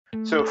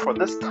So for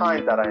this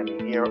time that I'm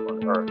here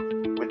on earth,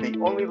 with the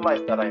only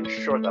life that I'm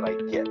sure that I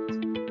get,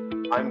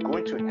 I'm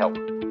going to help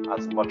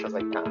as much as I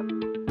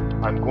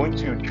can. I'm going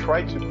to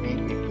try to be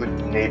a good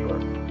neighbor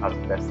as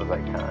best as I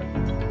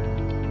can.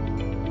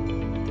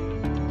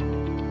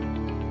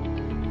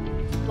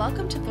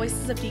 Welcome to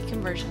Voices of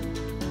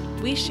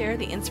Deconversion. We share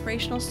the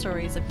inspirational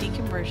stories of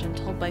deconversion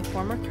told by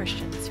former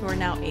Christians who are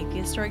now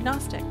atheist or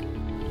agnostic.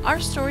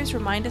 Our stories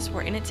remind us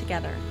we're in it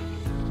together.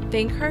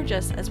 They encourage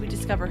us as we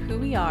discover who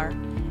we are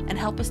and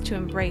help us to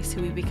embrace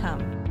who we become.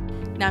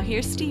 Now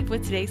here's Steve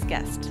with today's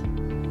guest.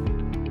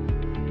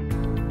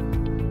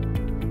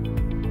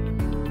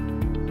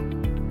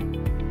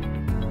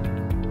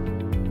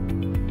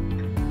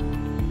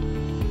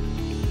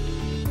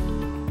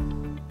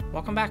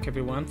 Welcome back,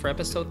 everyone, for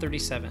episode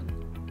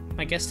 37.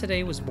 My guest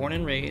today was born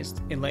and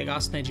raised in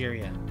Lagos,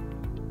 Nigeria.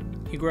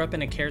 He grew up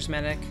in a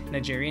charismatic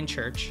Nigerian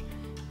church.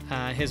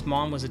 His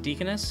mom was a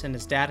deaconess and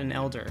his dad an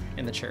elder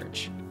in the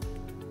church.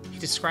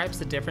 He describes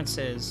the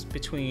differences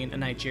between a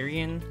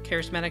Nigerian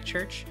charismatic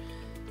church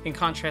in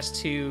contrast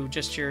to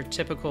just your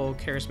typical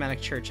charismatic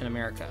church in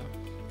America.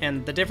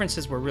 And the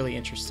differences were really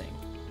interesting.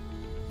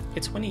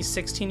 It's when he's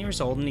 16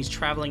 years old and he's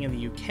traveling in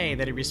the UK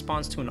that he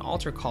responds to an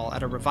altar call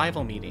at a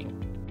revival meeting.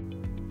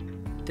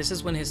 This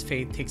is when his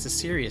faith takes a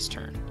serious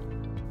turn.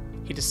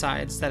 He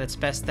decides that it's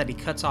best that he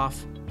cuts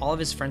off all of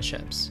his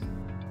friendships.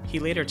 He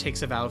later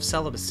takes a vow of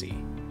celibacy,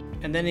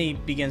 and then he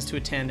begins to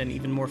attend an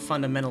even more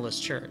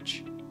fundamentalist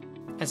church.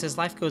 As his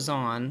life goes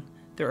on,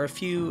 there are a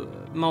few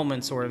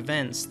moments or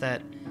events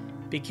that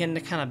begin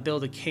to kind of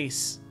build a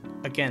case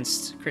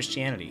against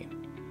Christianity.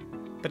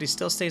 But he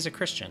still stays a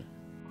Christian,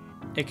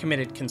 a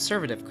committed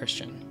conservative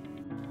Christian.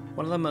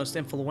 One of the most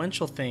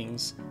influential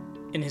things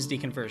in his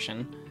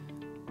deconversion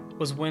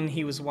was when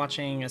he was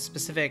watching a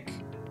specific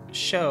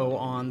show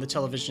on the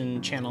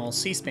television channel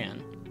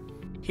C-SPAN.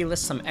 He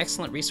lists some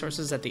excellent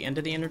resources at the end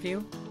of the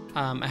interview.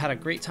 I had a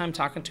great time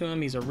talking to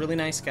him. He's a really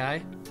nice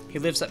guy. He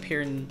lives up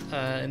here in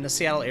the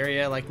Seattle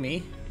area like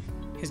me.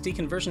 His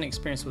deconversion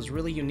experience was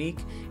really unique,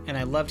 and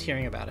I loved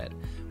hearing about it.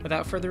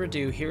 Without further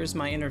ado, here's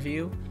my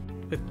interview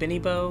with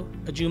Benibo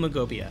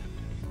Ajumogobia.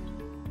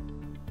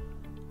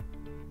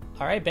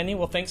 All right, Benny,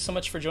 well, thanks so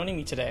much for joining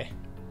me today.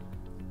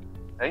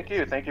 Thank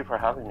you. Thank you for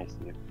having me,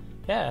 Steve.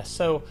 Yeah,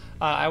 so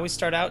I always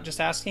start out just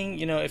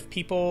asking, if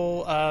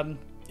people,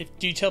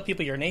 do you tell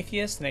people you're an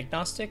atheist, an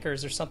agnostic, or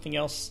is there something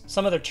else,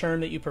 some other term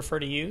that you prefer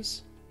to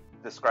use?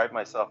 Describe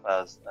myself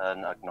as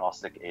an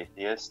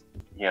agnostic-atheist.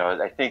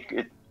 I think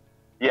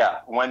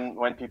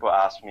when people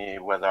ask me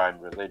whether I'm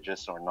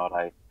religious or not,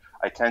 I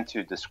tend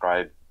to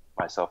describe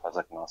myself as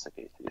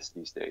agnostic-atheist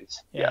these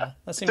days. Yeah.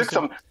 That seems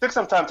took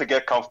some time to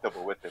get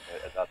comfortable with it.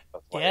 That's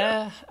why.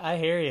 Yeah, I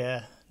hear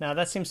you. Now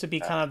that seems to be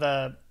kind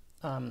of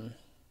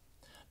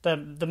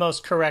the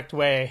most correct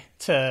way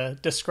to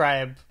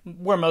describe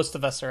where most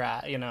of us are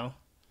at,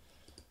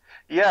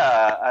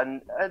 Yeah,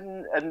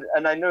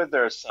 and I know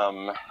there's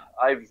some.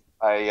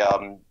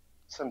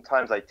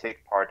 Sometimes I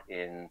take part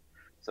in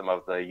some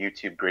of the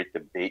YouTube Great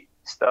Debate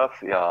stuff.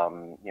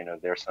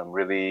 There's some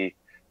really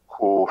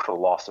cool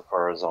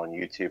philosophers on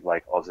YouTube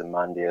like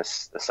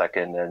Ozymandias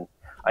II, and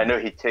I know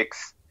he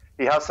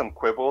has some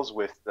quibbles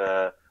with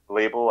the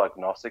label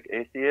agnostic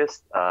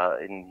atheist,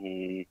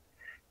 and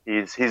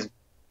he's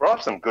brought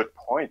up some good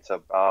points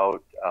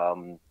about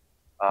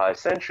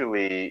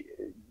essentially.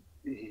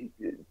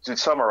 To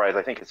summarize,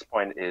 I think his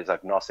point is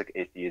agnostic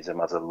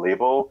atheism as a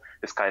label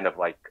is kind of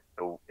like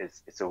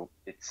it's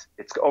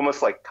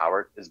almost like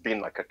being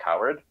like a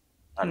coward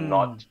and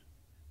not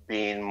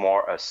being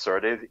more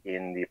assertive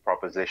in the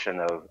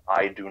proposition of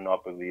I do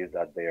not believe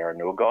that there are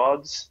no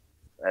gods,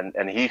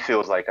 and he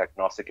feels like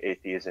agnostic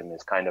atheism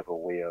is kind of a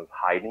way of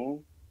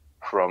hiding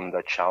from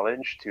the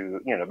challenge to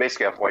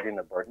basically avoiding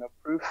the burden of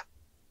proof.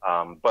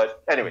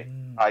 But anyway,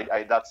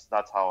 that's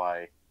how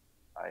I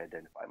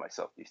identify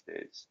myself these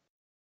days.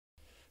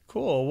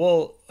 Cool.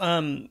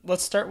 Well,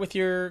 let's start with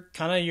your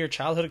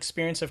childhood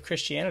experience of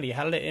Christianity.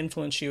 How did it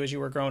influence you as you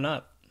were growing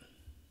up?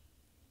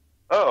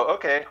 Oh,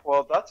 okay.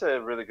 Well, that's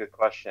a really good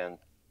question.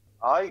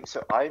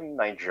 I'm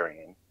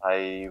Nigerian.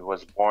 I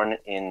was born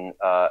in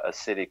a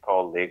city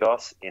called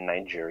Lagos in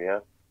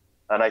Nigeria,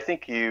 and I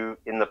think you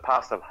in the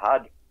past have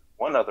had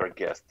one other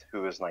guest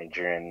who is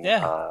Nigerian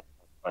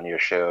on your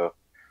show.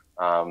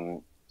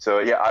 So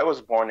I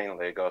was born in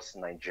Lagos,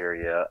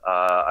 Nigeria.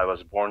 I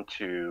was born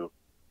to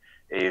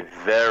a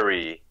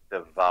very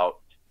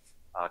devout,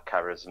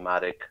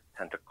 charismatic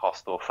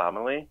Pentecostal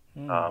family.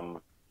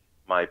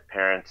 My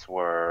parents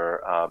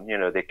were,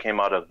 they came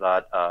out of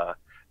that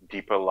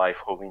deeper life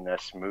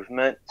holiness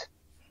movement,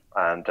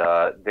 and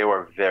they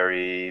were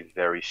very,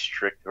 very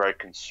strict, very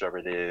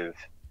conservative,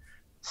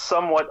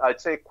 somewhat,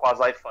 I'd say,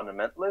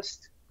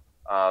 quasi-fundamentalist.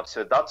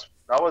 So that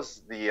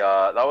was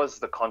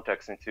the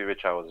context into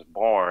which I was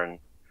born.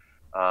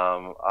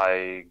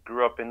 I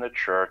grew up in the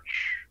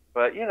church,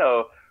 but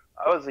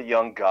I was a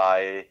young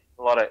guy,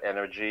 a lot of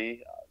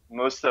energy.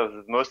 Most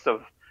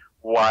of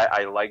why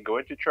I liked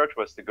going to church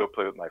was to go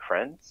play with my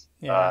friends.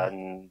 Yeah.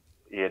 And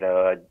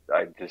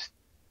I just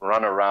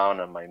run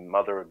around, and my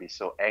mother would be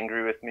so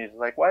angry with me. She's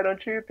like, "Why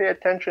don't you pay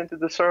attention to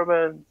the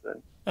sermons?"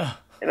 And Oh,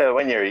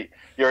 when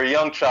you're a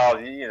young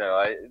child,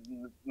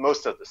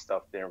 most of the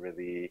stuff didn't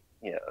really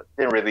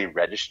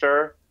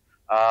register.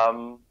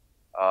 Um,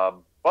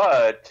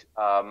 but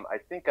I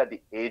think at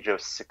the age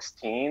of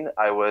 16,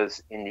 I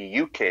was in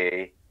the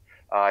UK.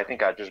 I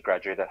think I just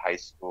graduated high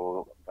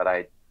school, but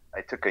I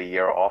took a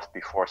year off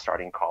before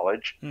starting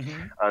college.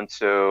 mm-hmm. And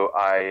so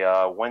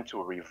I went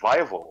to a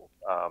revival,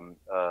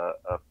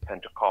 a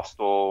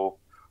Pentecostal,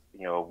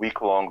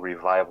 week-long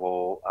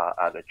revival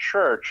at a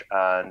church.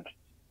 And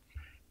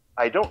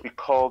I don't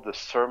recall the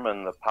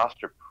sermon the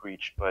pastor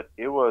preached, but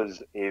it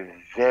was a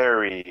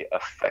very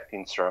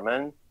affecting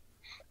sermon,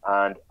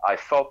 and I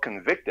felt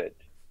convicted.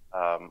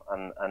 And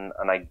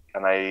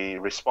I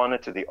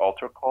responded to the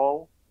altar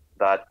call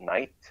that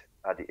night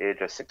at the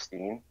age of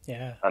 16,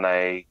 Yeah. and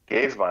I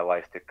gave my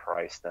life to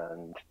Christ,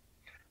 and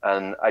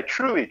I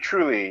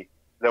truly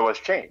there was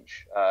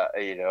change.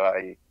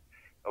 A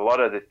lot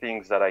of the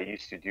things that I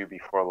used to do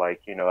before,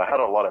 like, I had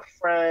a lot of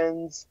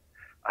friends.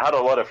 I had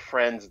a lot of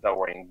friends that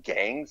were in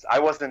gangs. I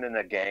wasn't in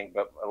a gang,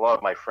 but a lot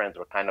of my friends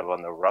were kind of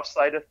on the rough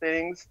side of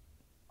things.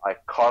 I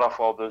cut off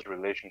all those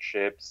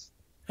relationships.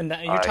 And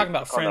you're talking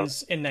about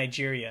friends in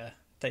Nigeria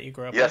that you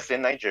grew up with? Yes,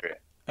 in Nigeria.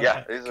 Okay.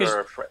 Yeah, these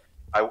are friends.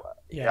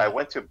 I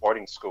went to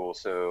boarding school,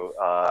 so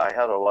I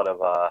had a lot of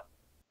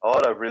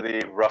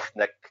really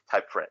roughneck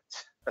type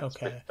friends.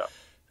 Okay.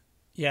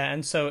 Yeah,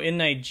 and so in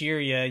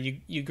Nigeria,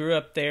 you grew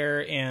up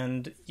there,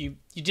 and you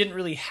didn't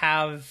really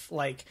have,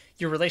 like,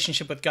 your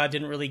relationship with God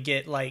didn't really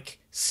get, like,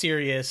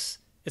 serious,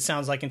 it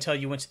sounds like, until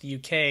you went to the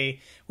UK.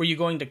 Were you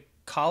going to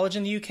college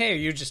in the UK, or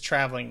you're just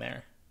traveling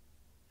there?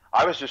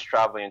 I was just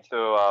traveling.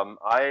 So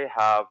I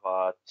have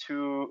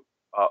two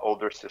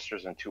older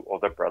sisters and two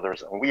older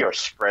brothers, and we are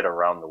spread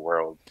around the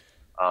world.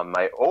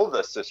 My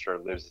oldest sister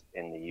lives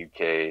in the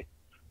UK,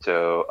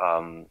 so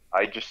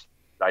I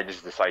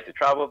just decided to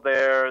travel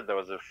there. There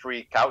was a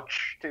free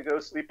couch to go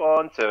sleep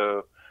on,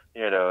 so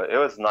it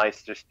was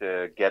nice just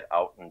to get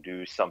out and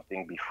do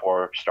something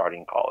before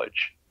starting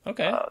college.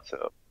 Okay.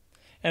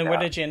 And where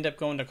did you end up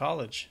going to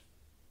college?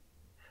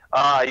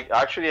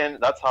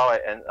 That's how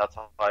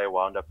I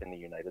wound up in the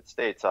United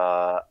States.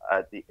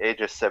 At the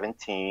age of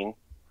 17,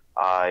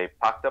 I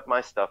packed up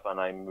my stuff and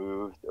I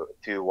moved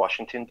to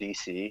Washington,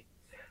 D.C.,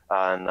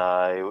 and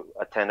I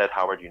attended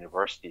Howard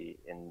University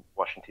in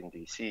Washington,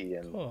 D.C.,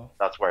 and Cool.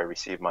 That's where I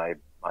received my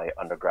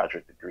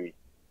undergraduate degree.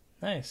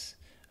 Nice.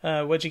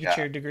 What'd you get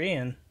your degree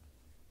in?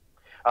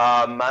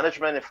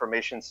 Management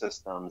information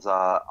systems.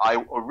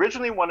 I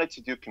originally wanted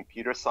to do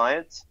computer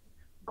science,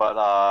 but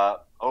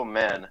oh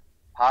man,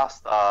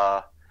 past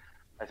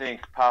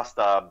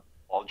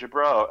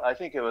algebra. I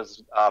think it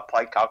was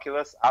applied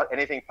calculus.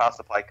 Anything past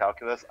applied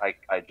calculus, I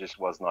just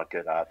was not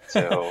good at.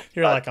 So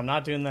You're like, I'm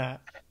not doing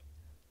that.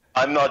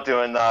 I'm not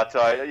doing that.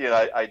 So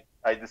I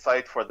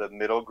decided for the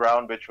middle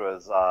ground, which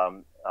was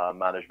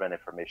management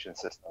information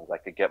systems. I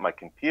could get my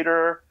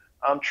computer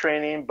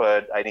training,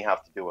 but I didn't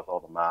have to deal with all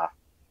the math.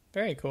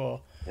 Very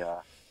cool. Yeah.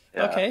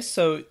 Okay,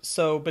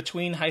 so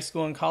between high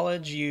school and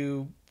college,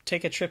 you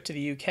take a trip to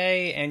the UK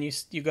and you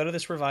go to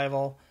this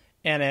revival,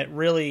 and it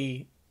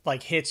really,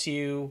 like, hits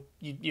you.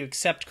 You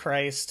accept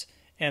Christ,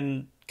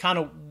 and kind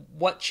of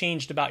what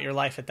changed about your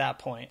life at that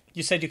point?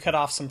 You said you cut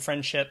off some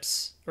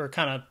friendships, or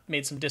kind of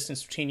made some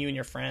distance between you and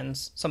your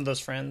friends, some of those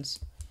friends.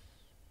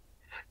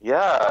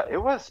 Yeah, it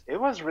was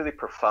really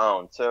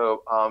profound.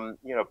 So,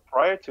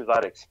 prior to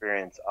that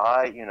experience,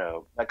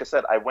 like I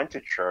said, I went to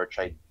church.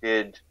 I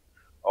did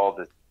all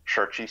the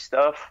churchy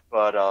stuff,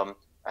 but I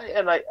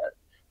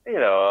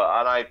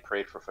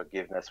prayed for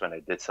forgiveness when I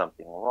did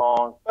something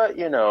wrong. But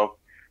the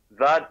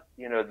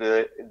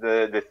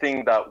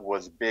thing that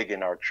was big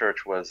in our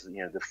church was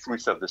the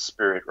fruits of the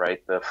Spirit,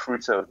 right? The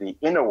fruits of the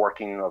inner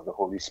working of the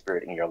Holy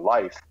Spirit in your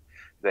life.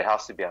 There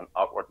has to be an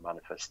outward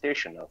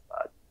manifestation of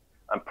that.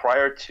 And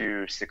prior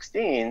to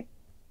 16,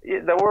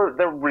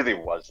 there really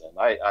wasn't.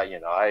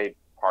 I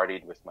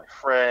partied with my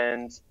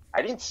friends.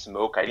 I didn't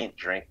smoke, I didn't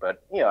drink,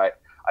 but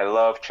I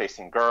love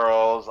chasing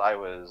girls. I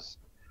lived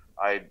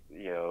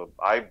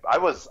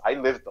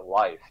the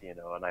life,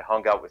 and I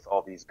hung out with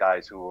all these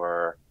guys who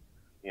were,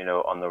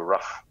 on the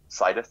rough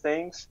side of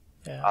things.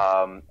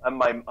 Yeah.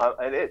 And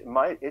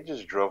it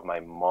just drove my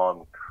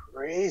mom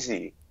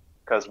crazy,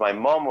 because my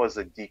mom was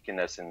a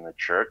deaconess in the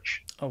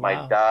church. Oh, wow.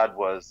 My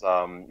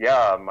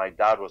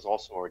dad was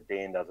also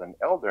ordained as an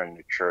elder in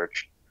the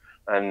church.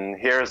 And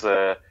here's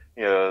the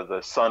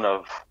son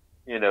of,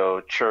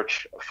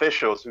 church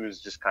officials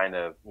who's just kind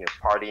of,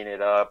 partying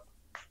it up,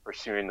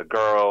 pursuing the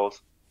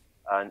girls.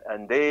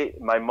 And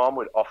my mom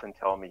would often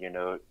tell me,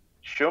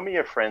 show me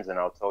your friends and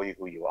I'll tell you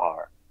who you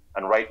are.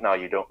 And right now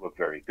you don't look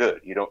very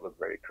good. You don't look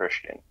very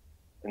Christian.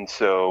 And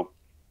so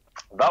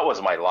that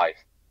was my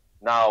life.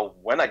 Now,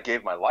 when I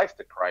gave my life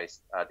to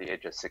Christ at the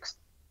age of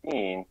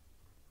 16,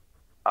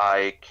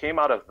 I came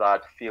out of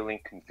that feeling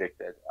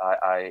convicted.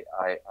 I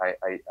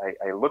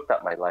looked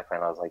at my life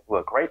and I was like,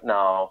 look, right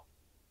now,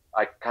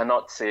 I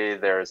cannot say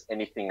there's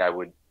anything I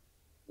would,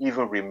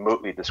 even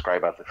remotely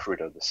describe as the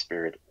fruit of the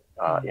Spirit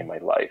in my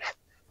life.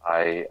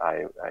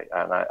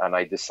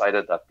 I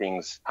decided that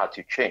things had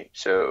to change.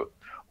 So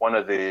one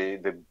of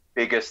the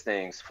biggest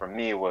things for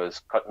me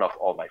was cutting off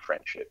all my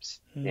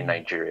friendships in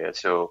Nigeria.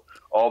 So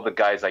all the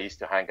guys I used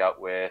to hang out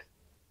with,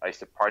 I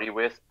used to party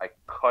with, I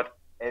cut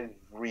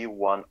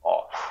everyone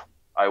off.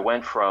 I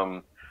went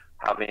from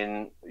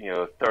having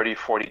 30,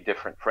 40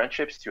 different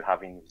friendships to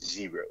having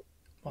zero.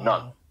 Wow.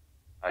 None.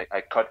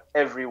 I cut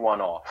everyone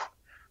off.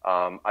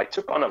 I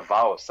took on a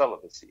vow of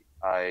celibacy.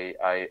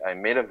 I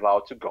made a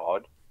vow to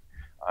God.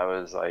 I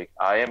was like,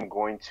 I am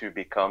going to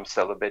become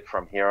celibate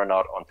from here on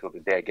out until the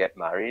day I get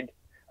married,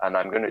 and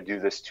I'm going to do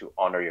this to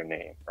honor your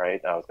name,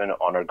 right? I was going to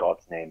honor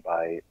God's name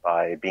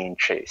by being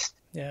chaste.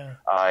 Yeah.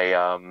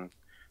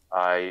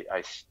 I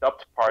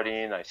stopped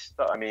partying.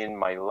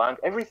 My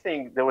language,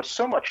 everything. There was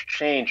so much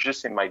change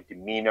just in my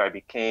demeanor.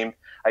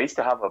 I used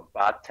to have a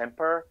bad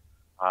temper.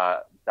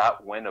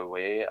 That went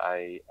away.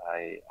 I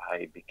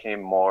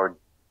became more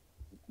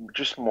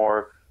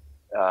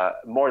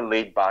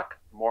laid back,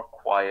 more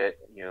quiet,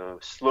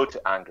 slow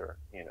to anger,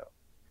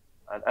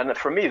 and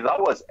for me that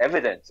was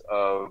evidence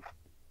of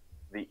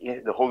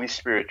the Holy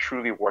Spirit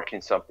truly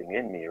working something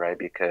in me, right?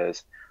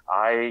 Because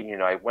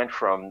I went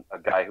from a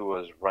guy who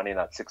was running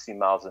at 60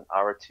 miles an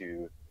hour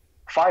to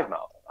 5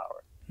 miles an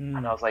hour,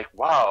 and I was like,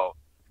 wow,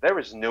 there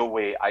is no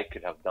way I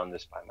could have done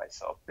this by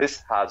myself.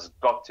 This has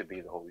got to be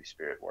the Holy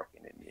Spirit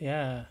working in me.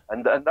 Yeah.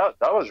 And that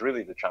was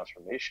really the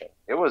transformation.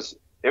 It was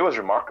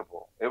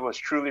remarkable. It was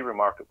truly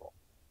remarkable.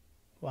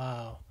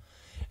 Wow.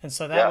 And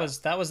so that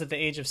was at the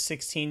age of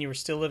 16. You were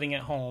still living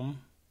at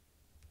home.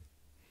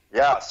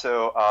 Yeah.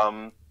 So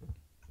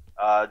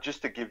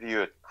just to give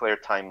you a clear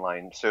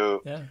timeline.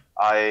 So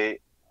I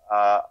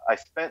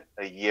spent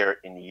a year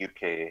in the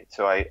UK.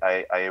 So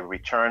I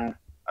returned.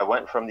 I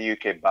went from the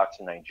UK back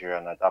to Nigeria,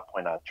 and at that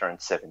point I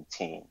turned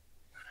 17.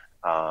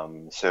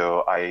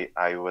 So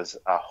I was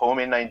at home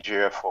in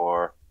Nigeria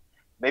for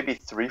maybe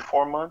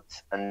 3-4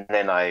 months, and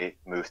then I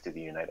moved to the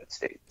United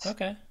States.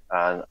 Okay.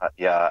 And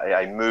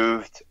I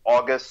moved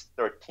August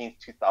 13th,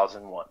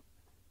 2001.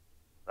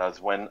 That's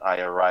when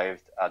I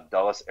arrived at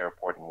Dulles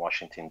Airport in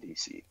Washington,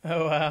 D.C.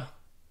 Oh, wow.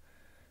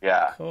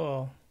 Yeah.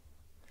 Cool.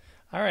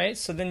 All right.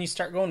 So then you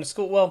start going to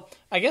school. Well,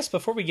 I guess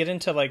before we get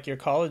into like your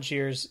college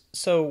years,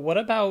 so what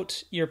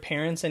about your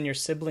parents and your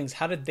siblings?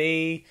 How did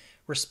they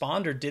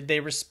respond, or did they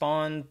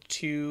respond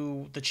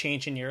to the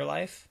change in your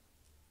life?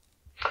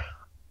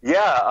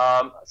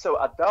 Yeah.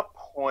 So at that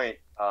point,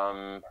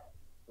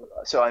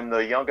 so I'm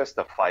the youngest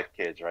of 5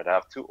 kids, right? I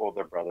have 2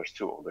 older brothers,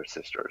 2 older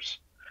sisters.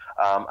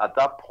 At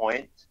that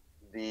point,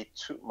 pretty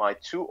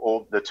much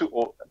all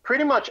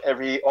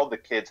the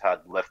kids had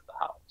left the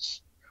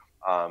house,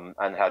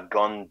 and had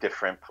gone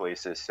different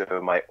places. So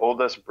my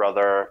oldest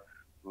brother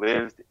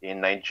lived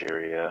in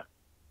Nigeria.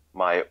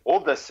 My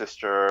oldest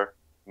sister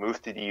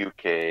moved to the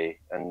UK,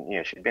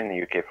 and she'd been in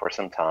the UK for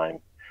some time.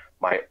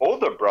 My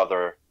older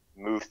brother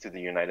moved to the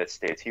United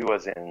States. He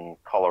was in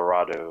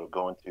Colorado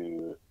going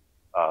to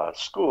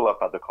school up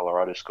at the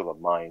Colorado School of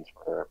Mines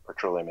for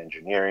petroleum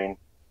engineering.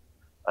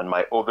 And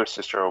my older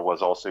sister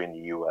was also in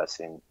the US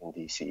in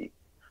DC.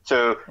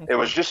 So It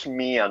was just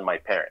me and my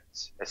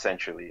parents,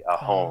 essentially, at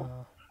home.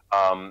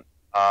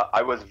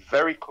 I was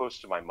very close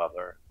to my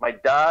mother. My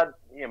dad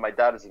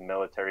is a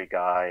military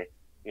guy.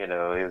 He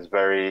was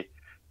very,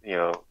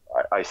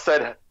 I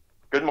said,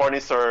 "Good morning,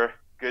 sir."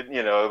 Good,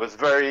 it was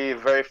very,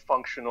 very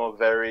functional,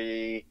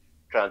 very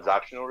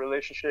transactional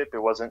relationship. It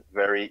wasn't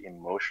very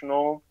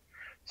emotional.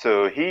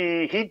 So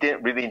he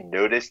didn't really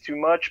notice too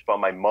much, but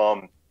my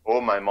mom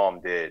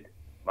did.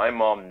 My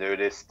mom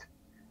noticed.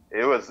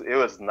 It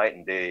was night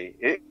and day.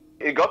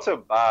 It got so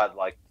bad,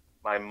 like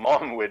my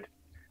mom would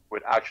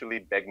actually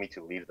beg me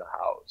to leave the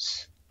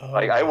house.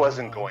 I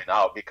wasn't going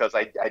out because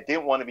I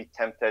didn't want to be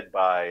tempted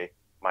by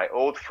my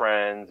old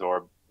friends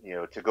or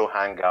to go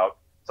hang out.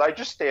 So I'd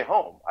just stay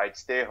home. I'd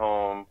stay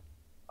home.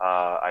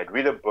 I'd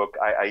read a book.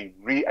 I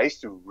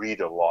used to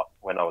read a lot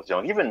when I was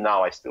young. Even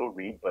now I still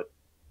read, but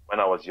when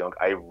I was young,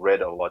 I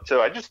read a lot.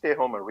 So I just stay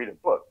home and read a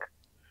book.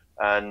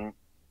 And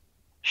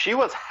she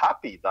was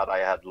happy that I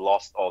had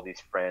lost all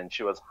these friends.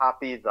 She was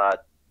happy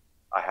that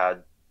I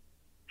had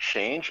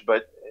changed,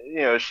 but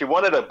she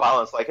wanted a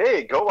balance. Like,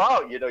 hey, go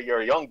out. You're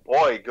a young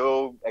boy.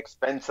 Go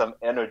expend some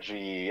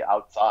energy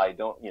outside.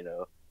 Don't.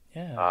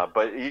 Yeah.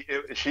 But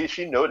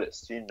she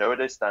noticed. She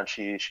noticed, and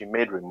she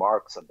made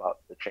remarks about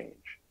the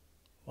change.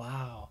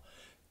 Wow.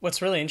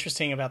 What's really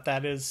interesting about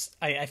that is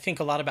I think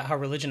a lot about how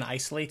religion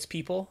isolates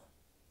people.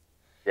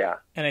 Yeah.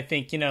 And I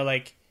think,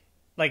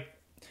 like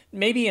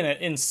maybe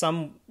in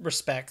some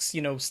respects,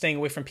 staying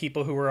away from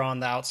people who were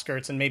on the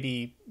outskirts and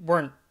maybe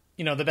weren't,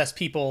 the best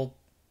people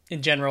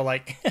in general,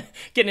 like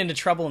getting into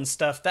trouble and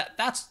stuff,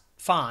 that's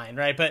fine,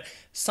 right? But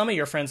some of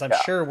your friends, I'm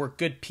sure, were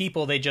good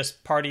people. They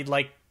just partied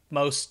like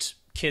most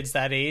kids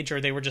that age,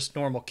 or they were just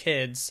normal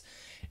kids.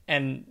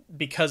 And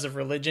because of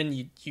religion,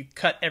 you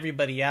cut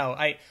everybody out.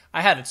 I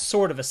had a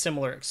sort of a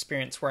similar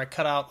experience where I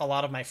cut out a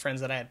lot of my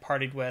friends that I had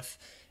partied with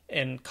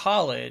in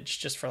college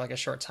just for like a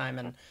short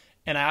time.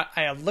 And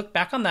I look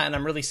back on that and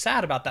I'm really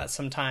sad about that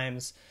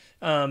sometimes,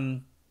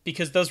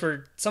 because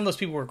some of those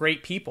people were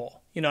great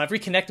people. You know, I've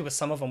reconnected with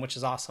some of them, which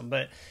is awesome.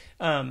 But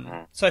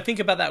so I think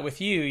about that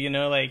with you, you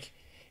know, like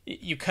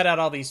you cut out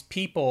all these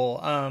people,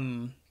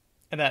 and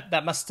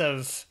that must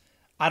have,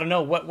 I don't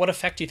know, what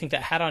effect do you think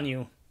that had on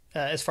you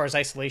as far as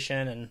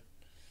isolation and...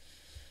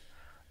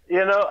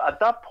 You know, at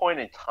that point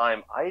in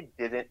time, I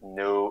didn't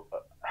know.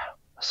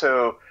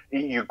 So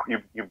you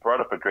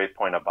brought up a great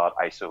point about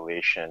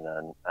isolation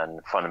and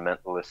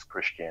fundamentalist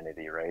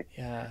Christianity, right?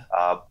 Yeah.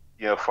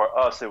 You know, for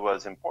us, it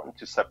was important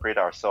to separate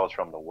ourselves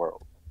from the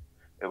world.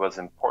 It was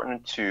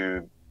important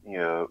to, you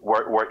know,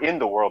 we're in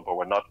the world, but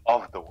we're not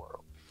of the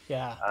world.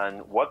 Yeah.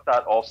 And what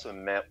that also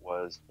meant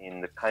was in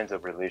the kinds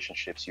of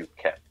relationships you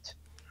kept.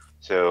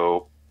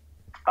 So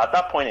at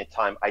that point in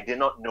time, I did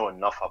not know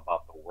enough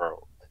about the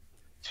world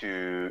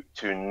to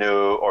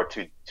know or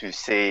to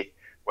say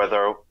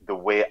whether the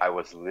way I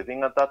was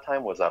living at that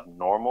time was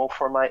abnormal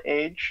for my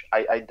age.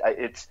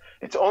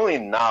 It's only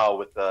now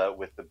with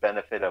the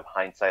benefit of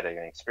hindsight and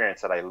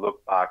experience that I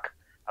look back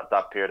at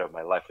that period of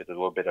my life with a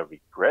little bit of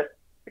regret,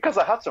 because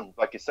I had some,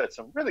 like you said,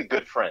 some really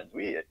good friends.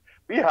 We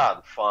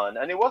had fun,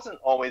 and it wasn't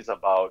always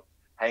about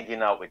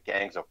hanging out with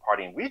gangs or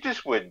partying. We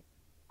just would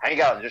hang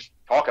out and just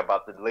talk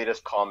about the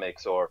latest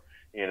comics or,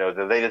 you know,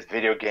 the latest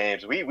video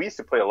games. We used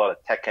to play a lot of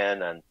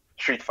Tekken and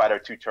Street Fighter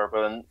 2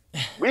 Turbo, and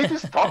we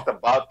just talked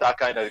about that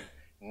kind of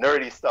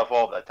nerdy stuff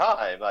all the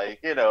time, like,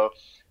 you know,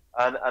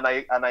 and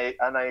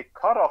I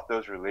cut off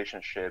those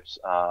relationships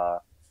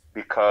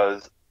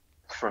because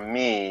for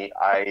me,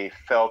 I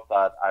felt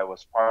that I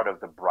was part of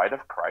the bride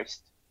of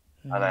Christ,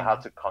 and I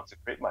had to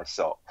consecrate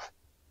myself,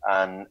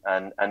 and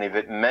if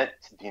it meant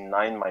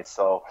denying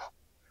myself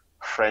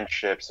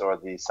friendships or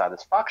the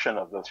satisfaction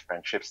of those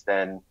friendships,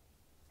 then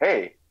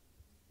hey,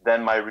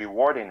 then my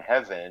reward in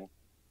heaven,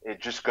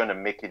 it's just going to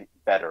make it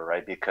better,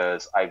 right?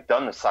 Because I've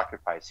done the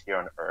sacrifice here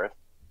on earth,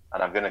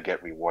 and I'm going to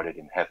get rewarded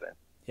in heaven.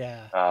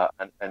 Yeah.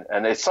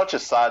 And it's such a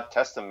sad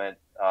testament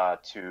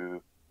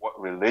to what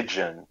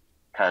religion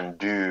can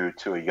do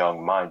to a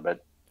young mind.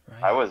 But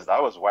right.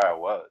 That was where I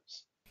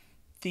was.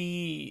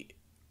 The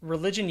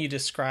religion you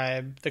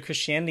describe, the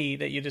Christianity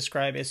that you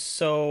describe, is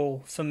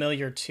so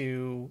familiar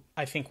to,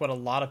 I think, what a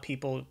lot of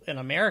people in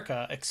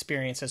America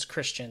experience as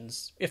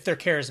Christians, if they're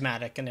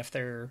charismatic and if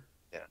they're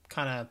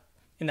kind of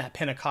in that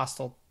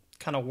Pentecostal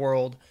kind of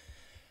world.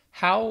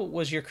 How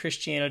was your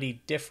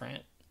Christianity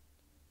different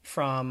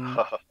from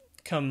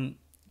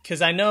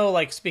because I know,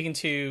 like, speaking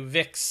to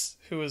Vix,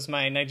 who was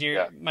my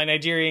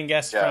Nigerian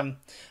guest from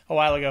a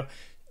while ago,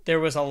 there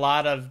were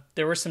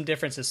some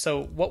differences.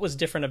 So what was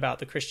different about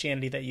the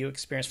Christianity that you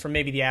experienced from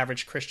maybe the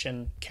average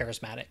Christian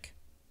charismatic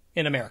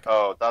in America?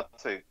 Oh,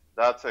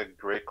 that's a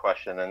great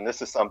question. And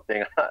this is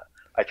something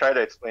I try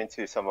to explain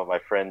to some of my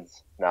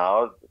friends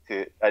now.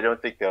 I don't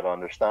think they'll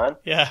understand.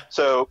 Yeah.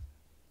 So,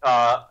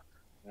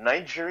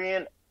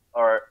 Nigerian,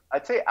 or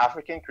I'd say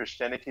African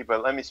Christianity,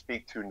 but let me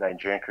speak to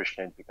Nigerian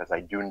Christianity because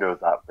I do know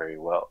that very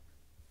well.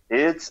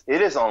 It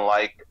is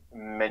unlike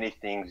many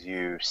things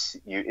it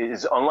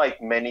is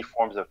unlike many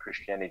forms of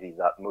Christianity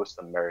that most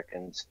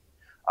Americans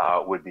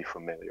would be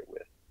familiar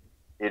with.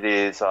 It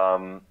is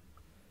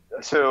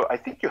so I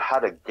think you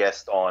had a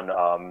guest on.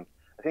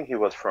 I think he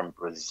was from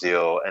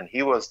Brazil, and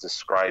he was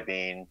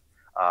describing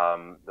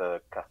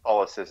the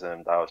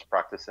Catholicism that was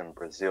practiced in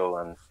Brazil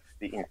and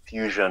the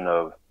infusion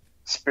of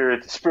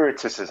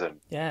spiriticism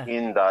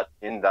in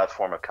that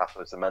form of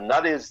Catholicism. And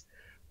that is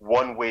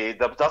one way,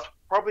 that's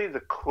probably the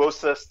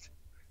closest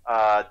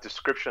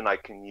description I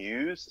can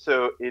use.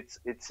 So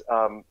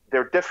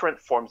there are different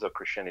forms of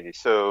Christianity.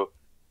 So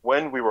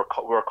when we were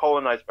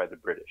colonized by the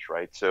British,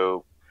 right?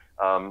 So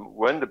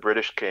when the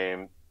British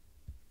came,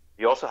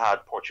 you also had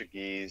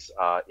Portuguese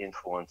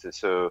influences.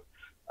 So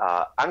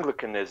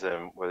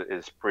Anglicanism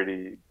is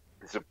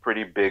a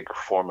pretty big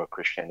form of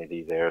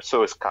Christianity there.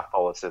 So is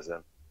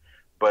Catholicism.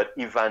 But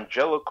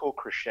evangelical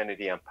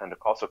Christianity and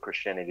Pentecostal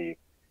Christianity,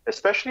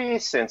 especially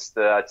since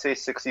the, I'd say,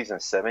 60s and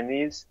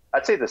 70s,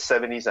 I'd say the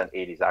 70s and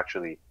 80s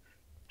actually,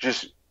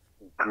 just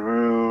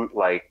grew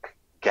like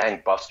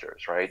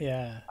gangbusters, right?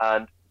 Yeah.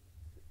 And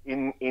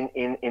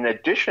in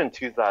addition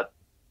to that,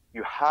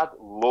 you had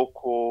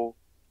local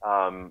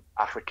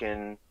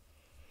African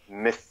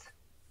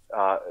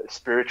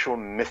spiritual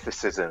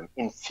mythicism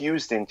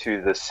infused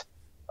into this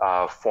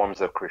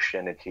forms of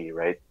Christianity,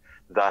 right?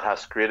 That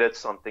has created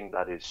something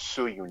that is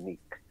so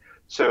unique.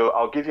 So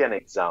I'll give you an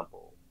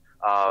example.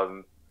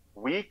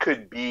 We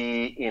could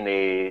be in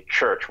a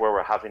church where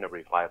we're having a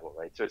revival,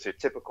 right? So it's a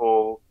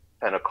typical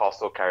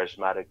Pentecostal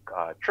charismatic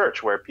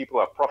church where people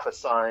are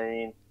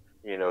prophesying,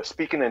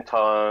 speaking in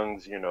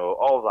tongues,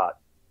 all that.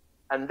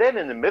 And then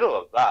in the middle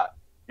of that,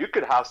 you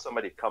could have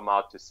somebody come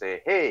out to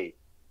say, hey,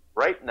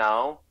 right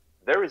now,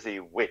 there is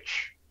a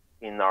witch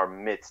in our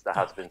midst that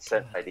has been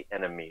sent by the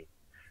enemy,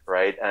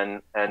 right?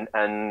 And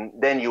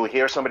then you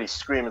hear somebody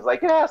scream, it's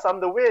like, yes, I'm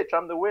the witch,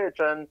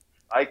 and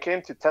I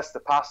came to test the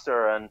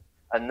pastor, and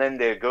then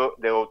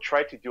they'll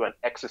try to do an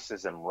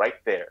exorcism right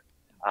there.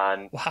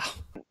 And wow.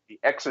 The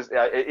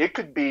it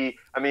could be,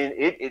 I mean,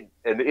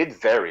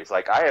 it varies.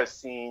 Like, I have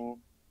seen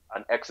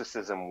an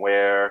exorcism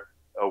where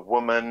a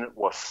woman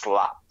was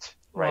slapped,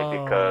 right?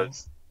 Whoa.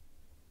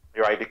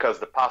 Because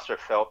the pastor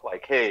felt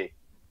like, hey,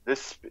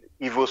 this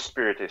evil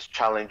spirit is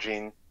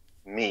challenging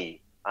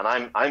me,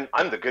 and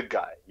I'm the good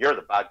guy. You're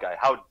the bad guy.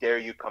 How dare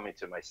you come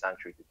into my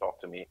sanctuary to talk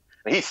to me?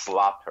 And he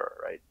slapped her,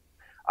 right?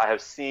 I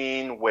have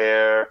seen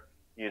where,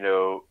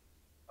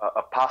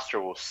 a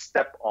pastor will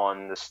step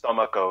on the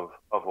stomach of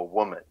a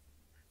woman,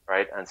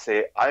 right, and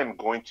say, I am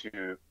going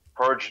to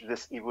purge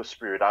this evil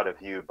spirit out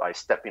of you by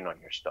stepping on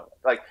your stomach.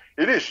 Like,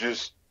 it is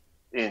just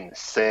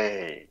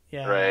insane,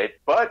 Yeah. right?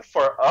 But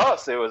for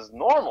us, it was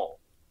normal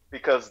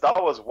because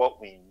that was what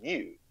we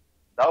knew.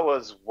 That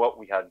was what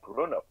we had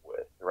grown up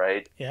with,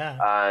 right?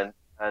 Yeah.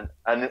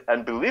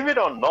 And believe it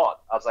or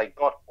not, as I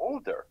got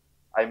older,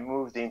 I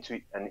moved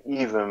into an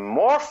even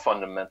more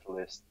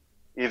fundamentalist,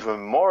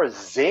 even more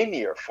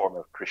zanier form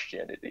of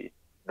Christianity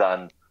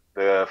than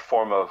the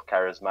form of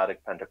charismatic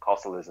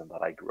Pentecostalism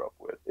that I grew up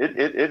with.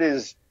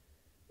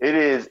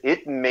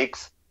 It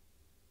makes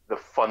the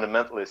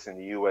fundamentalists in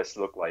the U.S.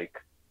 look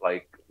like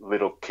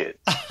little kids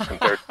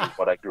compared to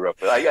what I grew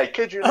up with. I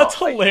kid you not. That's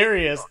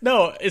hilarious.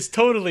 No, it's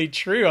totally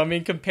true. I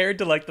mean, compared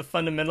to like the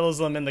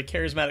fundamentalism and the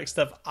charismatic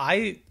stuff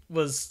I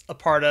was a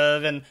part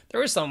of, and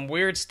there was some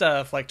weird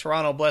stuff like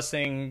Toronto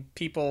Blessing,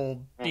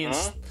 people being,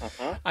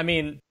 I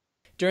mean,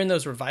 during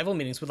those revival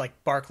meetings would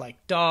like bark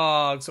like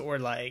dogs or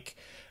like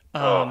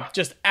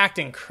just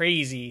acting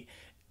crazy.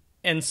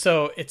 And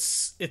so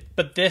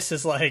but this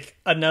is like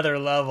another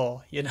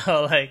level,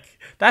 like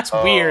that's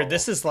weird.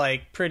 This is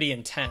like pretty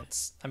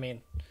intense. I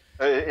mean,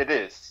 it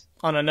is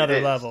on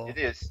another level. It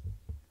is.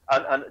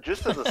 And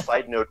just as a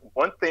side note,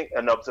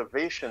 an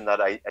observation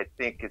that I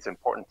think is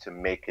important to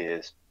make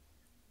is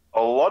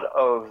a lot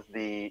of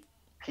the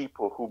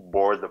people who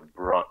bore the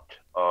brunt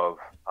of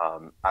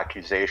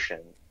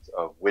accusations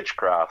of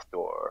witchcraft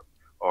or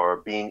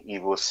being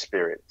evil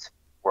spirits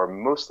were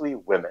mostly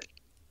women.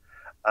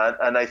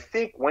 And I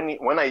think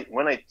when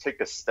I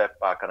take a step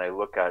back and I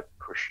look at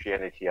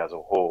Christianity as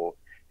a whole,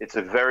 it's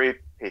a very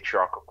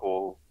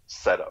patriarchal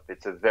setup.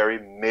 It's a very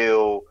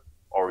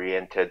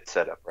male-oriented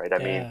setup, right? I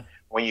mean,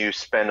 when you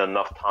spend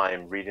enough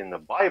time reading the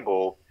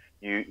Bible,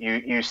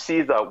 you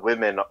see that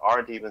women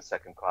aren't even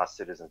second-class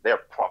citizens; they're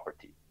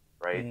property,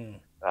 right?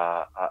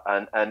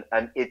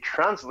 And it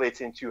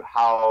translates into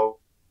how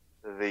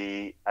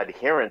the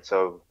adherents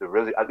of the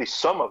religion, at least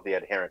some of the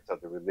adherents of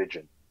the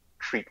religion,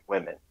 treat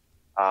women.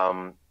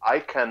 I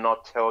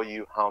cannot tell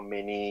you how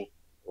many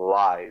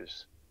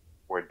lives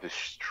were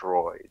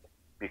destroyed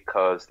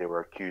because they were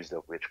accused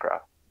of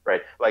witchcraft,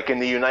 right? Like in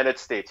the United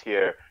States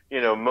here,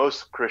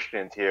 most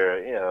Christians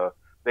here,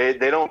 they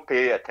don't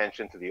pay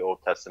attention to the Old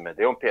Testament.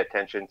 They don't pay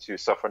attention to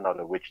suffer not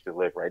a witch to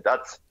live, right?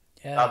 That's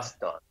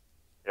done.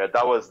 Yeah,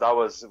 that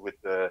was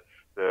with the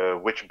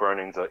witch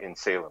burnings in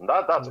Salem.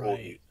 That's old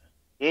news.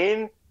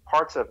 In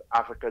parts of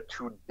Africa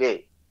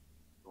today,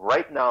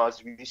 right now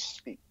as we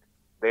speak,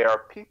 there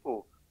are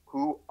people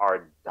who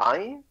are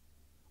dying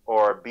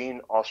or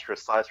being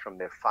ostracized from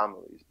their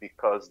families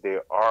because they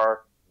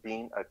are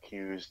being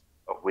accused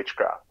of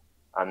witchcraft.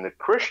 And the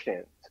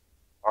Christians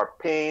are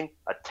paying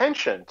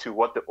attention to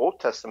what the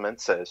Old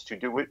Testament says to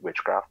do with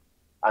witchcraft,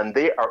 and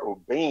they are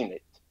obeying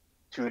it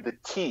to the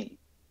T,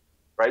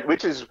 right?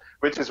 Which is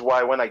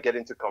why when I get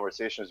into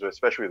conversations with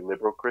especially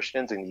liberal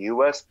Christians in the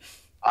U.S.,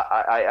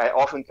 I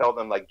often tell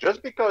them, like,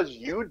 just because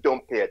you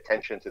don't pay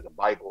attention to the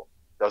Bible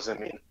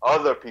doesn't mean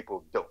other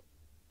people don't.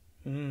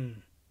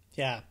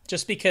 Yeah,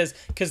 just because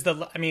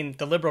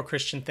the liberal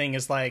Christian thing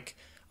is like,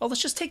 oh,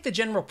 let's just take the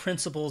general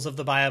principles of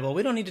the Bible.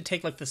 We don't need to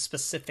take like the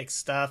specific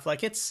stuff.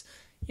 Like it's,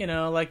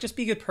 like just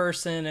be a good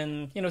person,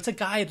 and it's a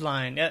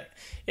guideline.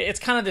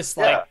 It's kind of this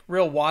like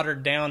real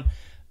watered down.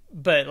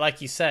 But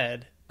like you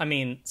said, I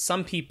mean,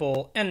 some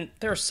people, and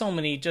there are so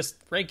many just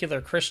regular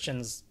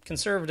Christians,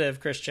 conservative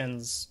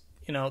Christians,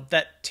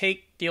 that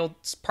take the old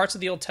parts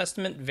of the Old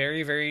Testament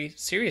very, very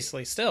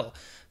seriously still.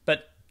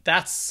 But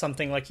that's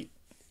something like,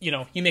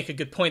 you make a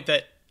good point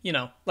that,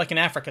 like in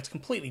Africa, it's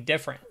completely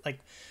different. Like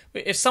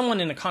if someone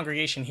in a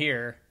congregation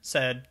here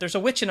said, there's a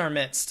witch in our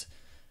midst,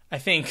 I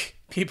think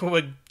people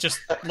would just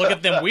look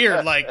at them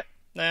weird, like,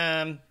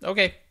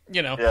 okay,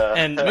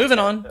 and moving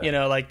on,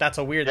 like that's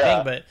a weird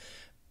thing,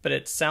 but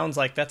it sounds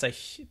like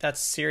that's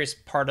serious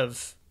part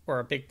of, or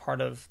a big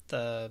part of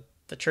the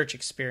church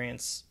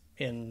experience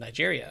in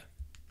Nigeria.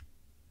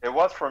 It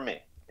was for me.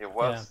 It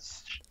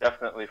was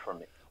definitely for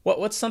me.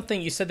 What's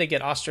something you said they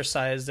get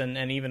ostracized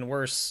and even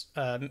worse,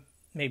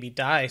 maybe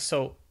die.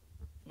 So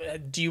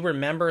do you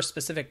remember a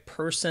specific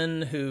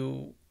person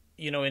who,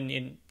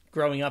 in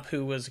growing up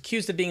who was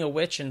accused of being a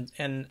witch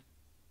and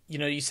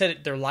you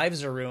said their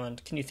lives are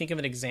ruined. Can you think of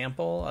an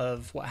example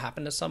of what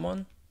happened to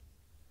someone?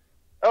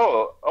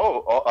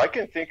 Oh, I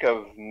can think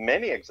of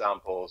many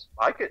examples.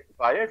 If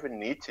I even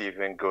need to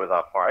even go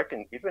that far, I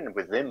can even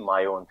within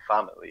my own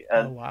family.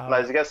 And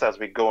I guess as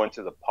we go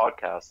into the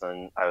podcast,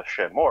 and I'll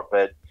share more,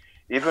 but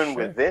even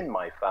within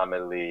my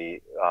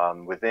family,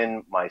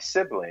 within my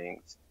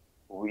siblings,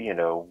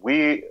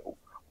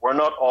 we're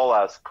not all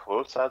as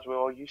close as we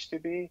all used to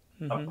be.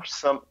 Mm-hmm.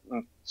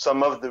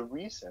 Some of the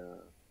reason,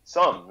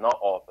 not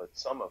all, but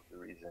some of the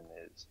reason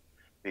is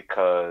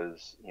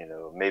because,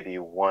 maybe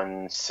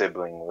one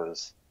sibling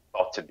was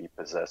thought to be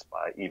possessed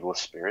by evil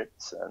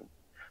spirits,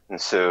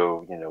 and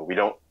so,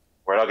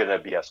 we're not going to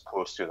be as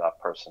close to that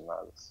person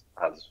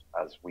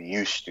as we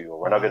used to, or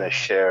we're not going to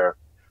share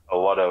a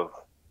lot of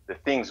the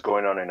things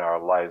going on in our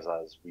lives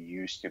as we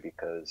used to,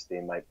 because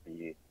they might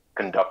be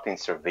conducting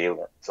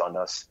surveillance on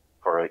us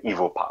for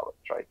evil powers,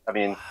 right? I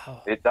mean,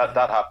 that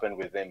happened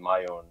within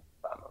my own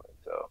family.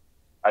 So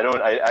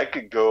I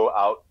could go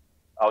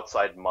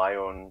outside my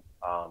own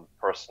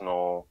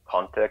personal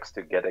context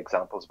to get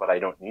examples, but I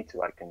don't need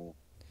to.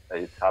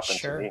 It happened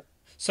to me.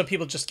 So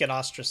people just get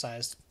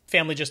ostracized.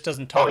 Family just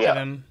doesn't talk to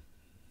them.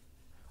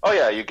 Oh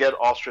yeah, you get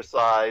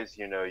ostracized.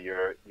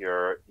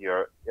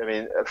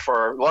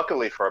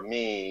 Luckily for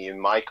me, in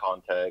my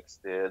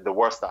context, the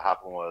worst that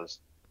happened was,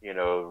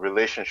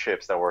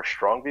 relationships that were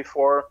strong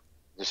before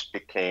just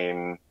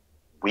became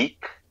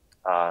weak.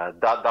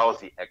 That was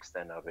the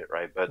extent of it,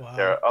 right? But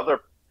there are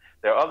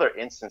other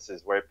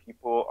instances where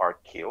people are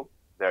killed.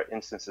 There are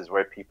instances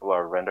where people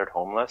are rendered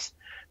homeless.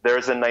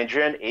 There's a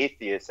Nigerian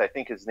atheist, I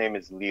think his name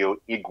is Leo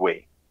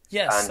Igwe.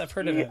 Yes, I've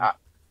heard of him.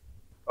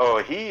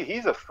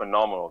 He's a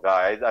phenomenal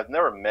guy. I've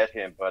never met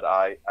him, but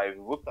I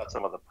looked at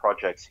some of the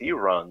projects he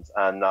runs,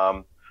 and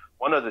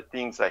one of the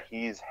things that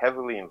he's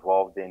heavily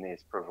involved in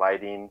is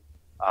providing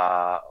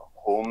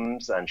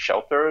homes and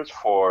shelters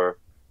for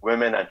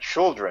women and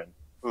children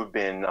who've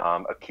been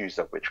accused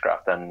of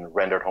witchcraft and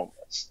rendered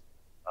homeless.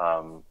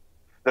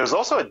 There's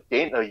also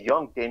a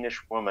young Danish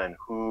woman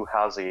who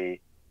has a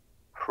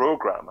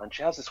program, and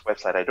she has this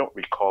website. I don't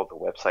recall the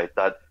website,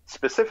 that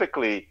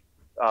specifically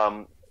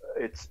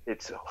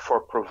it's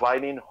for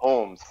providing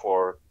homes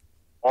for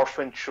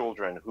orphan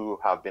children who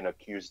have been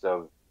accused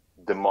of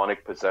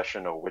demonic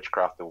possession or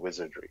witchcraft or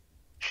wizardry.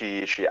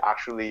 She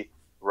actually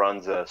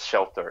runs a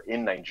shelter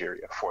in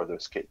Nigeria for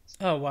those kids.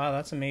 Oh wow,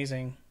 that's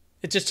amazing.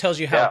 It just tells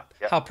you how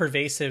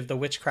pervasive the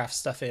witchcraft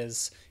stuff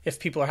is, if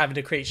people are having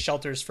to create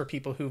shelters for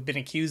people who've been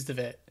accused of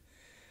it.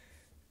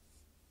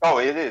 Oh,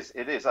 it is.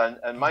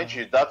 And mind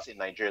you, that's in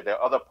Nigeria. There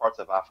are other parts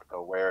of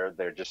Africa where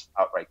they're just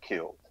outright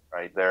killed,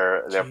 right?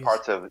 There are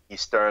parts of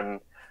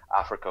Eastern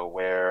Africa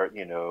where,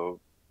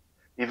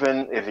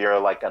 even if you're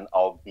like an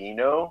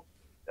albino,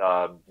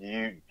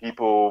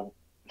 people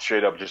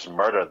straight up just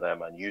murder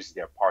them and use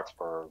their parts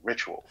for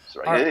rituals,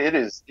 right? It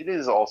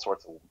is all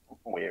sorts of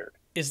weird.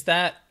 Is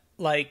that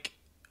like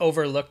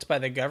overlooked by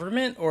the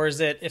government, or is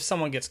it if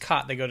someone gets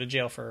caught, they go to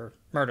jail for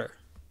murder?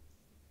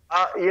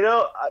 I've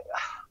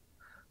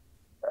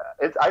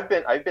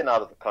been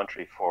out of the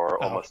country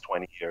for almost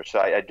 20 years,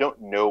 so I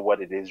don't know what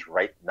it is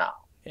right now.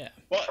 Yeah.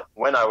 But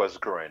when I was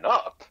growing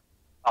up,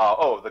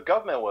 the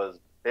government was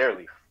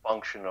barely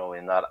functional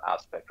in that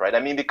aspect, right? I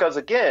mean, because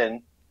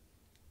again,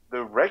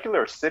 the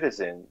regular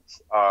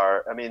citizens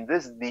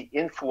the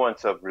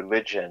influence of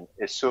religion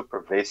is so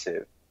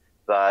pervasive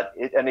that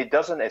it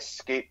doesn't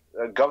escape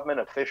government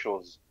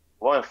officials.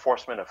 Law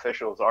enforcement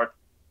officials aren't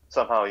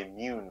somehow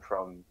immune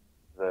from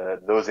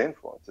those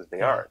influences.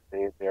 They aren't.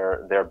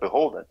 They're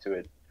beholden to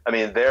it. I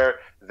mean, there'll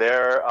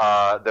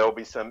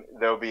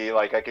be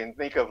like, I can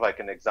think of like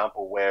an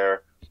example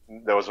where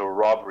there was a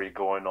robbery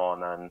going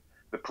on and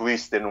the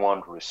police didn't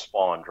want to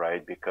respond,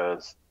 right?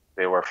 Because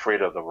they were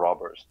afraid of the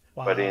robbers.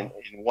 Wow. But in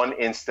one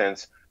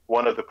instance,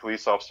 one of the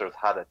police officers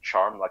had a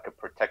charm, like a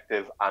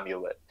protective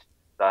amulet,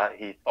 that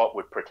he thought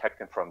would protect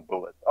him from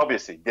bullets.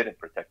 Obviously, it didn't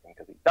protect him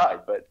because he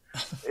died. But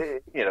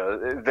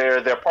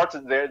they're parts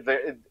of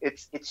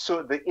it's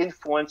so the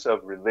influence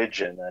of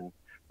religion and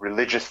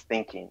religious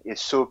thinking is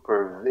so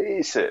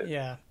pervasive.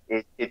 Yeah,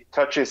 it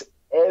touches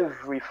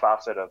every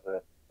facet of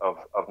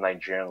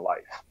Nigerian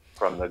life,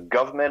 from the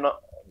government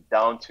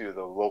down to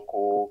the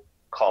local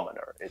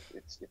commoner.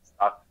 It's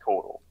not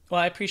total. Well,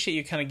 I appreciate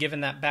you kind of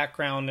giving that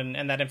background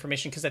and that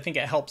information, because I think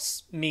it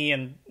helps me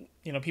and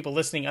people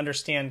listening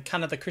understand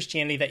kind of the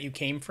Christianity that you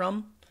came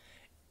from.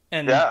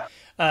 And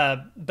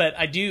but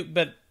I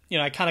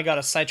kind of got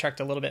us sidetracked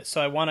a little bit,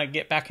 so I want to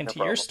get back into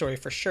your story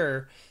for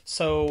sure.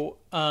 So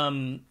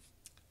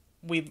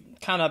we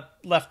kind of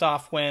left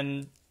off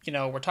when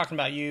we're talking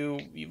about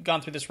you've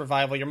gone through this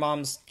revival. Your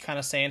mom's kind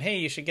of saying, hey,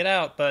 you should get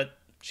out, but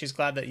she's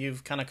glad that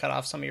you've kind of cut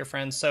off some of your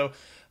friends. So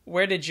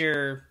where did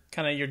your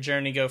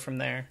journey go from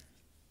there?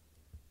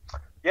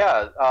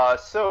 Yeah,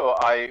 so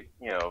I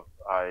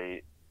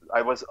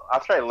was,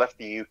 after I left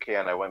the UK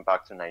and I went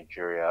back to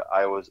Nigeria,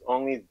 I was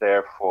only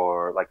there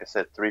for, like I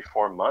said,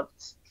 3-4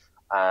 months,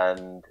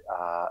 and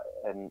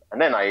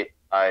then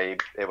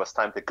it was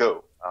time to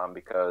go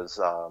because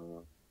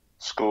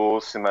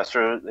school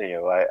semester.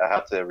 I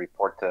had to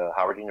report to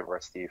Howard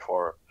University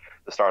for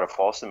the start of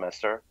fall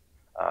semester,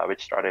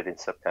 which started in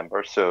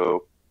September.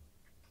 So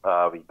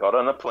we got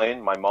on a plane.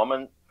 My mom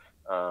and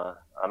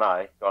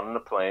I got on a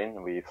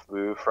plane. We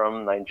flew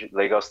from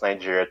Lagos,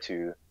 Nigeria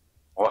to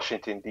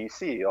Washington,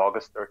 D.C.,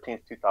 August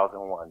 13th,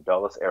 2001,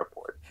 Dulles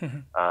Airport.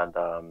 And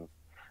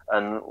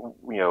and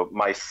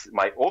my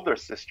older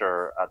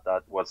sister at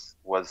that was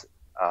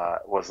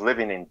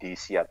living in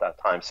DC at that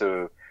time.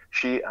 So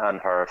she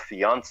and her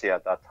fiance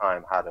at that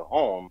time had a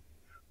home.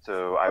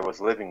 So I was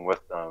living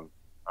with them.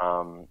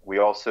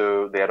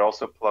 They had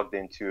also plugged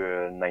into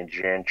a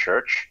Nigerian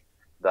church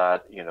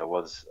that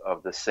was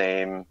of the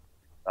same,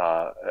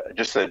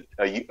 just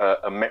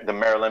the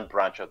Maryland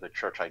branch of the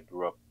church I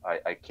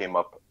came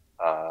up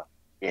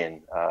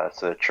in.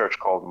 It's a church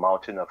called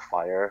Mountain of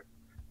Fire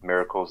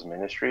Miracles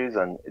Ministries,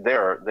 and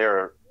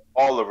they're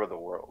all over the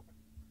world.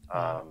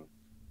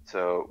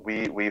 So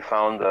we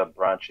found a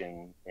branch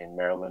in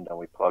Maryland, and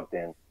we plugged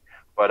in.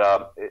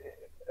 But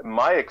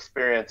my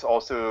experience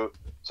also,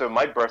 so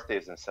my birthday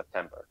is in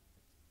September,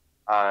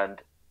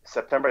 and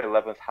September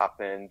 11th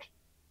happened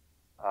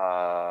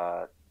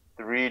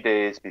 3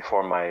 days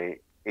before my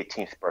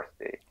 18th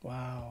birthday.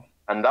 Wow.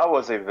 And it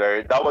was a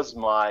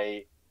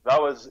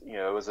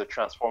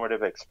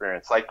transformative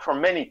experience, like for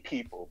many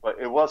people, but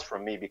it was for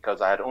me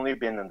because I had only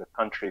been in the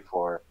country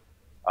for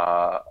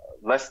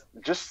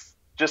just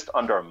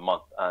under a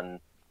month, and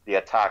the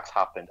attacks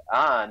happened.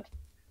 And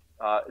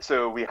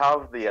so we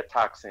have the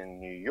attacks in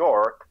New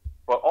York,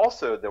 but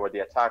also there were the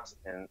attacks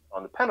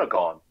on the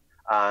Pentagon,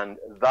 and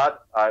that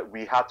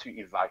we had to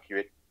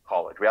evacuate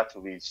college. We had to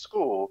leave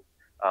school,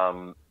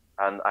 and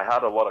I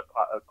had a lot of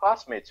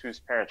classmates whose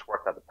parents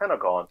worked at the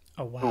Pentagon.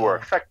 Oh, wow. Who were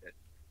affected.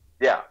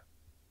 Yeah,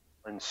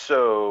 and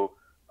so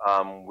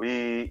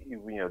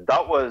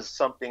that was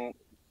something.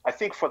 I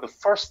think for the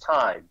first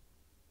time,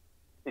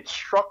 it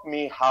struck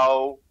me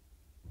how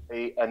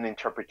a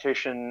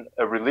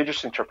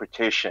religious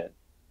interpretation,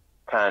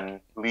 can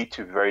lead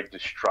to very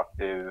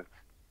destructive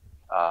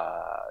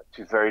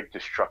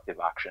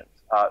actions.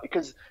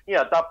 Because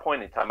at that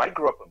point in time, I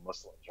grew up with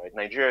Muslims, right?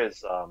 Nigeria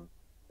is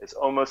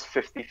almost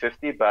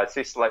 50-50, but I'd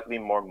say slightly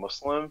more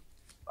Muslim.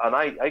 And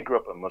I grew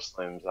up with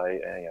Muslims.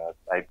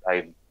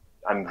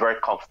 I'm very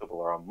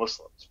comfortable around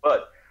Muslims,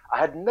 but I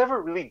had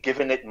never really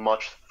given it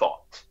much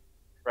thought,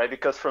 right?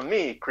 Because for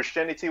me,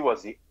 Christianity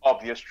was the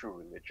obvious true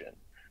religion.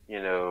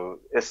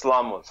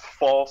 Islam was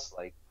false.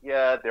 Like,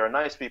 yeah, there are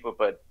nice people,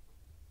 but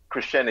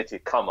Christianity,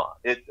 come on.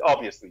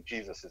 Obviously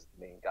Jesus is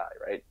the main guy,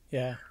 right?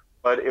 Yeah.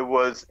 But it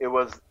was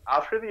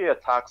after the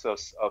attacks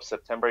of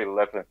September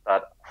 11th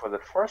that for the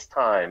first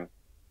time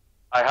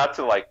I had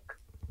to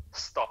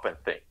stop and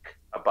think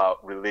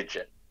about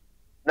religion.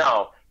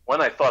 Now,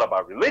 when I thought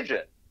about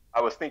religion,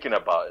 I was thinking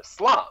about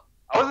Islam.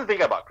 I wasn't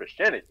thinking about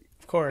Christianity.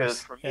 Of course.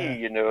 Because for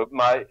me,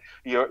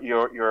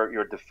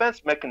 your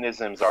defense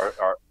mechanisms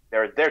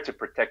they're there to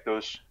protect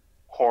those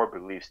core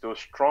beliefs, those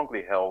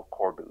strongly held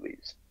core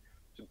beliefs.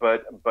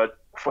 But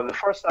for the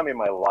first time in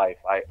my life,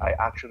 I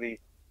actually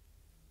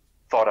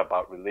thought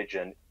about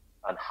religion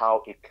and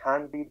how it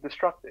can be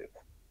destructive.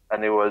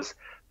 And it was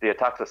the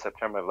attacks of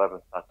September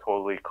 11th that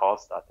totally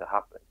caused that to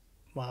happen.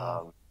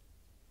 Wow.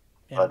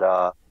 Yeah.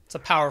 But it's a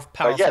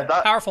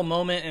powerful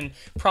moment, and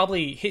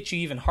probably hit you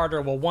even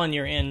harder. Well, one,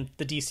 you're in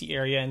the DC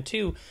area, and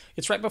two,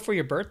 it's right before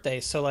your birthday.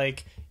 So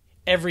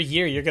every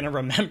year you're going to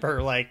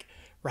remember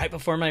right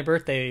before my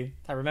birthday,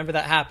 I remember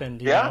that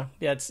happened. You know?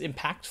 Yeah, it's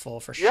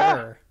impactful for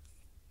sure.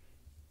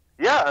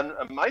 Yeah, and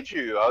mind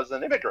you, I was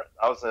an immigrant.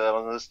 I was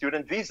on a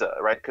student visa,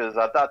 right? Because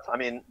at that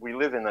time, we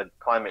live in a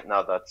climate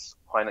now that's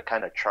kind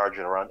of charged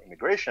around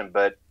immigration.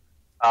 But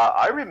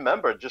I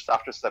remember just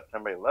after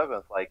September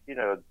 11th,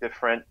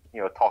 different,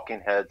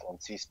 talking heads on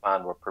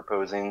CSPAN were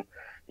proposing,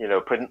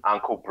 putting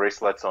ankle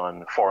bracelets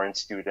on foreign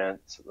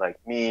students like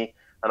me.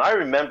 And I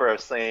remember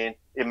saying,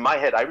 in my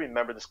head, I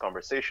remember this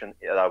conversation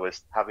that I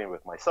was having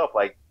with myself,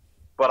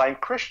 but I'm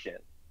Christian.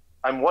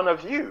 I'm one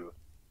of you.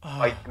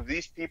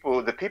 These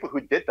people, the people who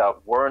did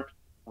that weren't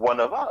one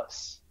of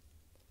us.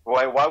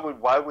 Why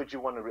would you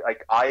want to,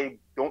 I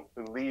don't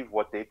believe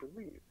what they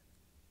believe.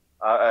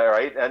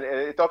 Right?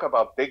 And talk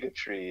about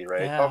bigotry,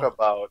 right? Yeah. Talk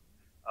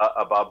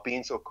about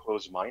being so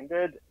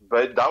close-minded.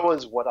 But that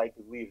was what I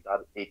believed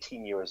at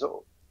 18 years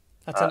old.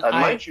 That's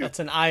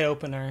an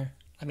eye-opener.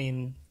 I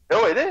mean...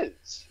 No, it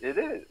is. It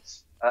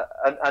is.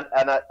 And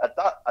at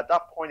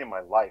that point in my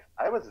life,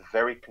 I was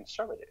very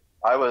conservative.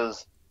 I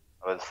was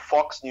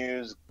Fox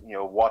News,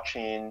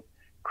 watching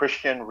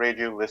Christian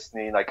radio,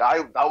 listening.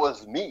 That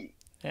was me.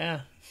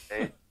 Yeah.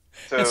 Okay?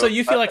 So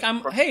you feel like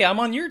I'm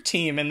on your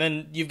team, and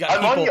then you've got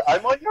people.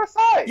 I'm on your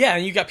side. Yeah,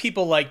 and you got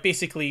people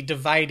basically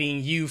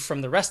dividing you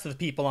from the rest of the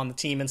people on the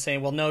team and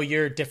saying, "Well, no,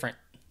 you're different."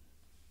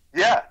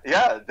 Yeah.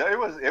 It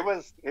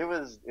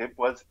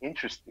was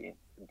interesting,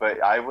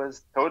 but I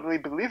was totally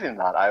believing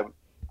that.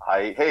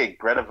 Hey,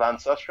 Greta Van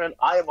Susteren,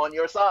 I am on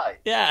your side.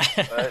 Yeah.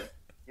 But,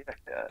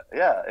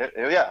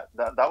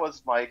 that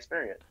was my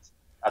experience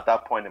at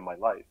that point in my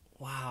life.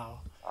 Wow.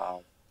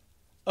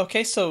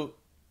 Okay, so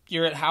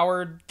you're at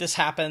Howard. This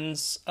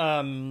happens.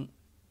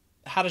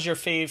 How does your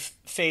faith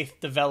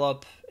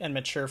develop and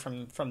mature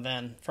from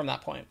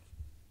that point?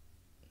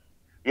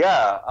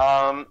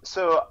 Yeah.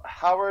 So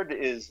Howard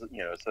is,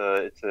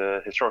 it's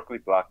a historically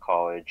black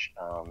college.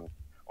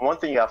 One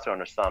thing you have to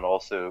understand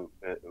also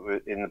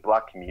in the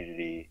black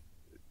community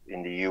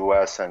in the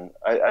U.S. and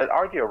I'd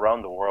argue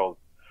around the world,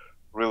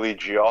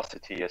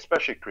 religiosity,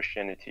 especially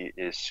Christianity,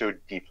 is so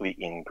deeply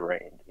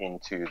ingrained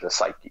into the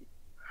psyche.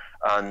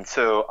 And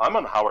so I'm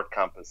on Howard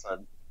campus,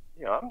 and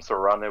I'm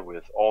surrounded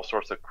with all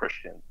sorts of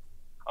Christians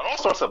and all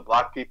sorts of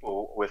Black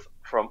people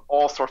from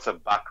all sorts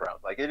of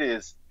backgrounds. Like it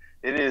is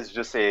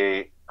just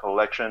a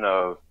collection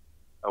of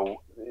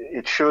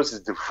it shows the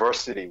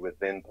diversity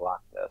within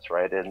Blackness,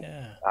 right? And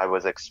Yeah. I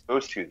was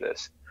exposed to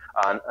this,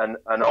 and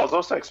I was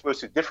also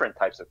exposed to different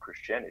types of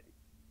Christianity,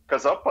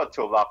 because up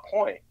until that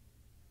point,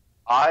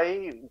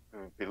 I,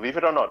 believe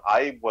it or not,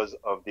 I was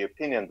of the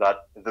opinion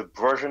that the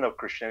version of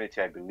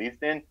Christianity I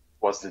believed in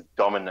was the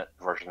dominant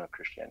version of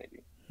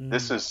Christianity.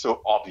 This is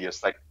so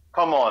obvious. Like,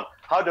 come on,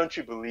 how don't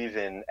you believe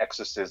in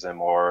exorcism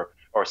or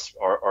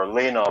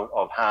laying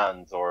of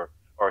hands or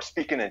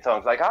speaking in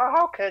tongues? Like,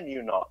 how can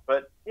you not?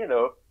 But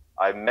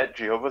I met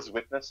Jehovah's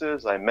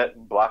Witnesses, I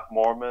met Black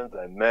Mormons,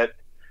 I met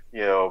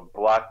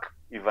Black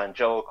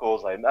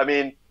evangelicals. I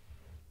mean,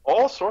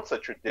 all sorts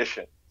of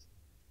traditions.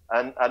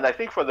 And I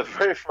think for the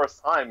very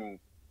first time,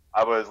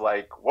 I was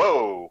like,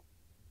 whoa,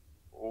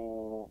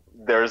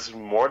 there's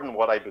more than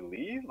what I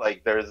believe.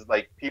 Like, there's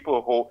like there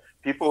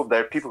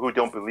are people who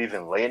don't believe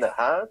in laying a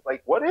hand.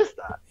 Like, what is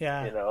that?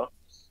 Yeah.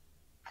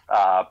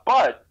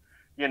 But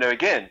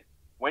again,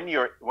 when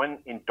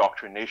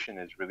indoctrination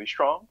is really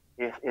strong,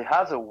 it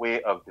has a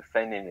way of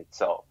defending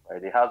itself,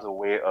 right? It has a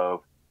way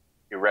of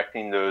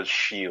erecting those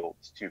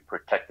shields to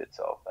protect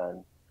itself.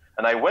 And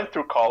I went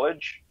through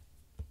college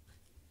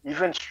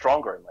even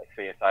stronger in my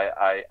faith.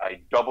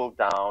 I doubled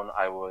down.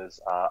 I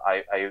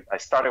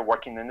started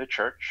working in the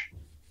church.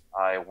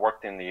 I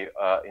worked in the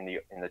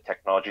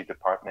technology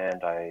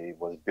department. I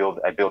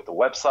built the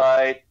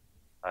website.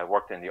 I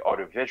worked in the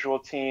audiovisual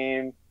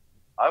team.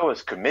 I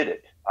was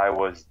committed. I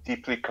was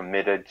deeply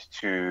committed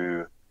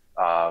to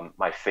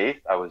my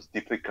faith. I was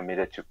deeply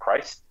committed to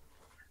Christ.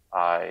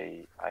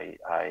 As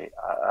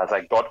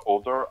I got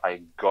older,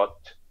 I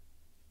got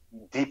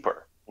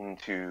deeper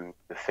into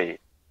the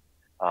faith.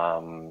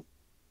 And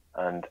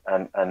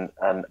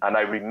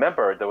I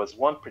remember there was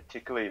one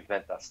particular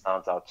event that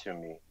stands out to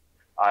me.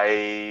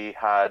 I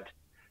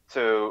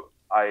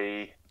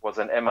was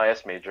an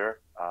MIS major.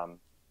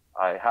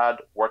 I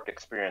had work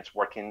experience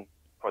working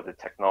for the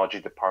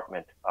technology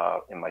department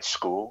in my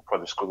school, for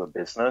the School of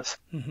Business,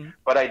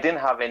 but I didn't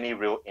have any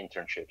real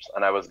internships,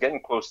 and I was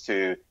getting close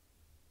to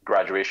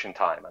graduation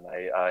time, and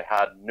I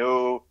had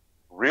no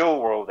real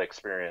world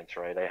experience,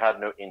 right? I had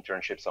no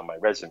internships on my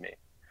resume.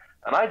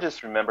 And I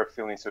just remember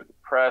feeling so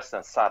depressed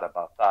and sad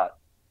about that.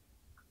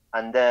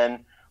 And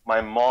then my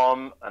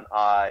mom and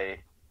I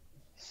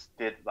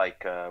did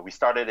we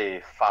started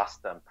a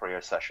fast and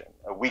prayer session,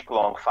 a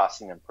week-long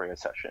fasting and prayer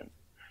session,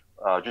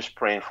 just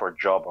praying for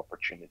job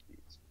opportunities.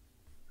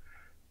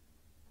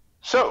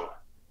 So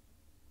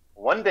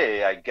one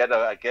day I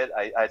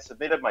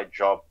submitted my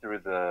job through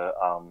the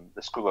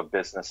School of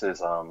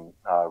Business's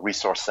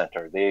resource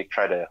center. They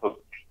try to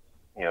hook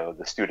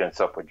the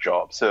students up with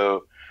jobs.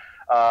 So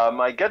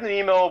I get an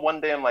email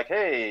one day. I'm like,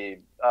 hey,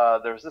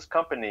 there's this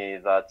company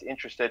that's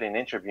interested in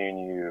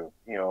interviewing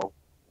you.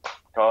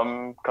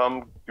 Come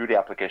do the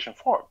application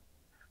form.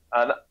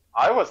 And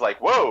I was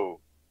like, whoa,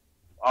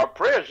 our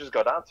prayers just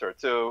got answered.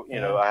 So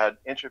I had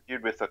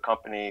interviewed with a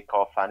company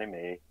called Fannie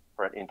Mae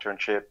for an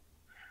internship.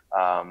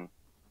 And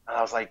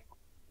I was like,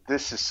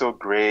 this is so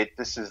great.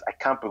 I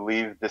can't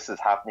believe this is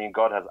happening.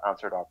 God has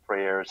answered our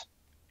prayers.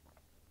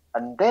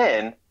 And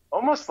then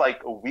almost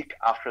like a week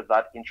after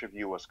that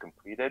interview was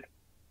completed,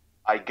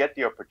 I get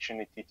the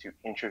opportunity to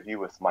interview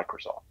with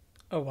Microsoft.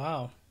 Oh,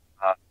 wow.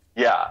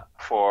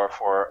 For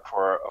a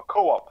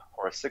co-op,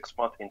 for a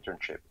 6-month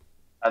internship.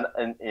 And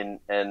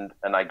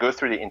I go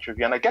through the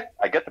interview and I get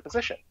the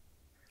position.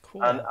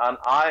 Cool. And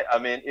I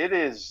mean, it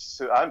is,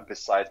 so I'm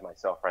besides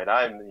myself, right?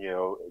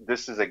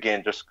 This is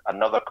again just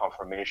another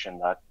confirmation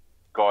that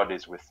God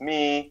is with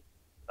me,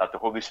 that the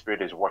Holy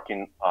Spirit is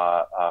working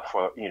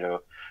for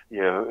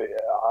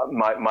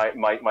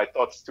my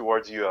thoughts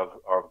towards you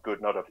are of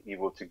good, not of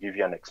evil, to give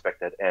you an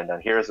expected end.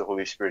 And here's the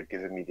Holy Spirit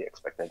giving me the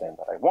expected end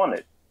that I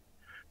wanted.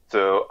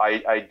 So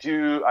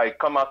I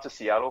come out to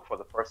Seattle for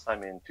the first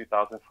time in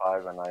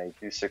 2005, and I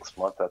do 6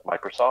 months at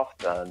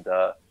Microsoft,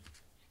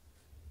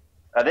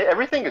 and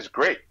everything is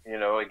great.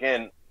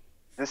 Again,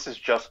 this is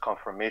just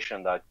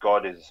confirmation that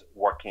God is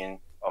working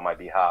on my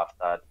behalf,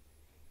 that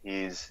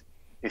His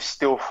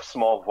still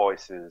small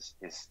voice is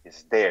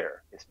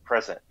there, is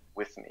present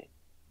with me.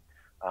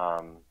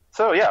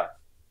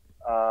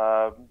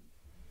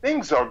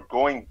 Things are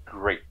going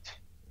great.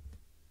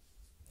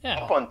 Yeah.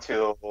 Up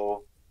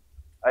until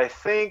I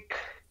think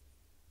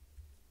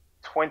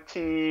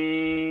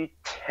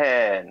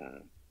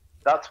 2010,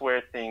 that's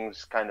where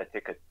things kind of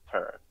take a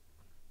turn.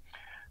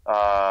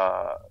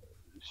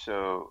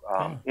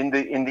 In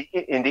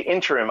the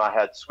interim, I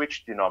had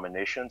switched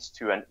denominations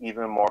to an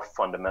even more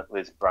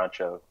fundamentalist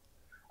branch of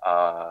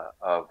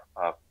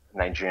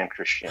Nigerian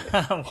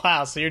Christianity.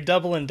 Wow, so you're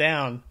doubling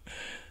down.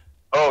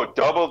 Oh,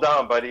 double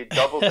down, buddy,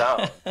 double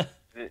down.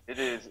 It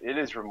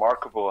is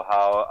remarkable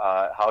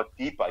how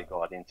deep I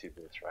got into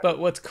this, right? But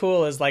what's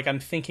cool is like I'm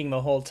thinking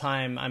the whole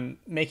time, I'm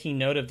making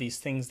note of these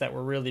things that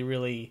were really,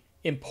 really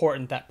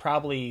important that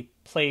probably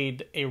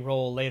played a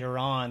role later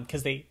on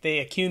because they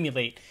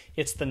accumulate.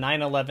 It's the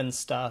 9/11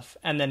 stuff,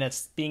 and then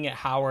it's being at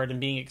Howard and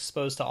being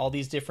exposed to all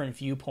these different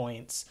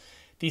viewpoints.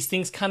 These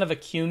things kind of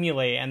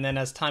accumulate, and then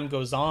as time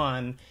goes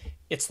on,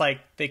 it's like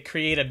they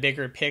create a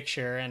bigger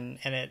picture, and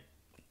it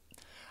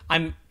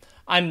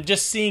I'm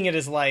just seeing it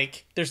as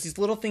like there's these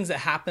little things that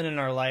happen in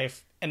our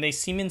life and they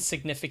seem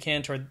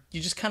insignificant or you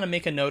just kind of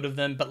make a note of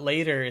them, but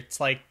later it's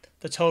like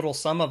the total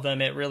sum of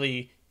them, it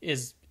really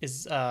is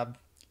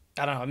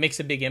I don't know, it makes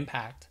a big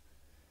impact.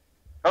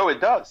 Oh, it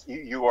does.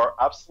 You are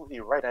absolutely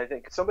right. I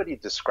think somebody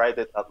described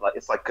it as like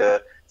it's like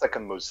a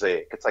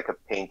mosaic. It's like a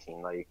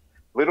painting, like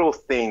little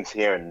things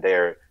here and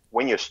there.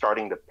 When you're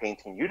starting the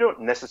painting, you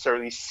don't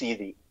necessarily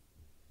see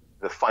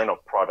the final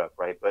product,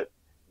 right? But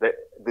the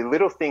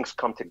little things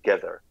come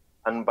together.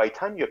 And by the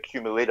time you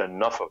accumulate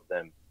enough of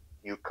them,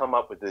 you come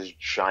up with this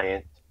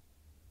giant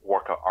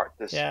work of art,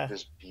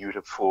 this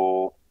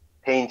beautiful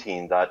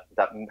painting that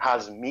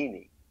has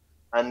meaning.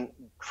 And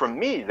for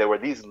me, there were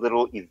these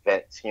little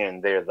events here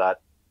and there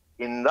that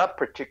in that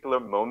particular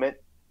moment,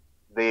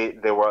 they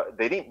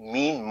didn't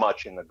mean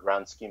much in the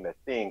grand scheme of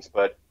things.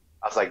 But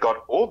as I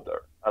got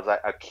older, as I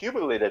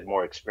accumulated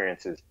more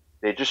experiences,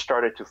 they just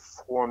started to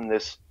form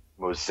this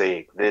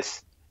mosaic,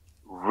 this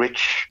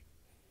rich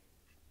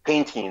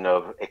painting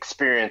of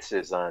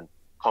experiences and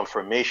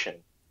confirmation.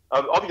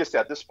 Obviously,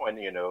 at this point,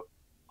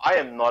 I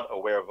am not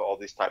aware of all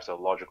these types of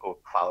logical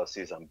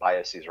fallacies and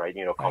biases, right?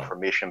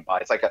 Confirmation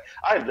bias. Like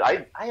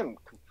I am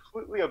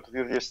completely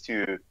oblivious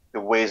to the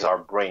ways our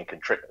brain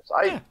can trick us.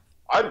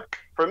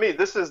 For me,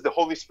 this is the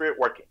Holy Spirit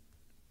working.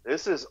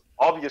 This is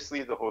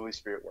obviously the Holy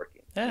Spirit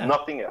working. Yeah.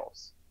 Nothing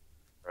else,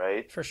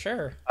 right? For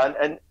sure.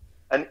 But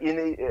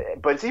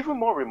it's even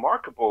more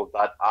remarkable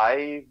that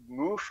I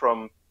moved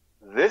from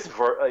this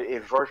a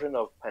version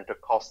of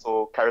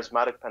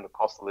charismatic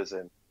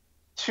Pentecostalism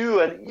to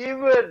an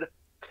even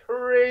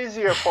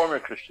crazier form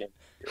of Christianity.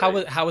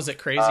 Right? How was it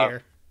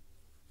crazier?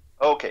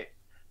 Okay,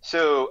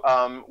 so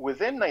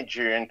within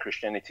Nigerian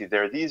Christianity,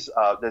 there's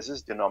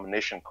this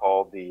denomination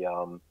called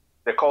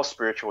they're called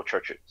spiritual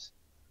churches.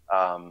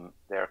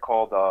 They're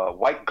called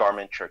white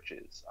garment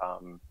churches.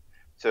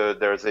 So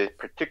there's a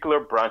particular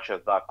branch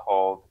of that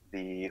called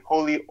the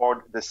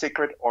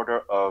Sacred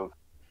Order of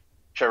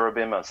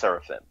Cherubim and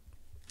Seraphim.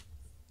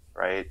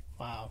 Right.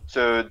 Wow.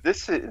 So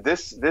this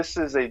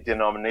is a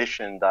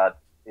denomination that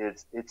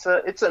it's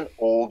an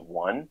old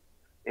one.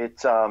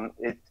 It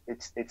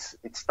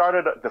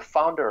started. The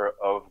founder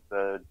of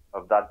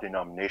that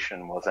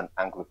denomination was an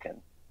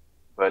Anglican,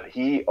 but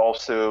he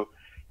also,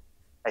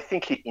 I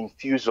think, he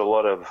infused a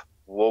lot of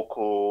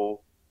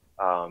local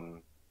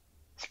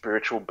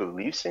spiritual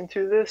beliefs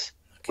into this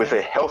with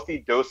a healthy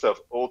dose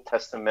of Old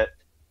Testament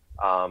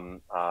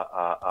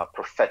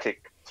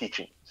prophetic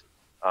teachings.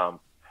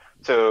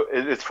 So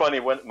it's funny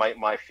when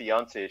my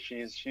fiance,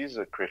 she's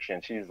a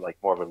Christian. She's like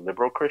more of a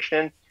liberal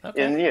Christian.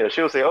 Okay. And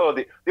she'll say, "Oh,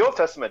 the Old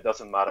Testament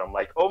doesn't matter." I'm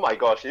like, "Oh my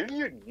gosh, if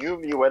you knew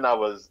me when I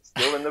was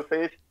still in the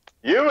faith,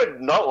 you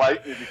would not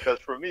like me because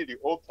for me, the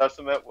Old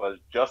Testament was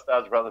just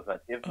as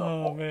relevant, if not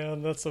more." Oh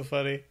man, that's so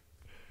funny.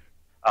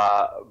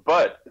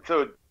 But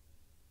so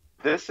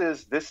this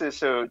is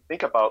so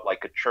think about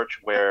like a church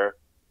where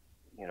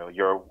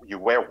you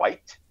wear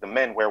white. The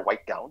men wear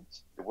white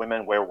gowns. The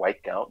women wear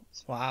white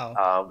gowns.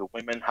 Wow. The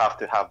women have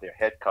to have their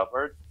head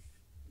covered.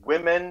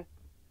 Women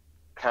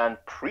can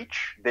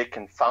preach. They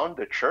can found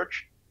the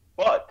church,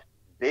 but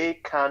they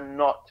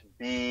cannot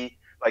be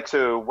like.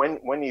 So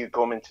when you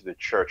go into the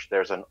church,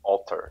 there's an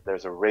altar.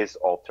 There's a raised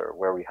altar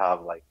where we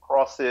have like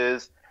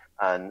crosses,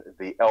 and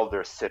the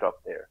elders sit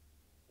up there.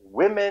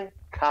 Women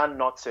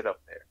cannot sit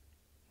up there.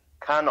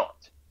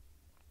 Cannot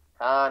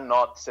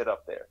sit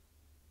up there.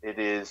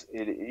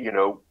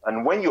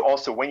 And when you're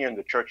in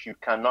the church, you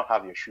cannot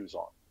have your shoes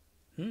on.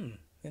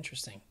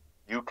 Interesting.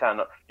 You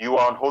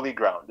are on holy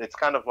ground. It's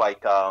kind of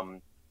like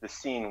the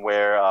scene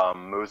where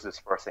Moses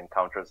first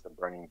encounters the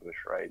burning bush,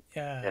 right?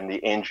 Yeah. And the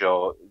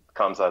angel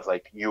comes as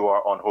like, you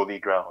are on holy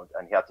ground,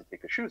 and he had to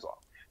take his shoes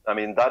off. I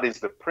mean, that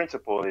is the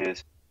principle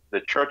is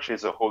the church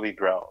is a holy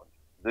ground.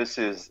 This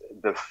is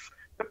the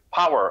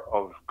power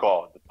of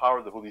God, the power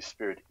of the Holy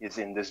Spirit is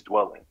in this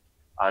dwelling.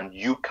 And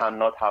you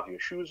cannot have your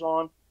shoes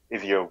on.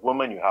 If you're a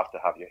woman, you have to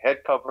have your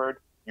head covered.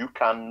 You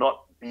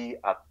cannot be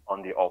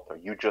on the altar.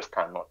 You just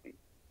cannot be.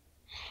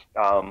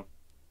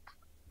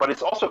 But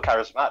it's also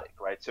charismatic,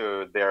 right?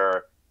 So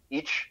there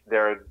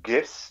are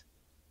gifts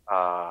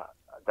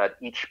that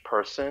each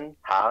person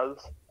has,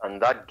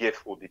 and that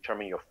gift will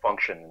determine your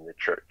function in the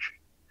church.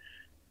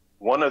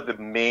 One of the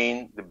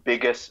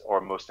biggest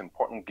or most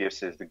important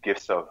gifts is the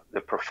gifts of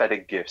the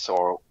prophetic gifts,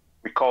 or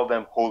we call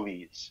them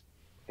holies,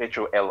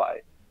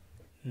 Holi.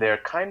 They're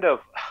kind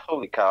of,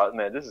 holy cow,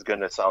 man, this is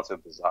going to sound so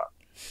bizarre.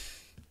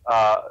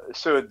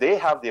 So they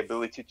have the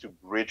ability to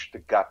bridge the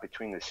gap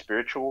between the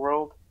spiritual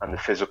world and the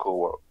physical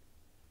world.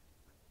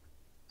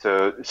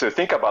 So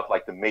think about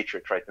like the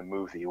Matrix, right? The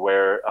movie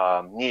where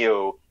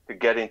Neo, to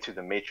get into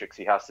the Matrix,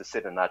 he has to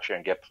sit in that chair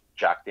and get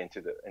jacked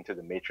into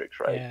the Matrix,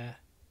 right? Yeah.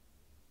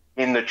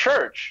 In the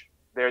church,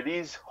 there are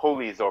these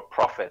holies or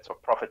prophets or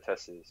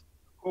prophetesses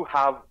who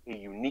have a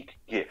unique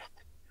gift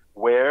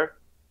where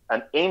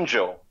an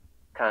angel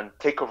can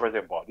take over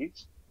their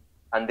bodies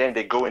and then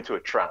they go into a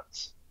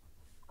trance.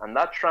 And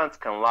that trance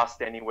can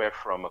last anywhere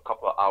from a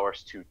couple of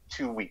hours to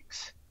 2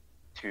 weeks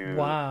to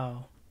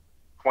Wow.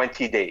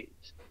 20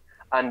 days.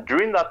 And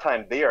during that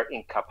time, they are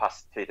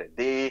incapacitated.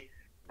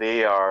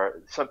 They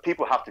are, some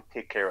people have to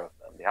take care of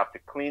them. They have to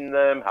clean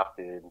them, have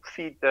to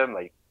feed them,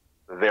 like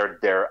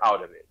they're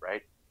out of it,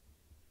 right?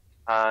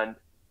 And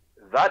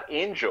that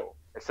angel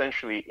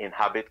essentially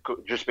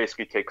just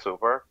basically takes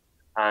over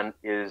and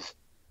is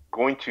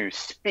going to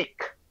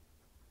speak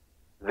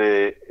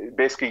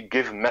basically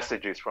give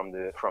messages from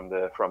the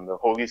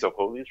holies of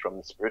holies, from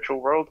the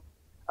spiritual world,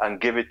 and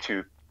give it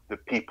to the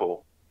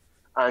people.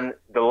 And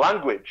the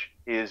language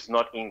is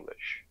not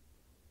English.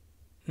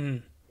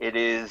 It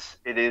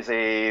is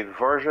a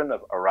version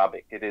of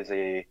Arabic.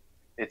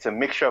 It's a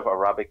mixture of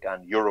Arabic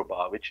and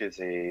Yoruba, which is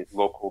a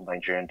local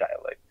Nigerian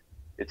dialect.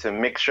 It's a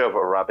mixture of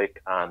Arabic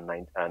and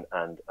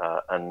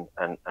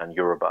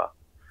Yoruba.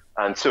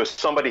 And so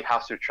somebody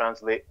has to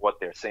translate what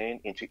they're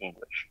saying into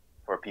English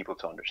for people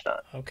to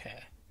understand.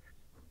 Okay.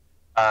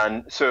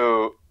 And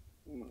so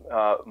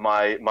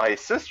my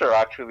sister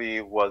actually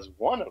was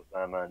one of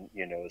them, and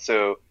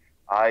so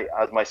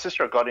as my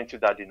sister got into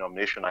that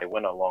denomination, I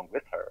went along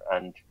with her.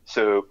 And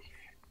so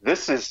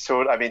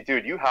I mean,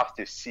 dude, you have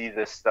to see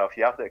this stuff.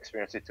 You have to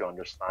experience it to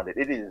understand it.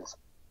 It is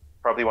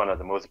probably one of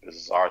the most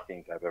bizarre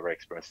things I've ever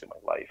experienced in my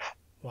life.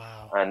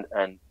 Wow. And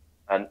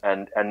in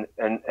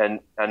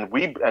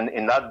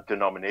that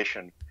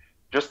denomination,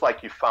 just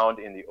like you found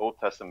in the Old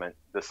Testament,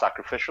 the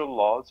sacrificial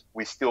laws,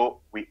 we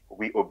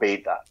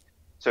obeyed that.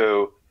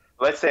 So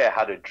let's say I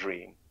had a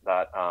dream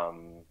that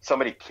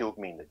somebody killed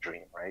me in the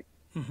dream, right?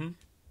 Mm-hmm.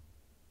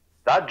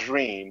 That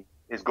dream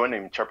is going to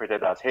interpret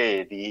it as,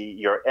 hey,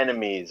 your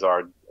enemies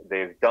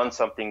they've done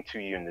something to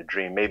you in the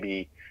dream.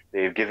 Maybe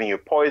they've given you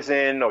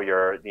poison,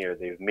 or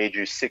they've made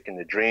you sick in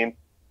the dream.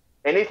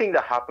 Anything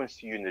that happens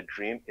to you in the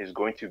dream is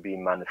going to be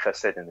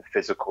manifested in the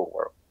physical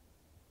world.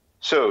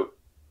 So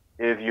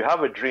if you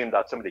have a dream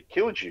that somebody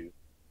killed you,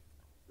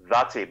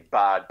 that's a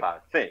bad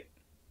thing.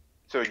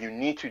 So you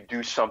need to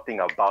do something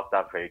about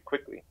that very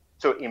quickly.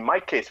 So in my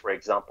case, for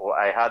example,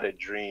 I had a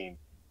dream,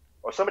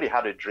 or somebody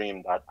had a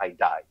dream that I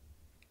died.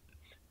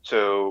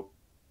 So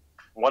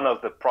one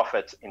of the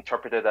prophets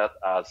interpreted that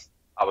as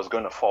I was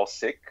going to fall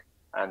sick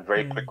and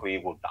very quickly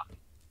will die.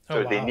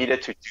 So they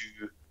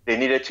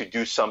needed to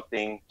do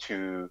something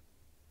to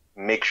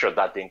make sure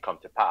that didn't come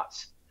to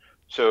pass.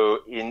 So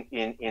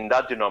in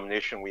that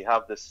denomination, we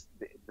have this,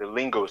 the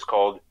lingo is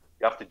called,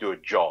 you have to do a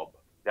job.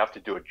 They have to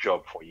do a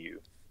job for you.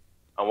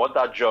 And what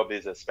that job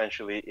is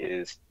essentially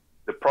is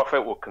the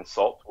prophet will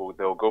consult,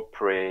 they'll go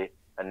pray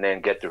and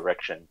then get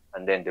direction.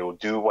 And then they will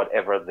do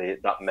whatever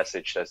that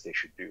message says they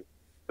should do.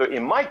 So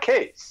in my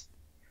case,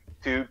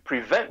 to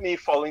prevent me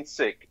falling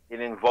sick,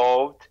 it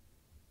involved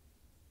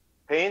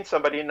paying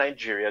somebody in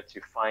Nigeria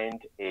to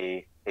find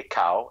a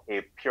cow,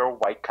 a pure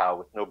white cow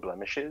with no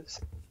blemishes.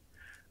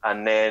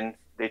 And then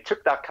they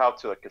took that cow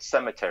to like a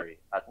cemetery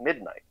at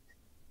midnight.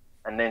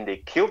 And then they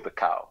killed the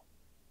cow.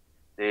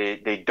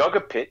 They dug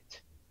a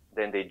pit.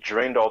 Then they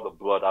drained all the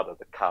blood out of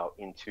the cow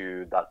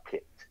into that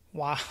pit.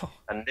 Wow.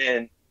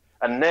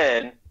 And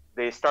then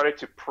they started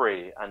to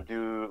pray and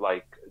do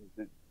like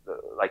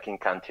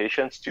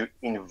incantations to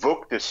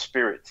invoke the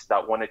spirits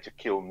that wanted to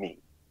kill me.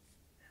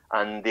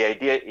 And the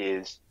idea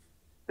is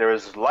there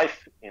is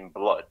life in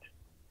blood.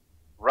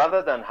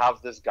 Rather than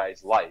have this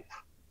guy's life,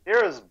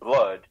 here is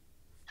blood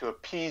to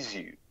appease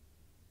you.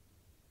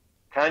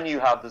 Can you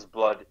have this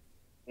blood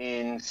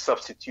in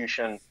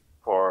substitution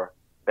for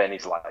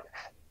Benny's life?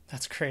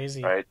 That's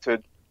crazy. Right.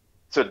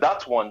 So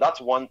that's one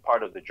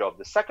part of the job.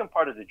 The second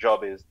part of the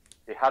job is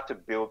they had to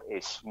build a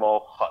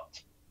small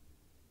hut.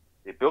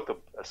 They built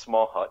a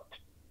small hut.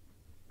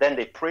 Then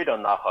they prayed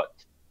on that hut.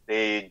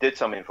 They did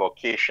some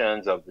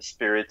invocations of the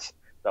spirits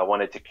that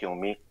wanted to kill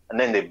me, and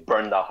then they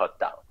burned that hut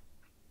down.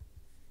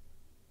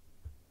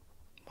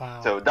 Wow.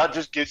 So that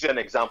just gives you an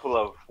example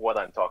of what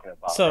I'm talking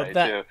about. So right?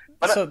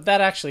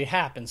 that actually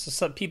happens. So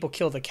some people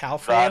kill the cow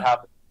for that you?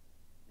 happened.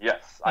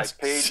 Yes, That's I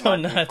paid so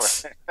money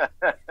nuts.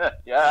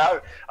 Yeah,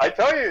 I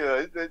tell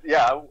you,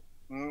 yeah.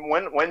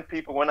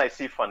 When I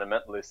see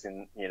fundamentalists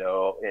in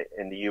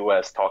the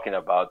U.S. talking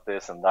about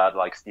this and that,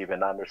 like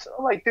Steven Anderson,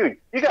 I'm like, dude,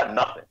 you got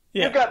nothing.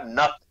 Yeah. You got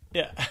nothing.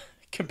 Yeah.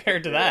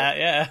 Compared to that,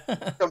 yeah.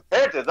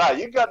 Compared to that,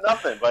 you got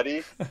nothing,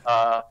 buddy.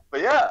 But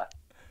yeah,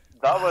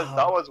 that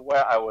was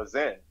where I was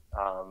in,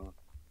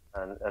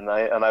 and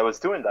I was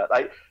doing that.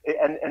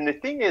 And the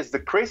thing is, the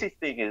crazy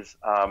thing is,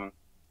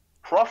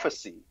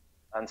 prophecy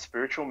and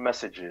spiritual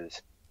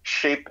messages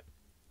shape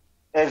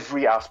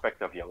every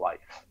aspect of your life.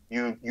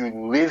 You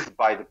live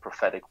by the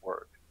prophetic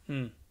word.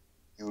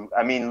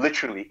 I mean,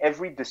 literally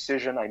every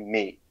decision I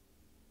made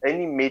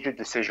any major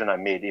decision I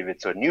made, if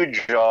it's a new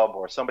job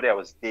or somebody I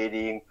was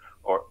dating,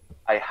 or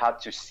I had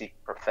to seek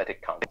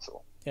prophetic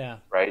counsel. Yeah.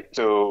 Right.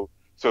 So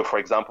for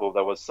example,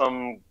 there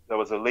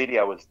was a lady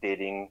I was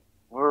dating.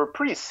 We were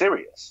pretty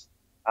serious,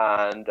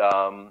 and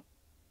I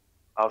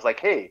was like,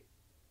 hey,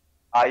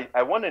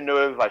 I want to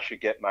know if I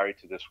should get married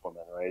to this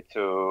woman, right?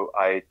 So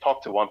I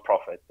talked to one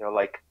prophet. They're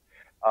like,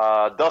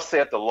 thus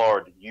saith the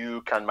Lord,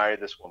 you can marry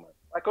this woman.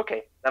 Like,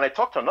 okay. Then I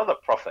talked to another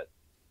prophet.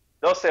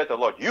 Thus saith the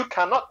Lord, you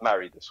cannot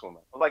marry this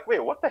woman. I'm like, wait,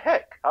 what the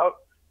heck?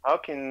 How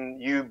can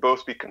you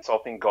both be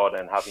consulting God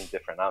and having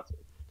different answers?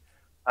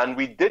 And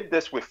we did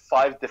this with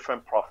 5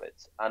 different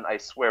prophets, and I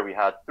swear we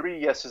had 3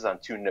 yeses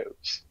and 2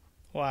 nos.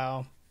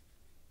 Wow.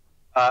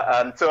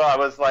 And so I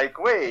was like,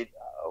 wait,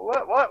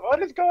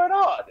 what is going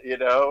on? You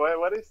know,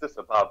 what is this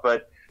about?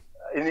 But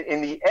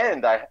in the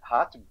end, I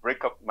had to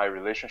break up my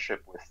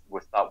relationship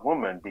with that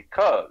woman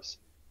because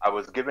I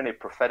was given a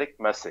prophetic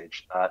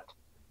message that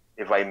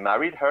if I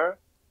married her,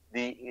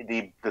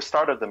 the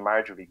start of the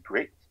marriage would be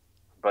great,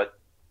 but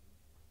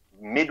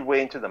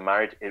midway into the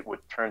marriage, it would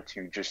turn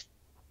to just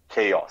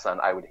chaos, and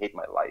I would hate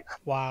my life.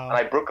 Wow. And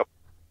I broke up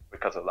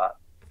because of that.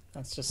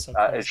 That's just so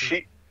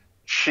crazy.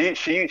 She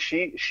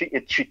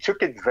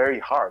took it very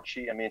hard.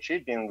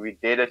 We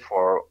dated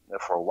for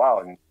a while,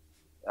 and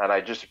I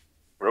just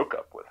broke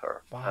up with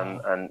her.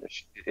 Wow.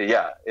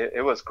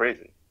 It was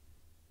crazy.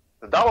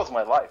 So that was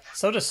my life.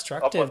 So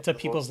destructive to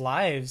people's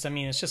lives. I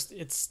mean,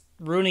 it's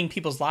ruining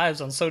people's lives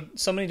on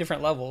so many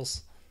different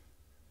levels.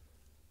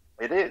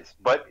 It is.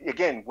 But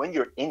again, when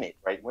you're in it,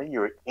 right? When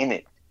you're in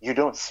it, you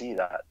don't see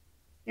that.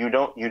 You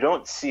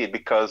don't see it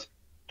because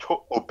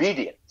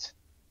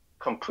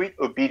complete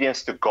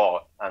obedience to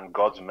God and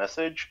God's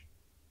message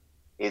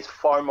is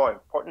far more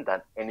important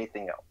than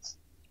anything else.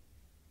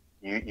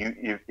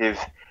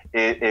 If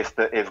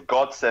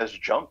God says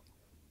jump,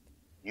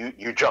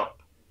 you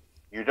jump.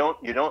 You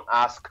don't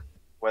ask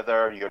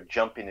whether your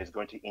jumping is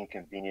going to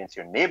inconvenience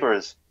your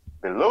neighbors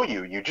below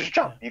you. You just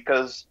jump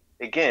because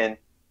again,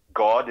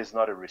 God is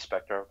not a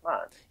respecter of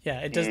man.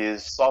 Yeah, He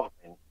is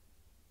sovereign.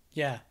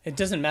 Yeah, it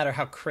doesn't matter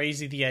how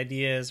crazy the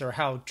idea is or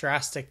how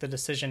drastic the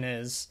decision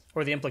is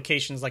or the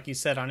implications, like you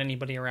said, on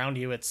anybody around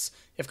you. It's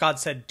if God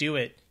said do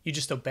it, you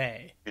just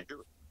obey. You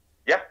do it.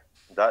 Yeah,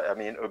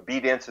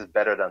 obedience is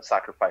better than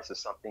sacrifice.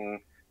 It's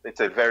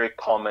a very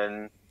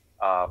common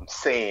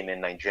saying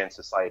in Nigerian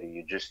society.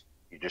 You just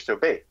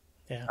obey.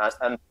 Yeah,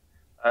 and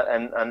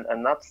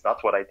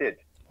that's what I did.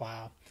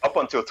 Wow. Up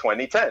until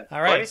 2010.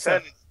 All right.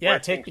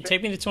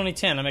 Take me to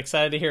 2010. I'm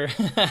excited to hear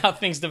how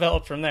things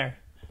developed from there.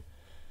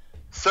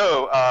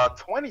 So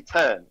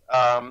 2010.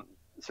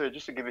 So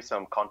just to give you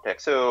some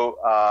context, so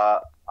I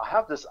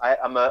have this. I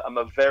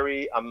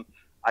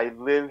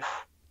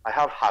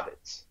have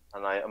habits,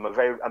 and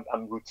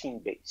I'm routine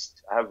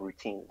based. I have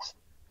routines,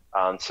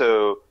 and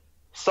so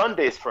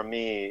Sundays for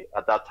me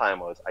at that time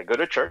was I go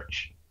to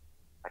church,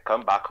 I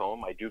come back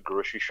home, I do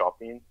grocery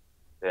shopping,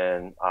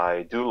 then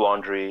I do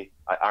laundry,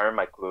 I iron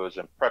my clothes,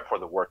 and prep for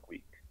the work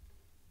week,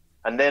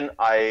 and then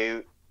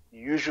I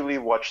usually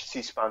watch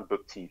C-SPAN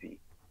Book TV.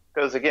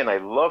 Because again, I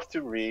love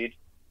to read.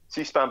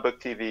 C-SPAN Book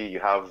TV,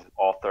 you have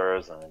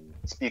authors and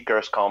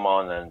speakers come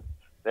on and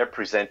they're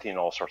presenting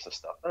all sorts of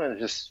stuff. And it's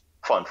just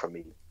fun for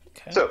me.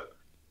 Okay. So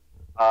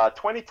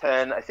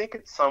 2010, I think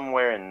it's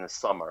somewhere in the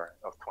summer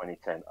of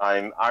 2010,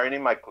 I'm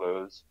ironing my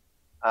clothes.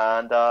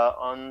 And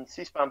on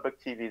C-SPAN Book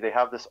TV, they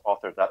have this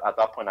author that at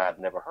that point I had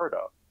never heard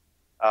of.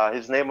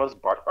 His name was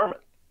Bart Ehrman.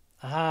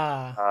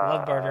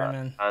 Love Bart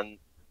Ehrman. And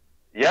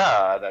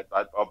yeah, at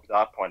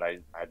that point, I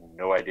had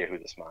no idea who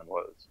this man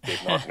was.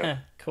 Did not know.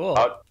 Cool.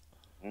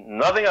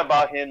 Nothing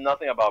about him,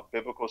 nothing about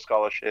biblical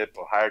scholarship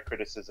or higher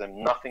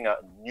criticism, nothing,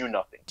 knew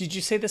nothing. Did you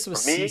say this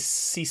was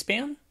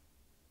C-SPAN?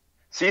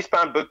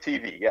 C-SPAN Book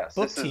TV, yes.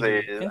 Book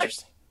TV.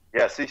 Interesting.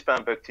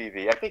 C-SPAN Book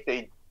TV. I think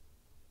they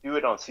do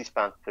it on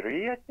C-SPAN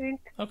 3, I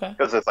think. Okay.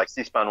 Because it's like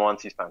C-SPAN 1,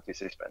 C-SPAN 2,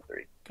 C-SPAN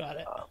 3. Got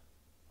it.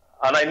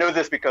 And I know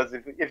this because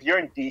if you're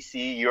in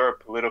DC, you're a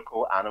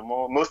political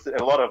animal.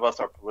 A lot of us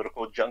are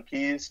political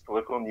junkies,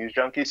 political news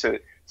junkies. So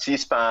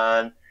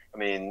C-SPAN,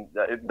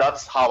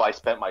 that's how I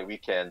spent my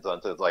weekends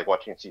until like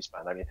watching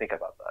C-SPAN. Think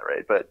about that,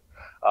 right? But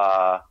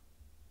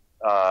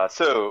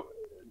so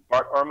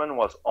Bart Ehrman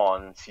was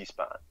on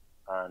C-SPAN,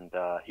 and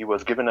he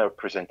was given a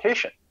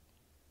presentation.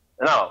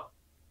 Now,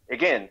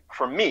 again,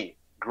 for me,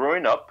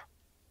 growing up,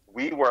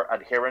 we were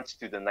adherents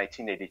to the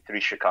 1983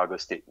 Chicago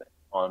Statement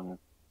on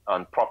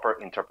proper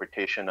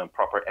interpretation and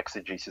proper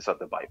exegesis of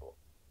the Bible.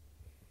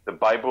 The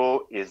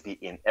Bible is the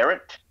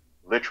inerrant,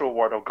 literal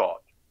word of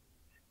God.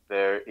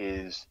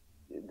 The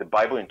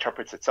Bible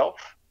interprets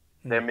itself.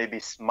 There may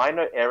be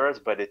minor errors,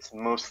 but it's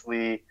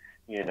mostly,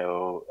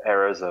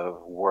 errors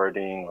of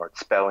wording or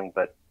spelling,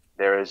 but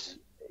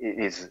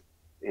it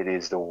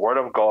is the word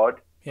of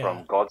God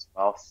from God's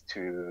mouth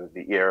to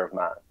the ear of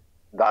man.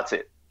 That's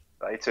it,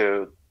 right?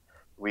 So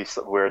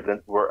we're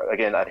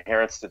again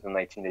adherents to the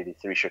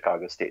 1983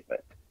 Chicago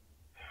Statement.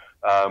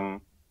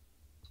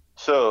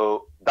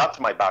 So that's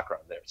my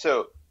background there.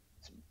 So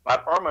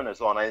Bart Ehrman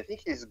is on. I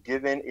think he's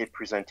given a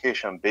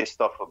presentation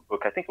based off a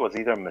book. I think it was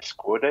either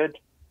Misquoted,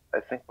 I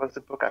think was the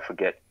book. I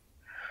forget.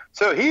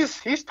 So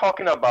he's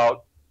talking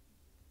about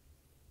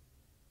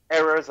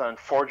errors and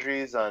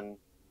forgeries and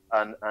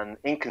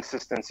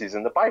inconsistencies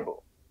in the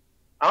Bible.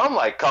 I'm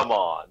like, come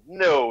on,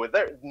 no,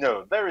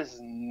 there is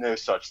no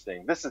such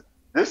thing. This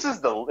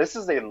is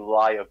a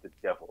lie of the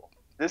devil.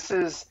 This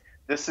is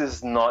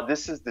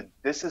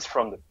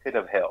from the pit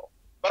of hell.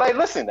 But I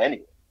listened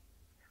anyway.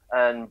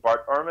 And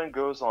Bart Ehrman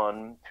goes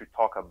on to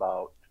talk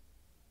about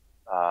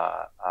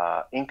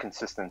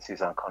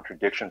inconsistencies and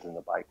contradictions in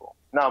the Bible.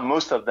 Now,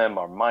 most of them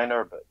are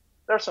minor, but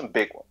there are some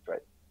big ones,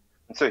 right?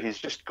 And so he's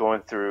just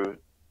going through.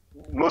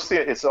 Mostly,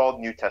 it's all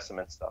New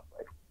Testament stuff,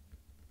 right?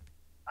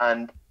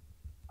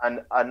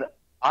 And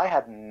I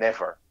had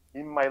never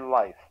in my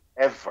life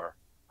ever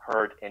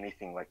heard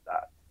anything like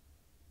that.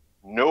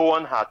 No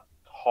one had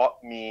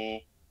taught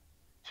me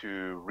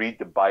to read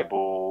the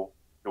Bible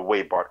the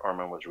way Bart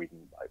Ehrman was reading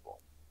the Bible.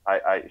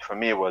 For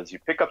me, it was you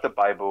pick up the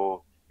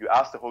Bible, you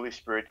ask the Holy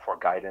Spirit for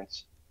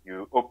guidance,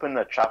 you open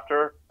a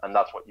chapter, and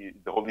that's what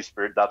the Holy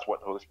Spirit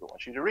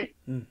wants you to read.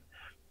 Mm.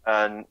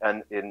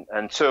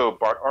 And so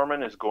Bart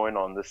Ehrman is going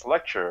on this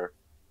lecture,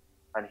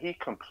 and he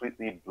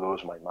completely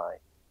blows my mind.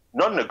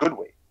 Not in a good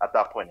way at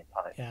that point in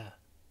time. Yeah.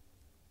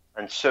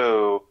 And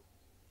so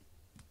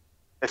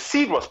a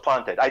seed was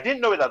planted. I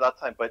didn't know it at that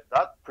time, but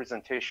that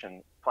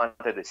presentation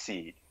planted a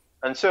seed.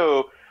 And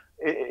so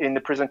in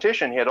the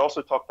presentation, he had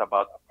also talked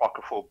about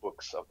apocryphal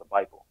books of the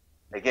Bible.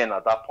 Again,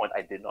 at that point,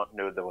 I did not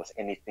know there was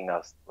anything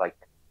else like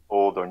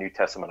Old or New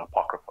Testament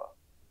Apocrypha.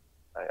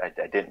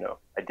 I didn't know.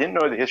 I didn't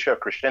know the history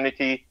of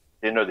Christianity,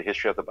 didn't know the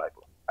history of the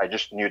Bible. I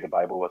just knew the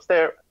Bible was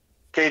there,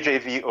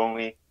 KJV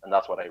only, and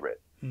that's what I read.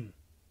 Hmm.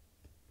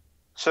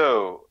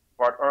 So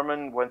Bart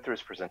Ehrman went through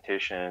his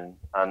presentation,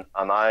 and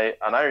I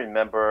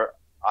remember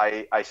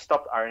I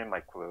stopped ironing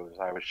my clothes.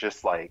 I was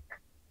just like,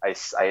 I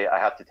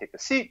had to take a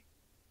seat.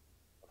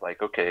 I was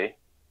like, okay,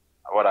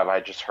 what have I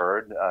just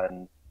heard,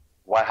 and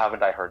why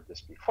haven't I heard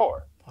this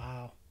before?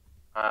 Wow.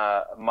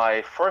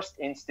 My first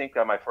instinct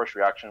and my first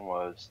reaction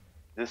was,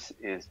 this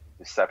is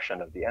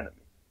deception of the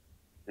enemy.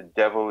 The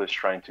devil is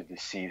trying to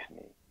deceive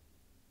me,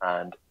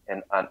 and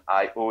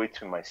I owe it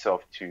to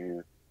myself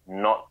to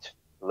not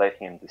let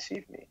him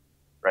deceive me,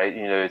 right?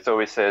 You know, it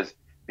always says,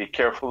 be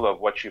careful of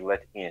what you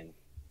let in,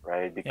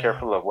 right? Be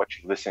careful of what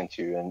you listen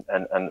to.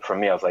 And for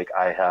me, I was like,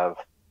 I've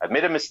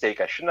made a mistake.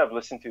 I shouldn't have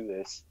listened to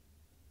this.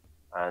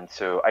 And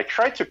so I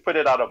tried to put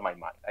it out of my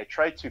mind. I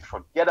tried to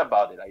forget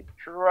about it. I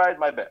tried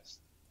my best.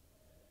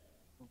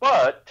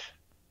 But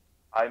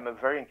I'm a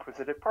very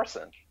inquisitive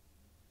person.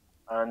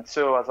 And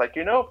so I was like,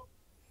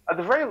 at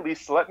the very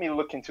least, let me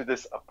look into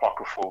this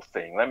apocryphal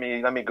thing. Let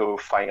me go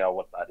find out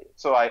what that is.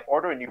 So I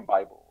ordered a new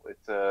Bible.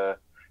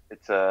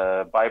 It's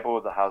a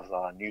Bible that has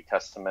a New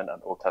Testament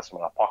and Old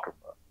Testament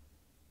Apocrypha.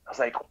 I was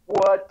like,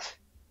 what?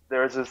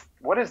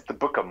 What is the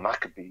book of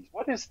Maccabees?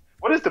 What is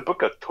the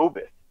book of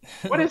Tobit?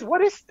 What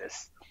is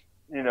this?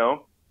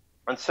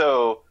 And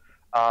so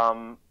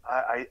I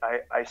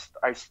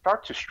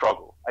start to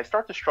struggle. I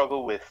start to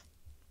struggle with,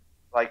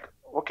 like,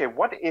 okay,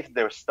 what if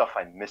there's stuff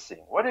I'm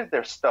missing? What if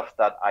there's stuff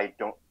that I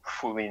don't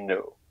fully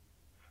know,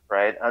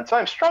 right? And so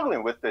I'm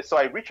struggling with this. So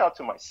I reach out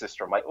to my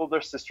sister, my older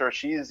sister.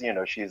 She's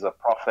a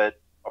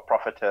prophet, a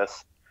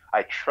prophetess.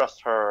 I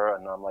trust her,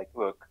 and I'm like,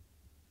 look,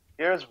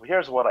 here's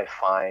what I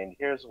find.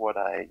 Here's what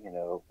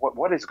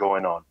what is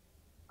going on.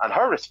 And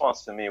her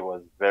response to me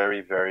was very,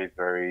 very,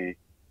 very,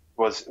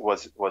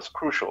 was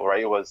crucial,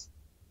 right? It was,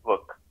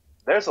 look,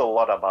 there's a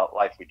lot about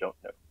life we don't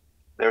know.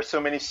 There are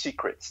so many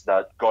secrets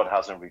that God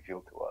hasn't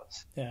revealed to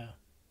us. Yeah.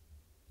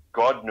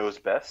 God knows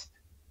best.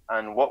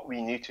 And what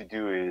we need to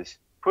do is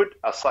put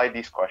aside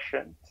these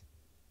questions,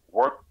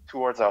 work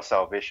towards our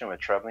salvation with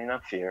trembling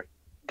and fear,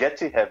 get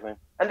to heaven,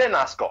 and then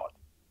ask God.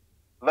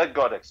 Let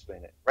God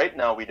explain it. Right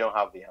now, we don't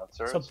have the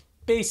answers. So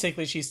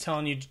basically, she's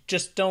telling you,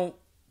 just don't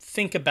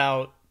think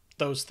about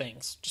those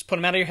things. Just put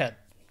them out of your head.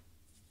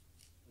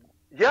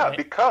 Yeah, right?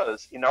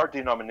 Because in our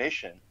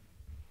denomination,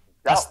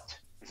 doubt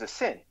is a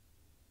sin.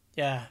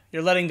 Yeah,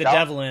 you're letting the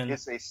devil in.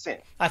 It's a sin.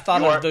 I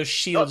thought of those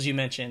shields you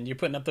mentioned. You're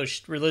putting up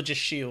those religious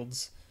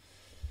shields.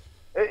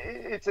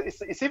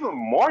 It's even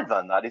more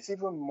than that. It's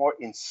even more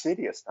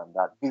insidious than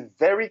that.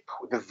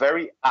 The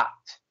very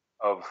act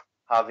of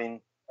having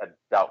a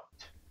doubt,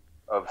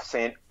 of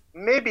saying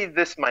maybe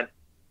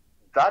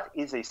that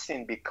is a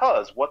sin,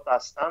 because what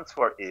that stands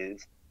for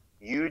is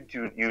you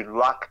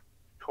lack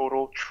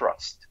total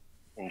trust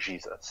in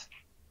Jesus,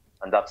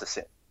 and that's a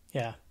sin.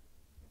 Yeah.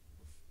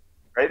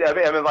 Right? I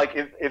mean, like,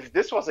 if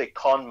this was a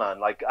con man,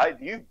 like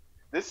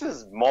this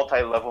is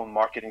multi-level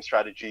marketing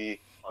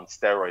strategy on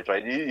steroids,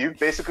 right? You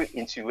basically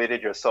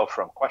insulated yourself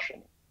from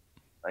questioning.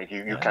 Like,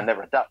 you can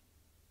never doubt.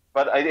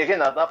 But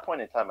again, at that point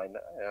in time, I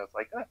was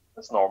like,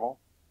 that's normal.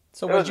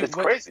 So it's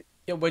crazy.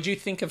 Yeah, what'd you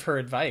think of her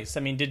advice?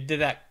 I mean, did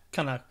that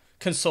kind of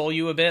console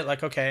you a bit?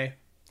 Like, okay,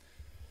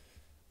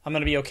 I'm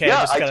gonna be okay.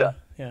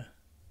 Yeah,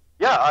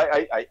 Yeah,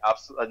 I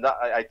absolutely,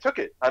 I took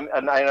it.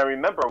 And I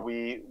remember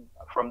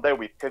from there,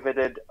 we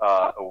pivoted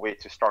away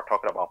to start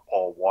talking about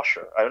Paul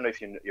Washer. I don't know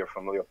if you're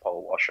familiar with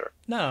Paul Washer.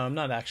 No, I'm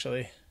not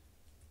actually.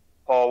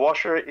 Paul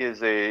Washer he's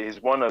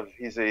one of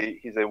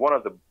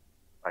the,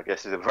 I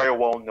guess he's a very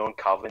well-known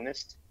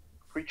Calvinist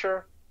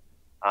preacher.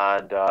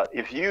 And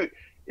if you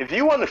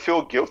want to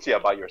feel guilty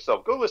about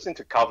yourself, go listen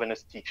to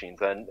Calvinist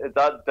teachings, and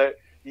that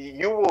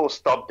you will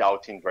stop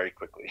doubting very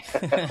quickly.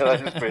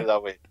 Let's just put it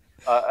that way.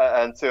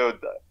 And so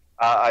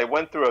I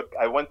went through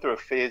a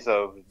phase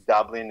of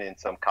dabbling in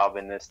some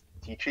Calvinist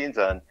teachings,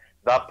 and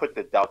that put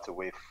the doubts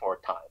away for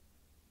a time.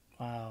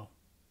 Wow.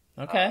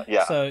 Okay.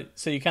 Yeah. So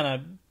you kind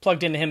of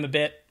plugged into him a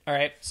bit. All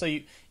right. So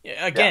you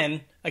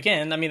again. I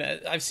mean,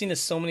 I've seen this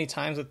so many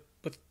times with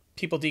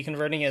people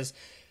deconverting is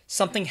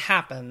something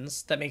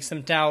happens that makes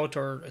them doubt,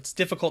 or it's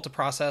difficult to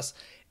process,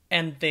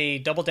 and they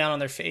double down on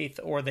their faith,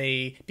 or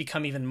they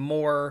become even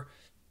more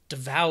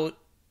devout,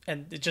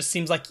 and it just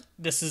seems like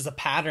this is a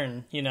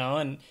pattern,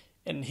 and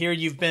here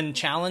you've been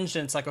challenged,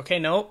 and it's like, okay,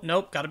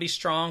 nope, got to be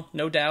strong,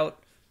 no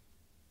doubt,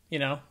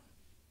 Yeah,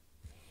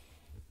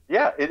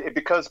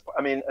 because,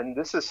 I mean, and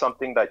this is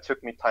something that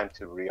took me time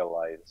to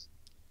realize.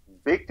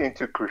 Baked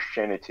into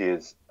Christianity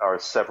are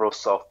several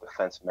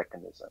self-defense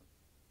mechanisms,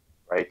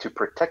 right, to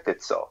protect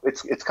itself.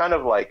 It's kind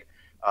of like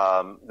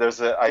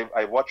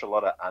I watch a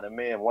lot of anime,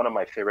 and one of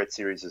my favorite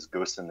series is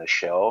Ghost in the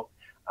Shell,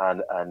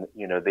 and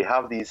they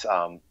have these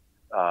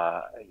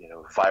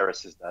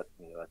viruses that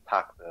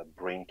attack the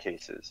brain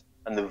cases,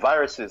 and the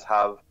viruses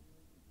have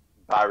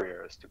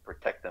barriers to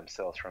protect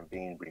themselves from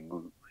being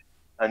removed,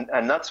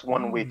 and that's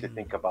one way to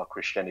think about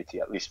Christianity,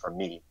 at least for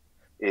me,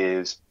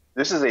 is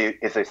this is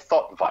a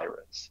thought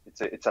virus.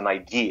 It's an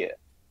idea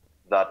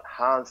that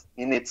has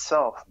in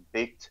itself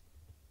baked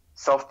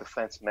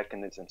self-defense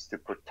mechanisms to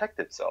protect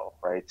itself,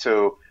 right?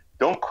 So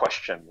don't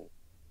question me.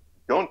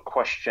 Don't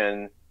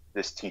question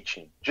this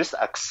teaching. Just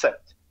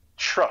accept,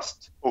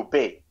 trust,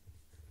 obey.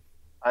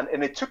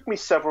 And it took me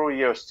several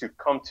years to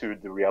come to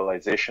the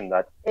realization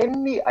that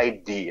any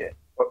idea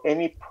or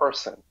any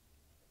person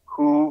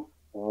who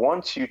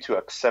wants you to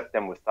accept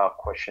them without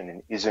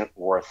questioning isn't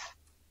worth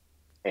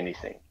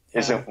anything,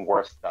 isn't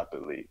worth that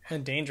belief.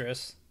 And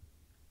dangerous.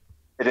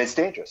 It is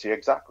dangerous, yeah,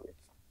 exactly.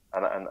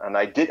 And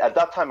I did, at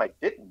that time, I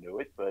didn't know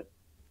it, but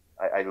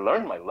I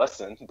learned my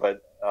lesson.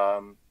 But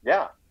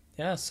yeah.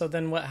 Yeah. So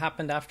then, what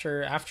happened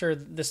after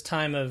this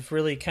time of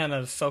really kind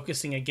of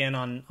focusing again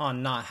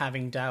on not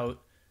having doubt?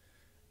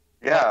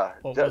 Yeah.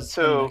 What was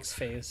the next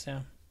phase?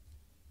 Yeah.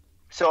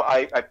 So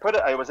I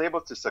was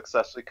able to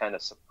successfully kind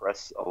of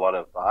suppress a lot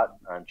of that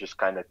and just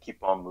kind of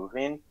keep on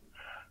moving.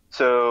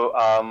 So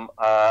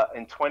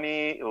in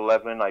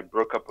 2011, I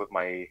broke up with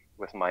my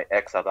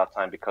ex at that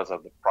time because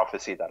of the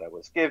prophecy that I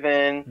was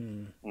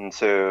given, and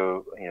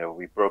so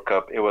we broke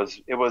up. It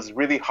was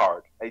really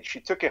hard.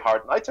 She took it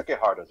hard, and I took it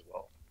hard as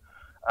well.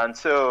 And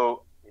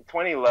so in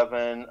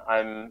 2011,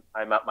 I'm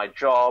at my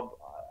job.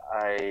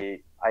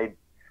 I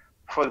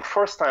for the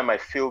first time I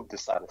feel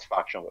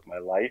dissatisfaction with my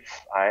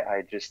life.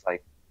 I just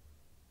like.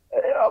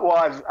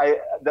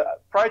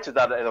 Prior to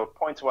that, there were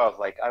points where I was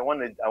like, I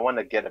want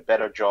to get a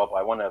better job.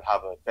 I want to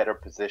have a better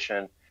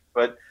position.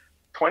 But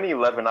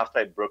 2011,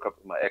 after I broke up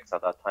with my ex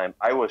at that time,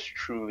 I was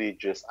truly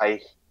just,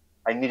 I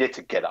needed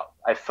to get out.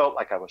 I felt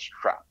like I was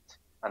trapped,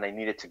 and I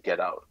needed to get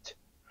out.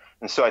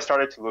 And so I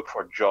started to look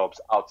for jobs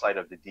outside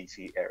of the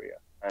DC area.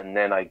 And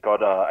then I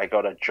got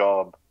a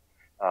job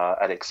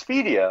at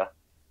Expedia.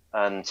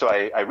 And so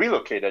I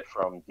relocated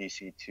from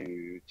DC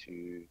to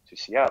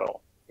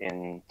Seattle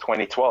in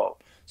 2012.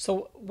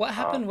 So what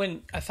happened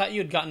when I thought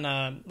you had gotten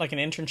an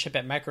internship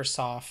at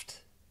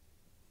Microsoft?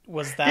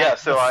 Was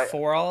that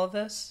before all of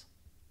this?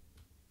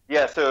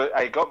 Yeah, so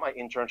I got my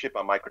internship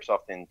at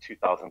Microsoft in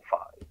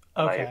 2005.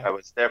 Okay. I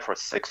was there for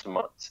 6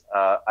 months.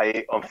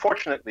 I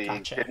unfortunately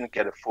didn't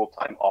get a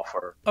full-time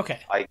offer. Okay.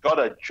 I got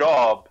a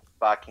job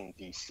back in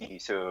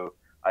DC, so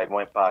I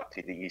went back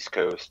to the East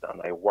Coast, and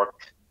I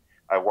worked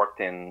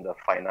in the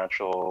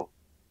financial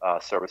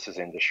services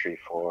industry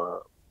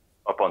for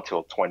up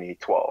until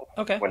 2012.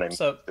 Okay. When I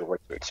moved to work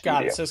to Expedia.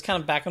 Got it. So it's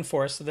kind of back and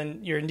forth. So then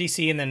you're in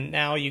DC, and then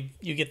now you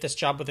get this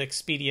job with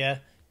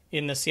Expedia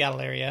in the Seattle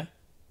area.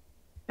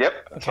 Yep.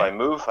 Okay. So I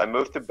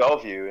moved to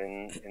Bellevue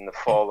in the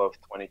fall of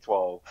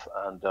 2012,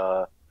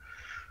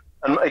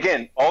 and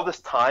again, all this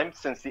time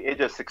since the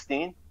age of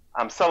 16,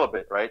 I'm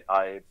celibate, right?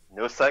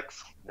 No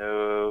sex,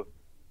 no.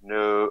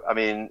 I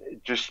mean,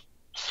 just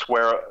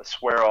swear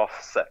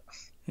off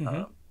sex.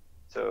 Mm-hmm.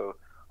 So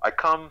I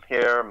come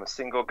here. I'm a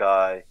single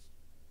guy.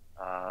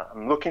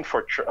 I'm looking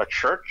for a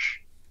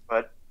church,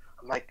 but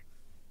I'm like,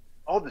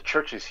 all the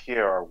churches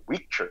here are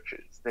weak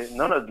churches.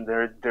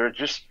 There are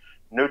just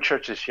no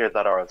churches here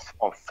that are as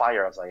on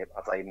fire as I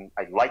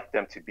like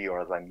them to be,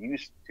 or as I'm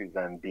used to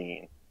them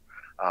being.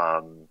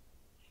 And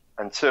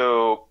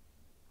so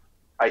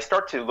I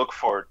start to look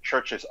for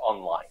churches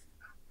online.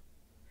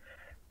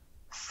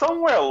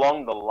 Somewhere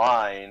along the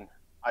line,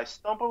 I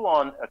stumble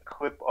on a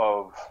clip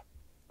of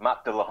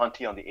Matt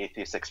Dillahunty on the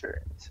Atheist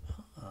Experience.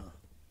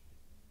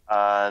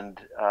 And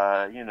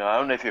I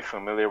don't know if you're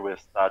familiar with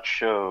that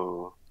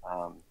show.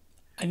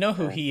 I know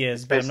who he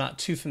is, It's but I'm based, not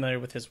too familiar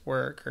with his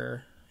work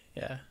or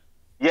yeah.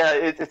 yeah,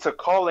 it's a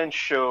call-in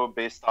show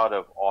based out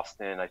of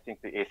Austin. I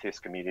think the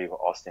Atheist Community of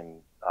Austin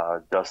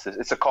does this.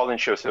 It's a call-in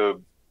show,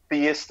 so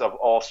theists of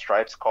all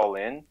stripes call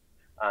in,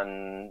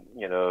 and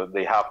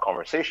they have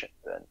conversations.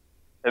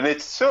 And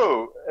it's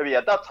so. I mean,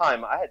 at that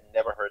time, I had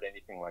never heard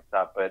anything like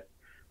that. But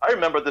I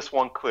remember this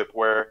one clip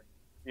where,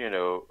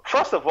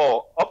 first of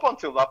all, up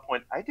until that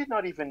point, I did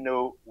not even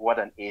know what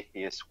an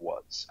atheist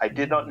was. I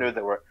did not know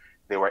there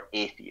were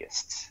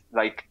atheists.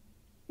 Like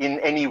in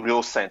any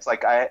real sense.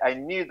 Like I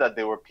knew that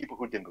there were people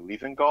who didn't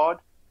believe in God,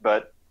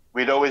 but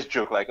we'd always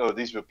joke like, oh,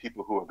 these were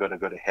people who are going to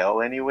go to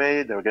hell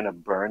anyway. They're going to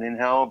burn in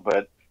hell.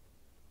 But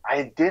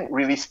I didn't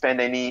really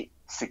spend any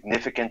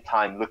significant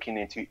time looking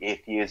into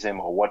atheism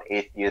or what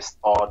atheists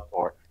thought,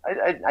 or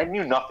I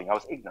knew nothing. I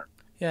was ignorant.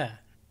 Yeah.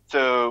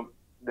 So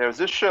there's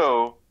this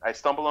show. I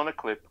stumbled on a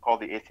clip called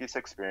The Atheist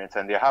Experience,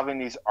 and they're having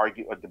these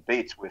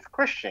debates with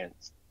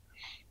Christians.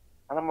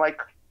 And I'm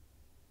like,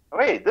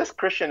 wait, this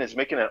Christian is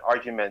making an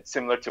argument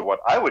similar to what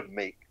I would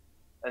make.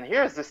 And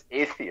here's this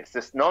atheist,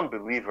 this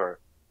non-believer,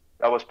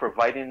 that was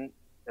providing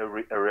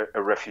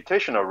a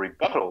refutation or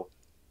rebuttal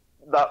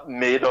that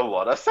made a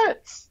lot of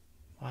sense.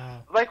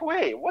 Wow. Like,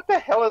 wait, what the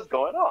hell is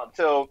going on?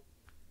 So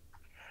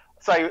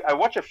I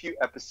watch a few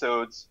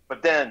episodes,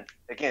 but then,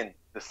 again,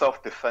 the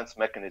self-defense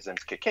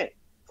mechanisms kick in.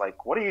 It's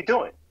like, what are you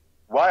doing?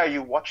 Why are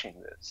you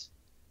watching this?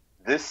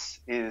 This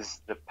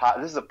is a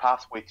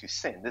pathway to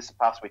sin. This is a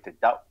pathway to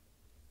doubt.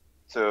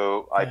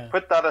 So I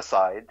put that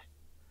aside.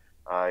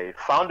 I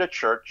found a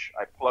church.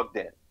 I plugged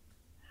in.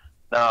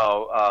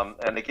 Now,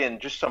 and again,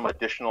 just some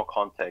additional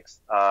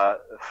context.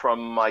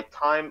 From my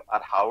time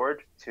at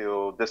Howard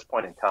till this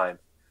point in time,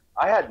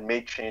 I had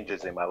made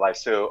changes in my life.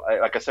 So,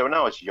 like I said, when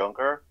I was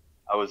younger,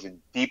 I was a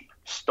deep,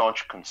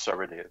 staunch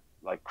conservative,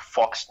 like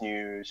Fox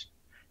News,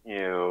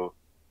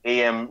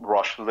 AM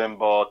Rush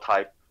Limbaugh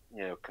type,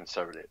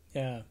 conservative.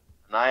 Yeah.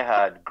 And I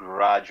had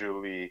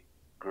gradually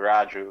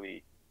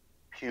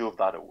peeled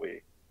that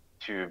away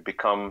to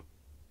become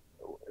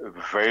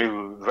very,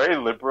 very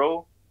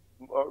liberal,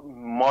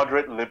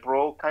 moderate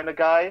liberal kind of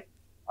guy.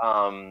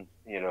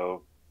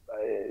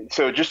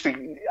 So just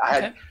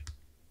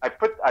I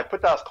put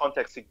that as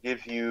context to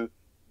give you,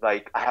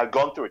 like, I had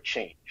gone through a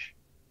change,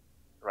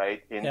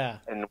 right,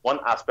 in one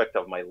aspect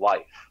of my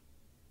life,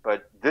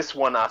 but this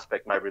one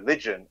aspect, my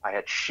religion, I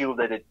had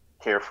shielded it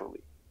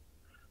carefully.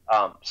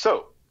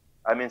 So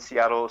I'm in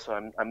Seattle, so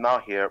I'm now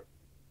here.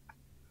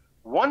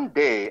 One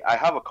day, I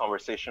have a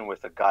conversation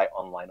with a guy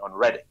online on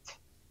Reddit,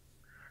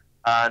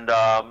 and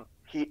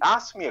he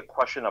asked me a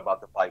question about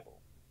the Bible.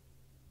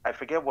 I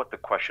forget what the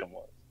question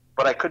was,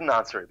 but I couldn't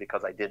answer it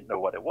because I didn't know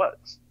what it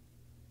was.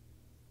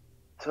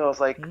 So I was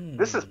like,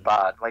 this is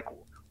bad. Like,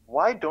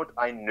 why don't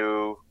I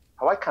know?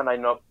 Why can I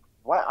not?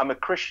 Why I'm a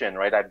Christian,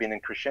 right? I've been in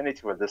Christianity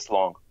for this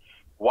long.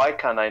 Why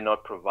can I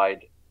not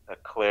provide a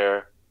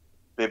clear,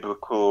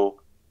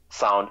 biblical,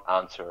 sound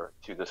answer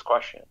to this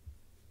question?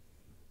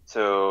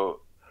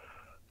 So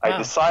I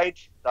decide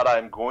that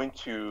I'm going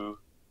to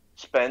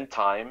spend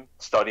time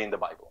studying the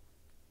Bible.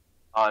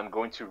 I'm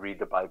going to read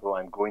the Bible.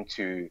 I'm going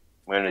to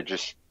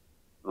just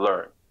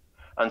learn.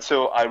 And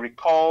so I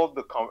recall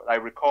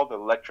the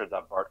lecture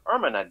that Bart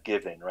Ehrman had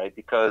given, right?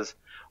 Because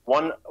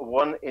one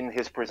in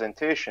his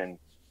presentation,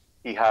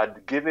 he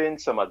had given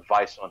some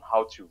advice on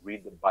how to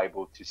read the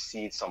Bible to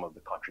see some of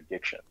the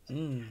contradictions.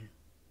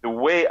 The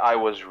way I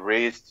was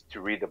raised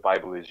to read the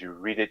Bible is you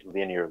read it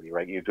linearly,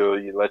 right?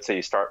 Let's say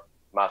you start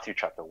Matthew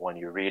chapter 1,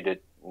 you read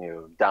it,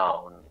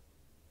 down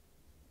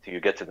till you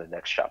get to the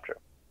next chapter.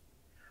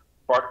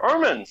 Bart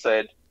Ehrman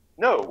said,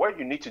 no, what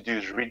you need to do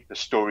is read the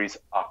stories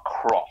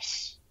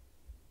across.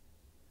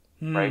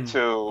 Right,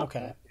 so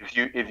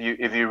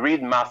if you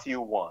read Matthew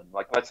 1,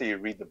 like let's say you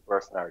read the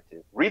birth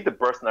narrative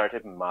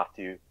in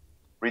Matthew,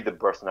 read the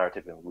birth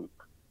narrative in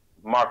Luke.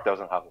 Mark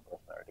doesn't have a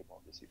birth narrative,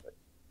 obviously. But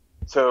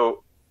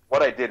so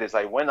what I did is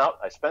I went out,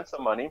 I spent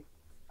some money,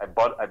 I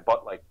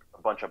bought like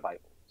a bunch of Bibles,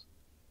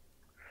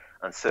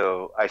 and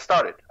so I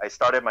started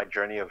my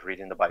journey of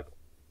reading the Bible,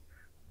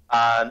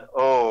 and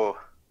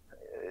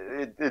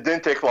it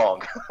didn't take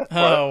long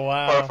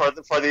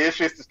for the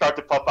issues to start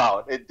to pop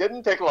out. It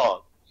didn't take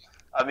long.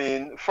 I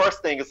mean,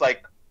 first thing is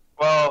like,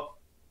 well,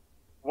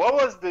 what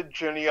was the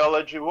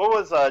genealogy? What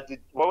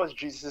was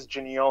Jesus'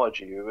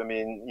 genealogy? I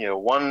mean,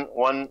 one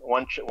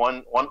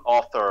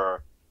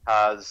author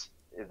has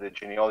the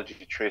genealogy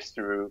traced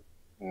through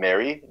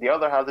Mary, the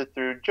other has it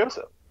through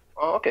Joseph.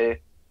 Oh,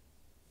 okay.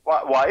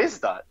 Why is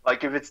that?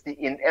 Like, if it's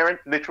the inerrant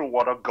literal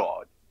word of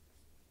God,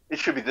 it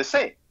should be the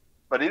same,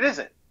 but it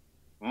isn't.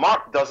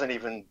 Mark doesn't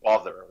even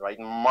bother, right?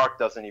 Mark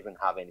doesn't even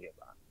have any of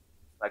that.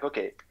 Like,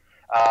 okay,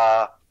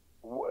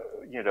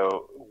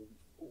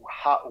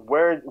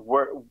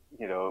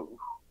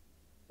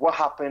 what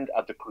happened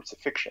at the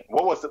crucifixion?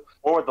 What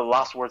were the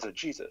last words of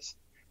Jesus?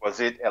 Was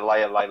it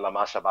Eli Eli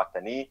lama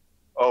sabachthani,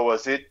 or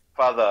was it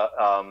Father,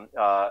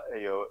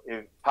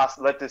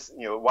 let this,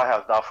 why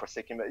hast thou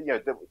forsaken me?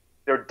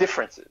 there are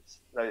differences.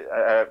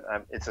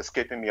 It's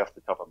escaping me off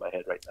the top of my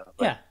head right now.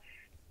 But Yeah.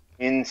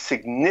 in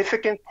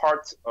significant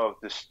parts of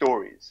the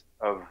stories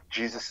of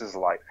Jesus's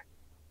life,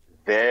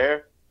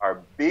 there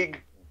are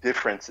big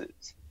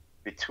differences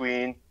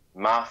between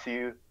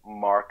Matthew,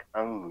 Mark,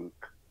 and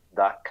Luke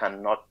that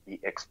cannot be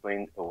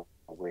explained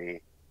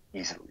away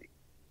easily.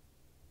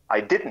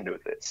 I didn't know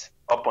this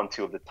up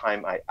until the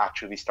time I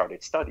actually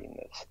started studying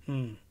this.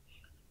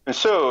 And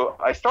so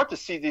I start to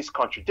see these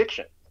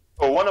contradictions.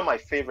 Well, one of my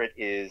favorite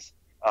is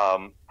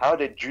how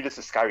did Judas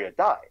Iscariot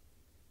die?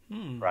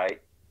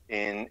 Right?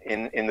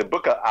 In the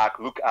book of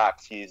Luke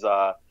Acts, he's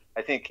I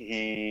think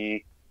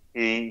he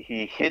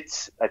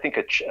hits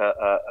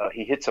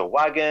he hits a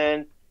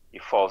wagon, he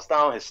falls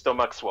down, his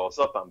stomach swells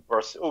up and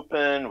bursts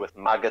open with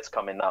maggots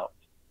coming out.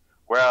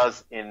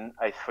 Whereas in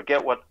I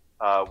forget what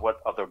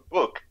other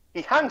book,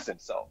 he hangs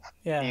himself.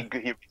 Yeah.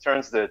 He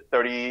returns the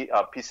 30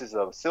 pieces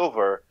of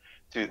silver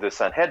to the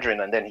Sanhedrin,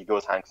 and then he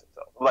goes hangs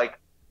himself. Like,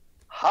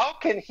 how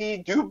can he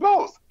do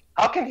both?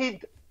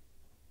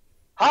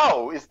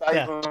 How is that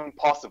even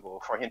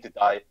possible for him to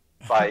die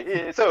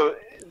by? So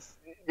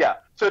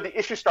the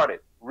issue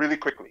started really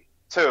quickly.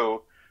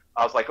 So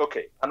I was like,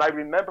 okay, and I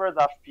remember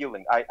that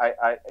feeling.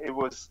 It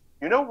was,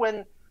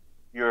 when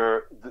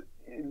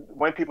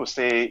when people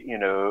say,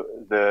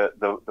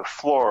 the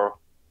floor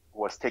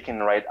was taken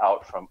right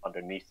out from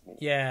underneath me.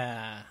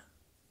 Yeah.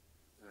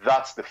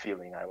 That's the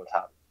feeling I was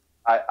having.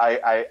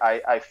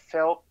 I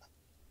felt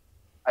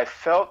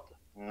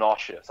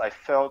nauseous. I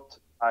felt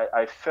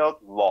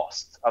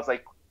lost. I was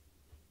like,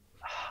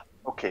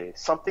 okay,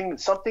 something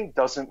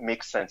doesn't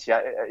make sense.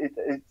 Yeah,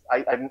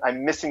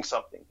 I'm missing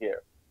something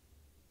here.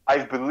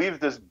 I've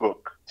believed this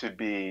book to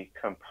be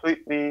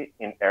completely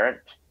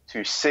inerrant,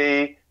 to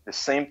say the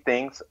same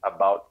things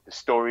about the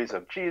stories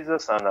of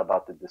Jesus and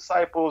about the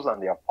disciples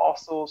and the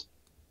apostles,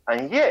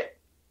 and yet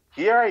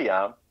here I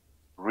am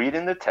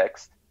reading the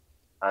text,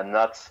 and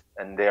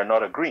they're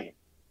not agreeing.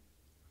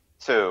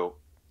 So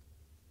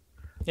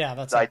yeah,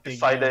 that's I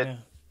decided.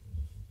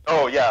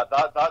 Oh yeah,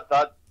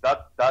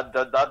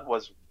 that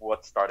was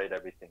what started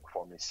everything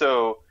for me.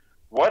 So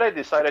what I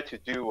decided to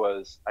do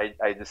was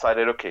I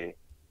decided, okay,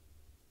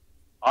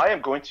 I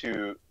am going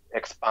to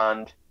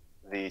expand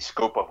the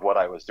scope of what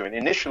I was doing.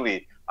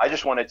 Initially, I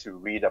just wanted to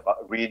read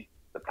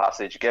the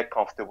passage, get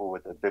comfortable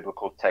with the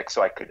biblical text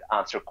so I could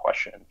answer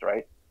questions,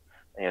 right?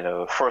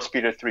 1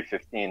 Peter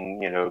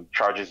 3:15,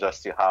 charges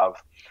us to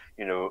have,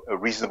 a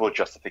reasonable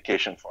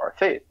justification for our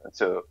faith. And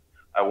so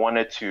I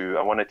wanted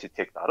to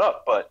take that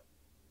up, but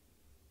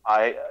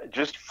I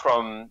just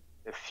from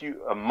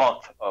a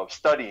month of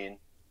studying,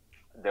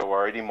 there were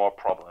already more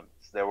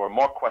problems. There were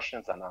more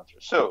questions than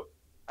answers. So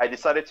I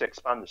decided to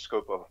expand the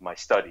scope of my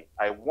study.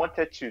 I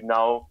wanted to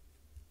now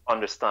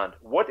understand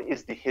what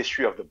is the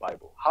history of the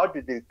Bible. How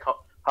did this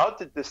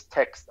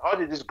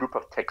group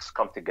of texts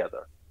come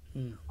together?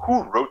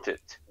 Who wrote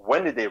it?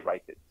 When did they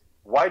write it?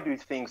 Why do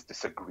things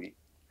disagree?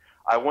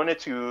 I wanted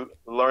to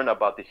learn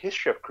about the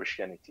history of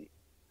Christianity.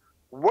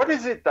 What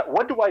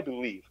do I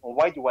believe? And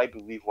why do I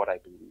believe what I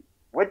believe?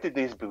 Where did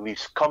these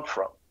beliefs come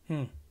from?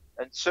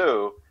 And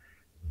so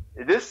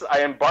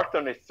I embarked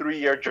on a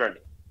 3-year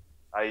journey.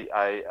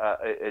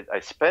 I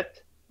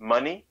spent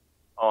money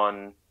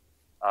on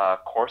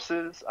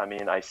courses. I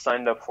mean, I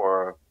signed up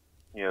for,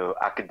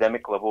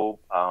 academic level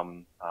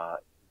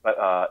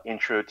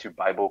intro to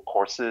Bible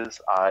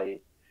courses.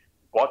 I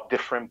bought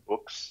different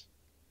books.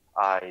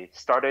 I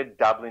started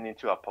dabbling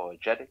into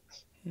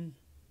apologetics,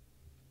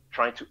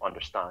 trying to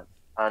understand.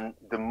 And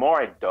the more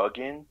I dug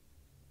in,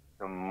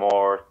 the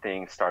more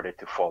things started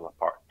to fall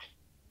apart.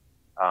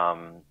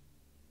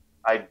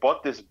 I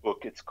bought this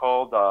book. It's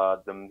called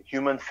The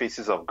Human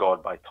Faces of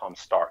God by Tom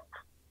Stark.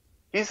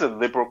 He's a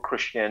liberal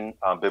Christian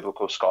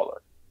biblical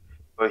scholar,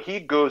 but he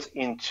goes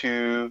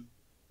into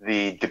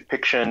the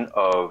depiction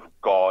of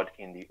God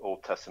in the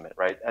Old Testament,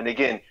 right? And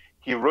again,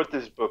 he wrote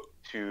this book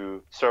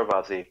to serve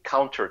as a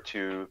counter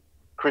to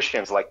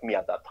Christians like me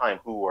at that time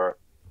who were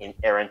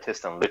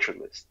inerrantists and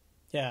literalists.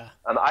 Yeah.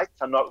 And I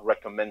cannot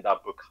recommend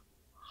that book.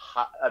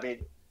 I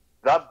mean,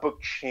 that book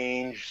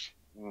changed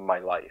my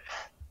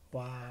life.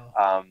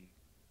 Wow.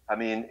 I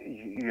mean,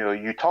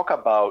 you talk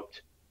about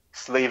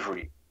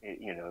slavery,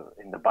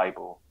 in the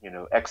Bible,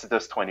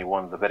 Exodus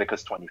 21,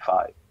 Leviticus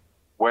 25,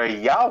 where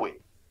Yahweh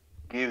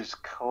gives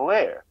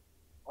clear,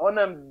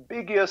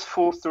 unambiguous,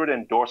 full-throated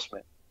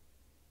endorsement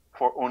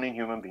for owning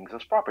human beings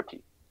as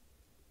property,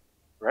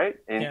 right?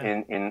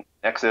 In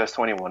Exodus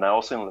 21, and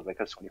also in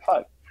Leviticus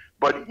 25.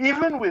 But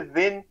even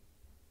within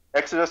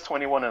Exodus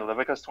 21 and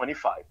Leviticus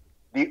 25,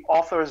 the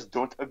authors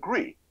don't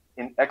agree.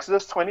 In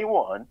Exodus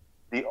 21,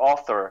 the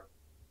author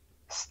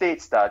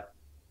states that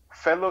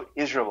fellow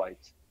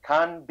Israelites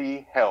can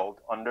be held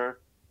under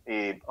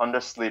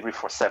slavery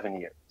for 7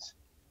 years,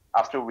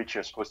 after which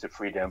you're supposed to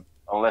free them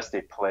unless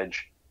they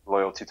pledge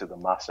loyalty to the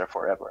master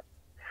forever.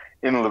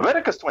 In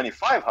Leviticus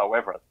 25,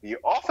 however, the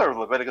author of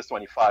Leviticus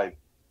 25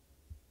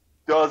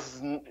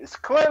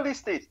 clearly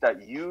states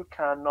that you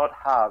cannot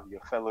have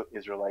your fellow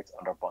Israelites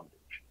under bondage.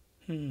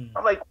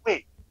 I'm like,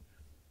 wait,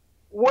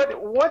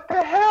 what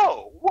the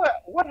hell?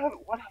 What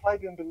have I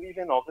been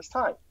believing all this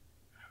time?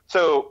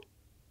 So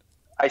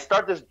I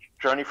start this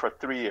journey for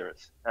 3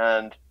 years,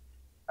 and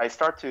I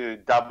start to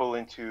dabble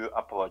into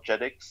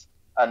apologetics,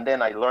 and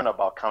then I learn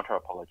about counter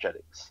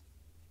apologetics.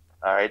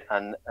 All right,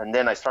 and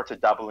then I start to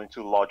dabble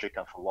into logic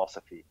and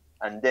philosophy,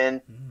 and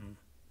then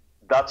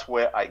that's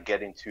where I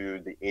get into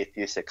the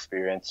atheist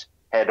experience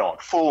head on,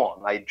 full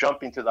on. I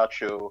jump into that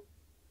show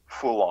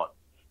full on.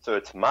 So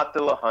it's Matt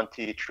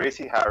Dillahunty,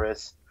 Tracy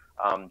Harris,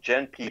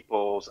 Jen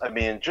Peoples. I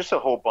mean, just a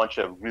whole bunch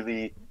of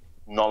really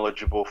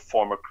knowledgeable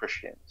former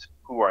Christians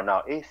who are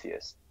now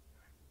atheists.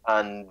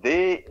 And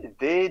they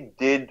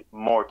did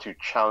more to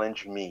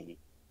challenge me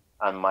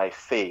and my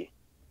faith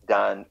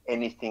than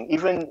anything,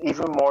 even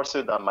more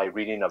so than my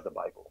reading of the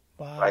Bible.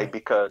 Wow. Right?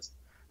 Because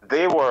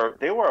they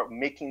were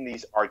making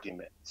these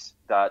arguments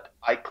that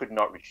I could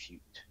not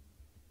refute.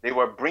 They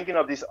were bringing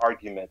up these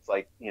arguments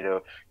like,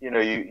 you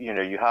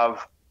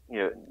have,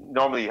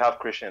 normally you have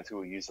Christians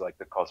who use like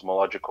the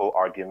cosmological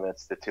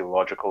arguments, the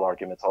theological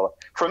arguments. All that.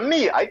 For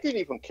me, I didn't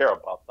even care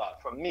about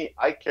that. For me,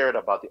 I cared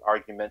about the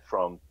argument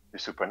from the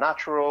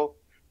supernatural,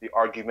 the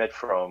argument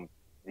from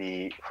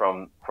the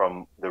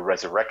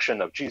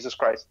resurrection of Jesus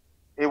Christ.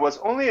 It was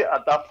only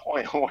at that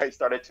point when I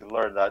started to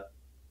learn that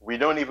we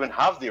don't even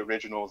have the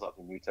originals of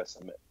the New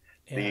Testament.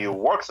 Yeah. The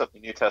works of the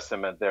New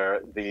Testament,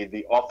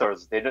 the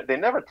authors, they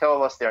never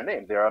tell us their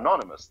name. They're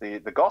anonymous. The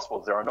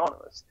Gospels, they're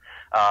anonymous.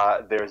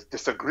 There's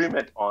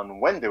disagreement on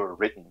when they were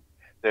written.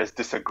 There's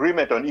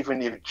disagreement on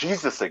even if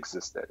Jesus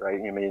existed, right?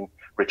 You mean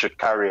Richard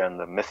Carrier and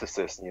the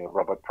mythicists,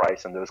 Robert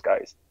Price and those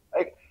guys.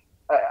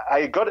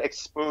 I got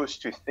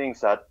exposed to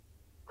things that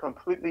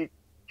completely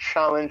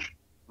challenged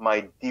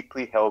my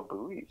deeply held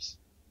beliefs.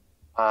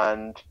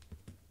 And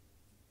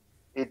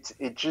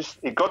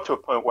it got to a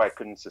point where I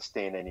couldn't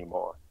sustain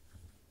anymore.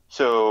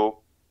 So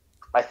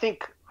I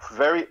think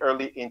very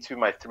early into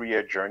my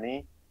 3-year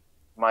journey,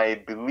 my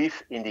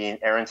belief in the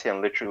inerrancy and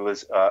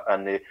literalism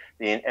and the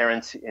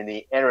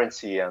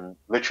inerrancy and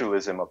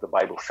literalism of the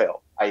Bible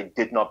fell. I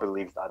did not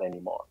believe that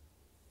anymore.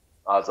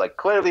 I was like,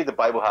 clearly the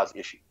Bible has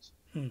issues.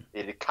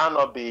 It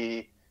cannot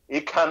be,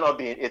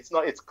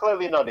 it's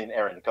clearly not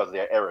inerrant because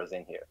there are errors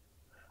in here.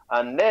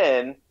 And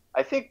then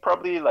I think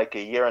probably like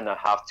a year and a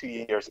half, 2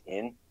 years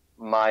in,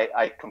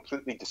 I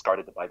completely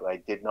discarded the Bible.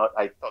 I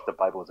thought the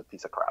Bible was a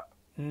piece of crap.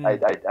 I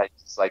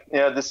just like,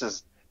 this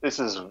is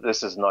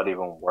not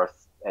even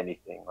worth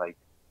anything. Like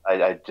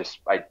I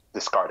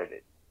discarded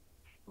it.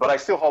 But I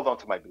still hold on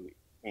to my belief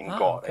in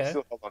God. Okay. I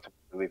still hold on to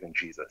my belief in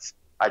Jesus.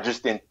 I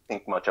just didn't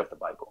think much of the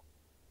Bible.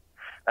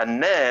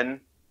 And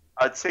then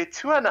I'd say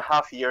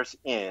 2.5 years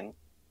in,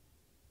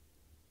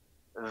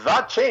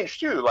 that changed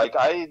too. Like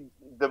I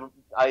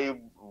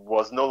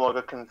was no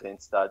longer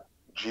convinced that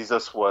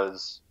Jesus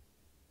was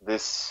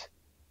this,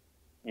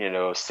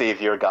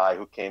 savior guy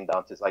who came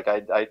down to, like,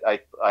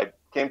 I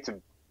came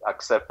to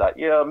accept that,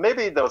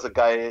 maybe there was a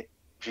guy,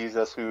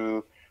 Jesus,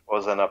 who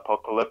was an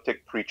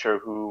apocalyptic preacher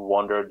who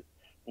wandered,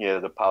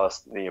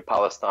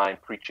 Palestine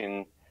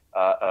preaching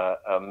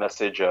a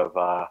message of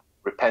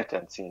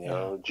repentance.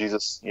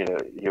 Jesus,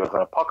 he was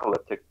an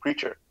apocalyptic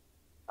preacher,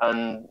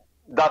 and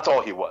that's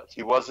all he was.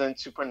 He wasn't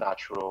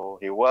supernatural.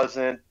 He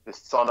wasn't the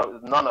son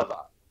of, none of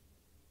that.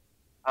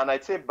 And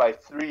I'd say by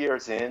 3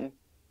 years in,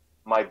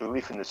 my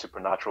belief in the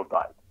supernatural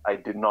died. I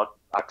did not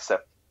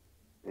accept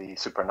the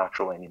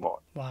supernatural anymore.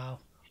 Wow.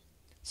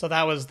 So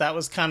that was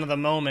kind of the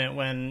moment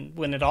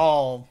when it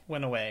all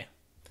went away.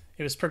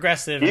 It was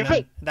progressive, and then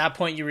at that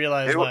point you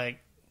realized, it was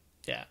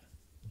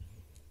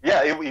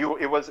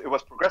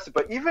progressive.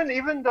 But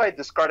even though I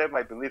discarded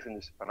my belief in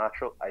the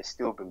supernatural, I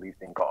still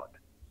believed in God.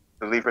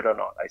 Believe it or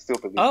not, I still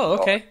believe in God. Oh,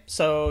 okay.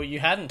 So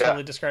you hadn't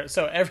totally discarded.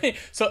 So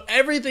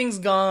everything's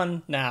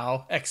gone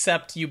now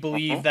except you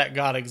believe that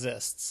God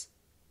exists.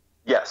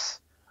 Yes.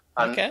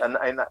 And as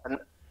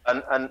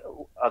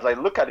I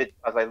look at it,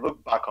 as I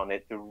look back on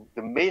it,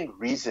 the main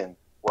reason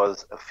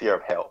was a fear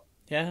of hell.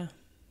 Yeah,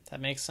 that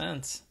makes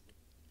sense.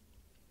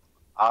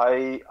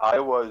 I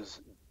was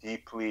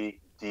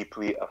deeply,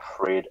 deeply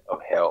afraid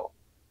of hell,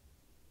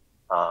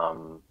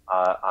 and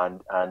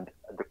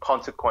the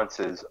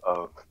consequences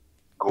of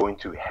going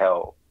to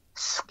hell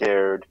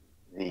scared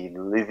the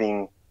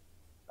living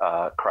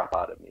crap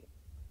out of me.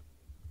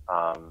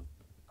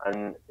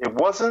 And it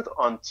wasn't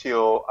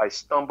until I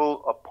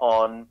stumbled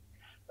upon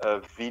a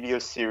video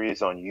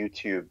series on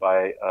YouTube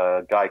by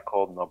a guy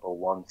called Number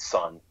One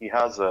Son. He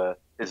has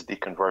his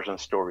deconversion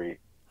story.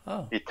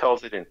 Oh. He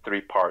tells it in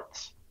 3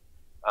 parts.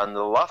 And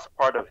the last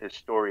part of his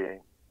story,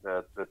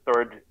 the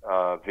third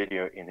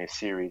video in his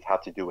series,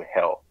 had to do with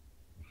hell.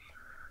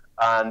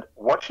 And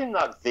watching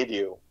that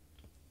video,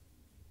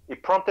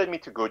 it prompted me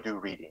to go do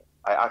reading.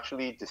 I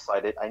actually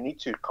decided I need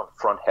to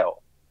confront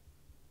hell.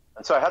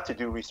 And so I had to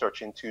do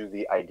research into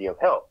the idea of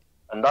hell.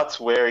 And that's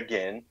where,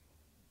 again,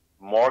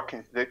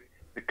 the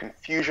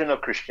confusion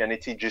of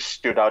Christianity just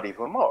stood out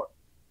even more.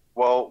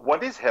 Well,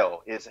 what is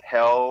hell? Is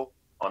hell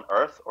on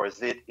earth, or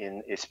is it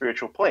in a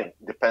spiritual plane?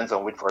 Depends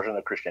on which version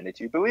of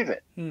Christianity you believe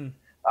in.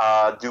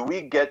 Do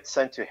we get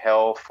sent to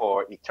hell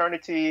for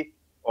eternity,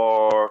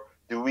 Or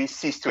do we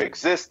cease to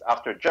exist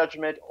after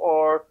judgment?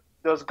 Or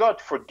does God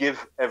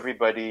forgive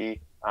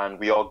everybody and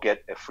we all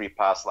get a free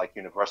pass like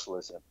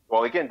universalism?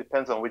 Well, again,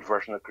 depends on which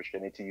version of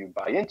Christianity you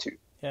buy into.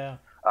 Yeah.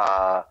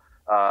 Uh,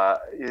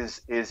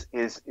 is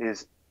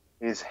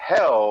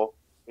hell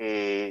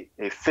a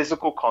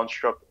physical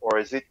construct, or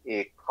is it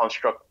a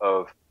construct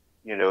of,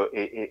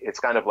 it's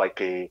kind of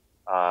like a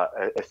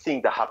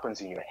thing that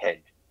happens in your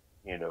head?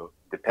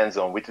 Depends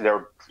on which.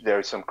 There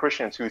are some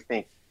Christians who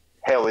think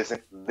hell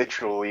isn't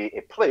literally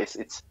a place;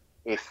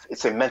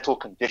 it's a mental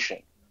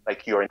condition.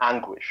 Like you're in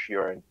anguish,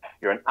 you're in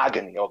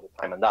agony all the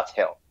time, and that's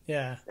hell.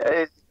 Yeah.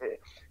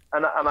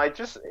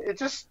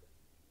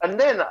 And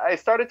then I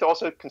started to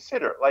also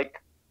consider,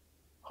 like,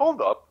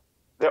 hold up,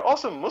 there are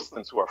also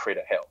Muslims who are afraid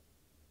of hell.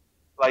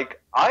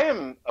 Like, I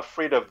am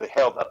afraid of the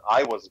hell that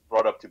I was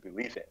brought up to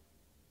believe in.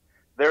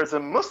 There's a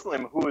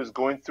Muslim who is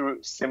going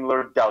through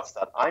similar doubts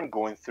that I'm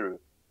going through,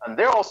 and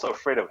they're also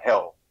afraid of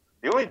hell.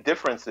 The only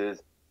difference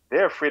is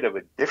they're afraid of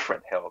a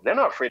different hell. They're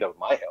not afraid of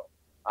my hell,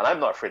 and I'm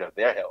not afraid of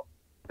their hell.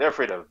 They're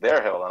afraid of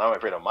their hell, and I'm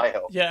afraid of my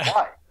hell. Yeah.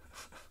 Why?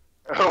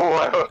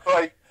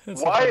 Like,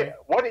 why?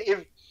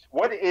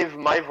 What if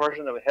my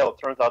version of hell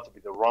turns out to be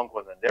the wrong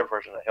one, and their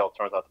version of hell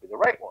turns out to be the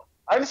right one?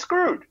 I'm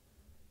screwed,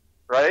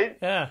 right?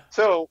 Yeah.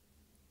 So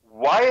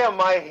why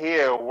am I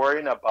here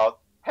worrying about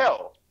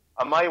hell?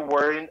 Am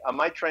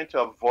I trying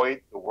to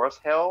avoid the worst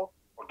hell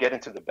or get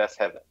into the best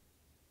heaven?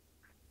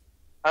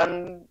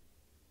 And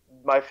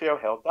my fear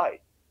of hell died.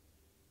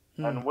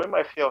 And when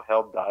my fear of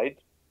hell died,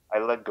 I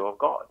let go of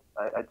God.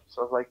 I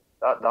was like,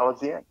 that was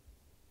the end.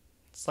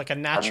 It's like a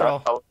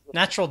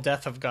natural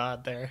death of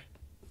God there.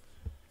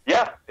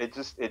 Yeah, it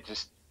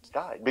just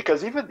died.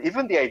 Because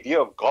even the idea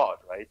of God,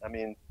 right? I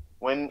mean,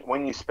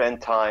 when you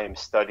spend time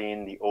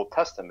studying the Old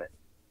Testament,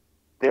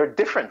 there are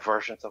different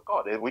versions of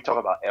God. We talk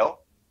about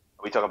El,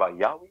 we talk about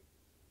Yahweh.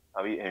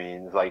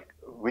 Like,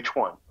 which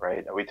one,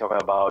 right? Are we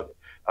talking about?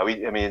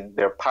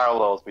 There are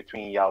parallels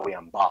between Yahweh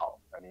and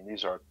Baal. I mean,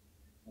 these are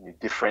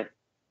different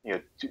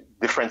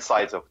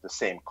sides of the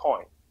same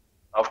coin.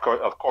 Of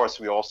course,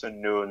 we also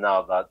know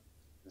now that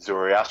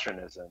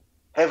Zoroastrianism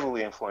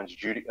heavily influenced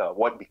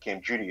what became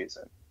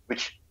Judaism,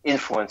 which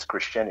influenced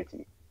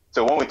Christianity.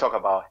 So when we talk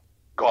about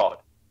God,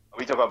 are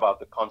we talking about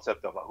the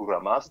concept of Ahura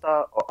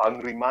Mazda or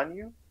Angry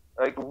Manu?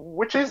 Like,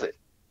 which is it?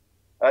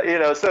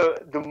 So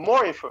the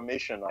more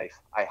information I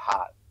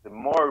had, the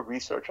more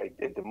research I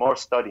did, the more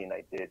studying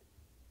I did,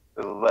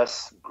 the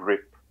less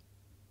grip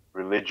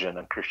religion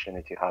and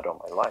Christianity had on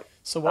my life.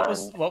 So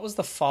what was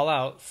the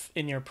fallout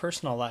in your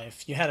personal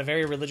life? You had a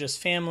very religious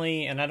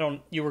family,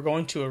 and you were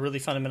going to a really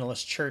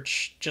fundamentalist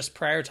church just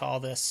prior to all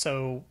this.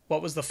 So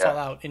what was the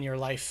fallout in your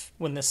life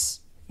when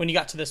you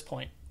got to this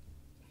point?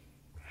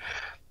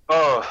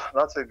 Oh,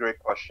 that's a great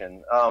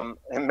question.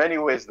 In many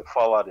ways, the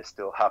fallout is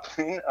still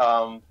happening.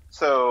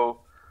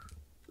 So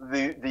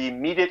the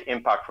immediate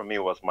impact for me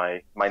was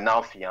my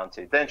now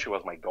fiance. Then she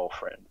was my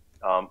girlfriend.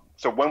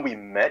 So when we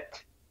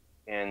met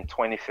in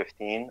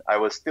 2015, I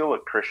was still a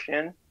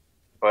Christian,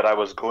 but I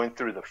was going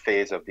through the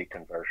phase of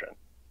deconversion.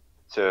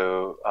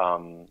 So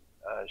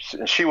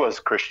she's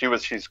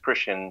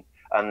Christian,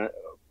 and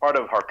part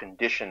of her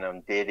condition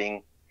on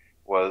dating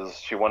was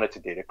she wanted to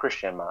date a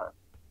Christian man.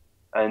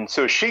 And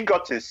so she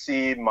got to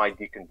see my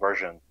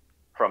deconversion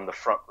from the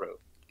front row.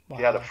 Wow.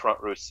 She had a front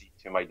row seat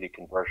to my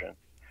deconversion.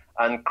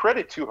 And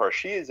credit to her,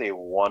 she is a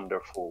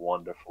wonderful,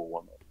 wonderful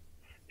woman.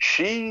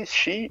 She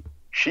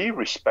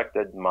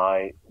respected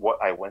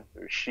what I went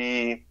through.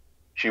 She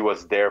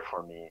was there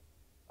for me.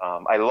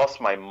 I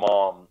lost my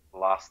mom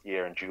last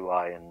year in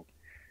July,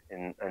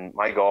 and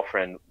my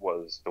girlfriend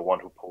was the one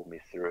who pulled me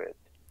through it.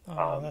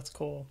 Oh, that's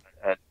cool.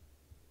 And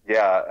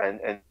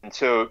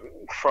so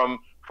from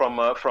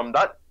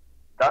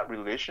that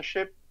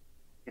relationship,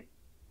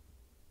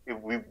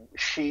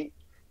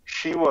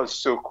 she was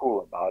so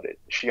cool about it.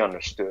 She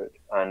understood,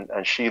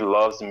 and she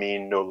loves me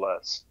no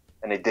less,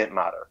 and it didn't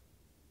matter.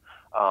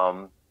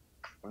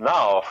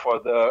 Now for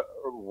the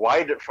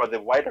wider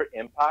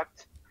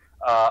impact,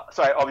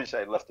 so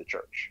I left the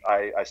church.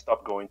 I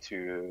stopped going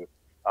to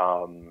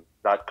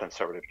that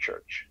conservative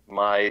church.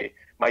 My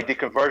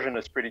deconversion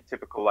is pretty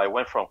typical. I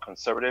went from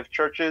conservative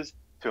churches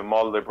to a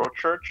more liberal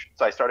church.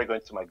 So I started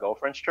going to my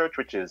girlfriend's church,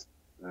 which is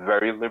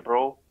very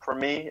liberal for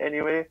me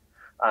anyway.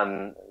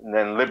 And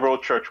then liberal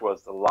church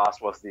was the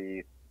last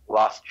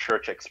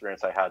church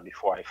experience I had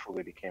before I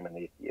fully became an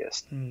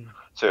atheist.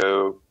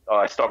 So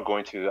I stopped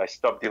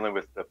dealing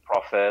with the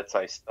prophets.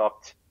 I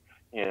stopped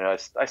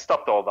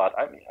all that.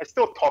 I mean, I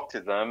still talk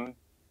to them.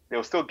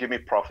 They'll still give me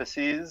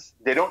prophecies.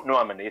 They don't know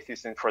I'm an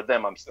atheist, and for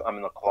them, I'm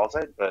in a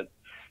closet. But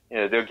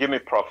they'll give me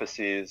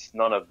prophecies.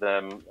 All of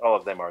them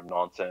are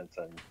nonsense,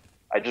 and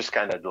I just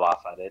kind of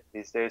laugh at it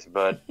these days.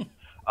 But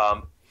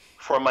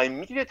for my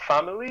immediate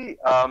family,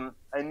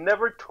 I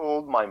never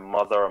told my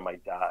mother or my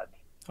dad.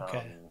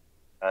 Okay.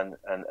 And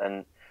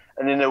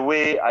in a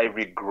way, I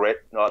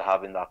regret not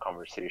having that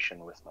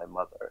conversation with my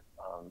mother.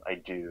 I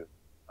do,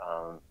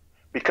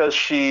 because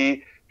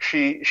she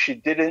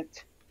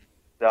didn't.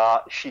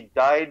 She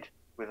died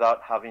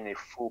without having a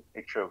full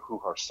picture of who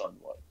her son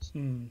was.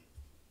 Mm.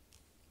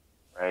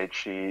 Right?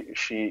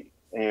 She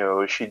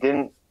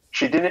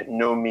didn't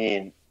know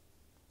me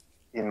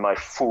in my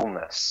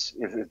fullness,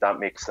 if that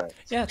makes sense.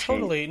 Yeah,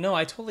 totally. No,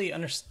 I totally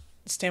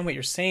understand what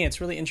you're saying.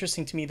 It's really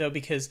interesting to me though,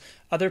 because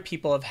other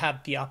people have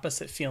had the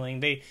opposite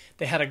feeling. They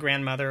had a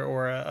grandmother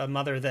or a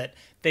mother that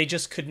they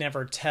just could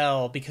never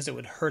tell because it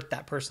would hurt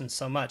that person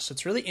so much. So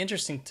it's really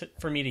interesting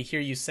for me to hear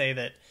you say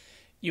that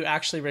you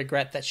actually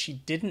regret that she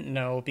didn't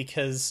know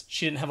because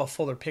she didn't have a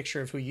fuller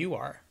picture of who you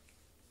are.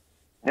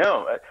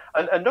 No,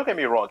 and don't get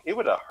me wrong, it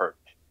would have hurt.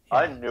 Yeah.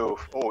 I knew,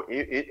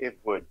 it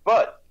would.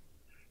 But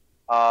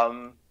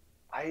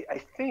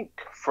I think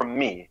for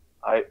me,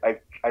 I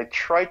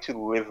try to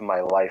live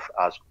my life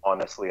as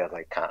honestly as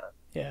I can.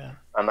 Yeah.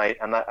 And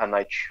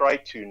I try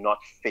to not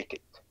fake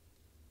it.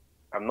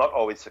 I'm not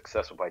always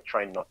successful, but I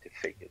try not to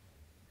fake it.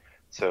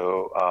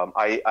 So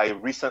I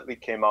recently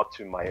came out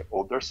to my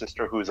older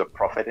sister, who's a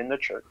prophetess in the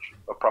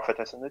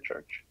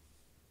church,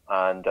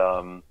 and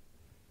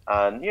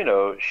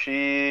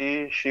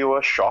she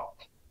was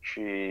shocked.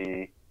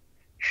 She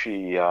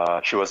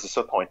was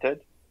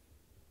disappointed,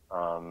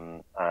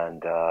 and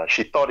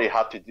she thought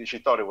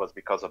it was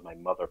because of my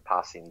mother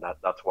passing.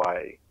 That's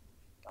why.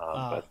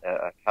 But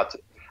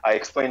I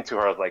explained to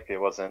her like it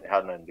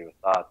had nothing to do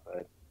with that.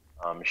 But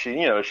she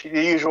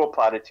the usual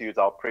platitudes.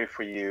 I'll pray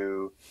for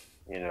you.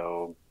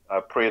 I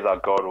pray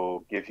that God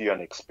will give you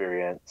an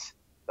experience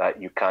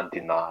that you can't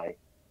deny.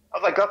 I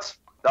was like,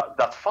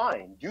 that's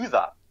fine. Do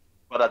that,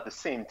 but at the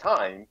same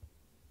time,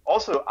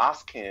 also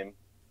ask him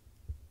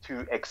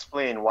to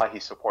explain why he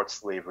supports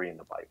slavery in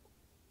the Bible.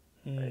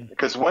 Right?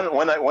 Because when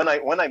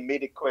I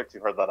made it clear to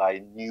her that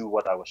I knew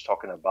what I was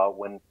talking about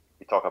when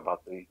we talk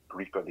about the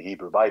Greek or the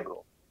Hebrew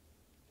Bible,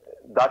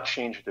 that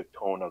changed the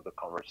tone of the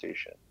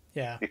conversation.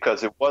 Yeah.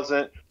 Because it was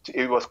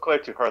clear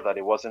to her that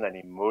it wasn't an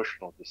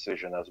emotional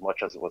decision as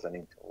much as it was an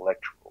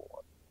intellectual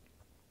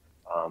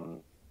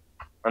one.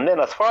 And then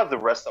as far as the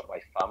rest of my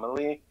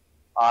family,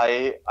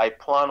 I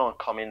plan on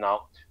coming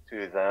out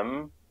to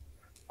them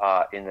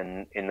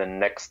in the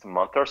next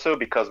month or so,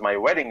 because my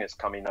wedding is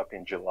coming up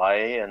in July,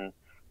 and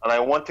I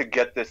want to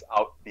get this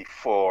out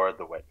before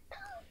the wedding.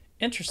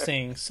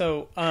 Interesting.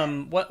 So,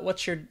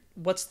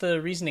 what's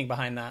the reasoning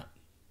behind that?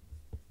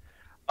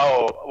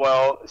 Oh,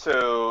 well,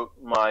 so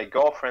my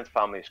girlfriend's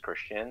family is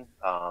Christian,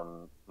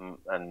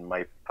 and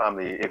my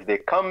family, if they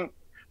come,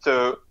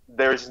 so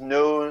there is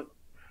no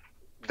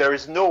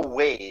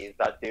way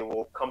that they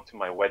will come to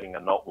my wedding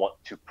and not want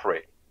to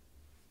pray.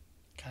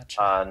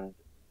 Gotcha.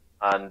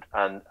 And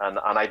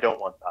I don't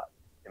want that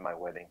in my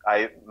wedding.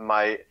 Our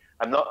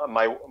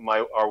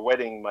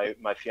wedding,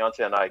 my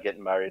fiance and I get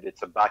married.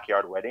 It's a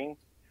backyard wedding.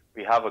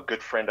 We have a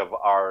good friend of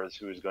ours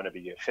who is going to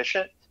be the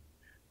officiant.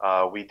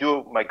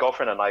 My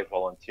girlfriend and I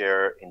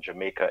volunteer in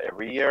Jamaica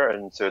every year.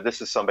 And so this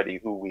is somebody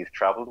who we've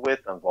traveled with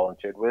and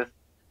volunteered with.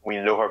 We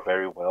know her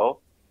very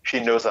well. She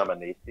knows I'm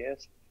an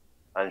atheist,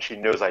 and she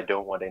knows I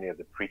don't want any of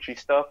the preachy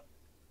stuff.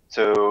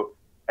 So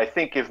I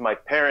think if my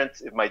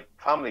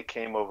family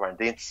came over and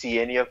didn't see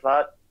any of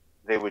that,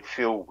 they would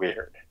feel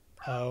weird.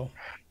 Oh.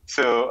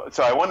 So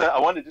I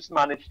want to just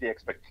manage the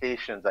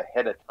expectations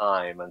ahead of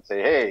time and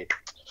say, hey,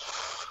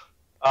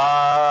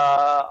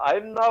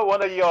 I'm not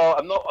one of y'all.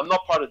 I'm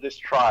not part of this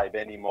tribe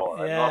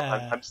anymore.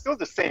 Yeah. I'm still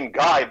the same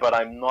guy, but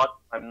I'm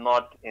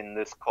not in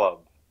this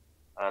club.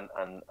 And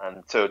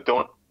so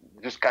don't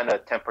just kind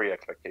of temper your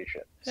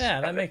expectations.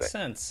 Yeah, that makes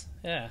sense.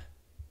 Yeah.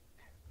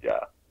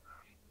 Yeah.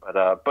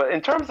 But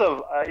in terms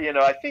of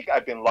I think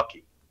I've been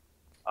lucky.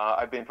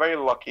 I've been very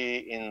lucky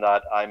in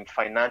that I'm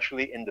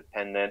financially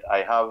independent.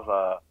 I have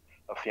a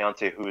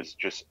fiance who is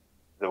just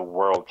the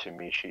world to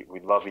me. We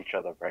love each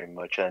other very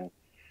much,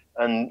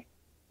 and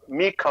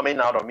me coming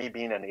out or me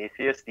being an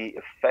atheist, the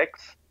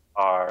effects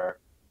are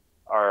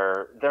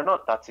they're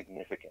not that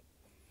significant.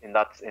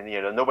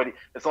 Nobody.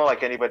 It's not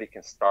like anybody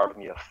can starve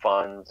me of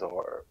funds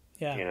or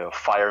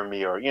fire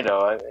me or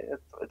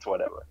it's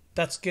whatever.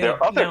 That's good. There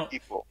are other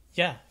people.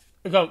 Yeah.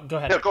 Go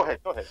ahead. No, go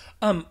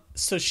ahead.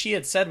 So she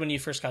had said when you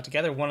first got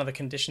together, one of the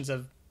conditions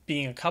of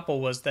being a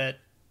couple was that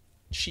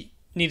she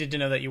needed to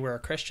know that you were a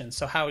Christian.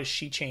 So how has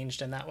she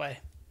changed in that way?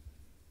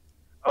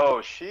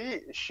 Oh,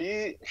 she,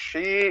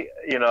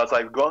 as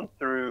I've gone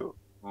through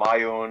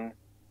my own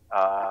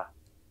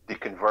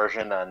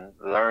deconversion and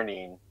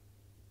learning,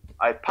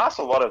 I pass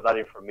a lot of that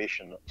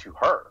information to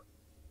her,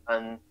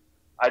 and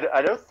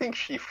I don't think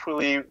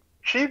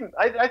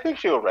I think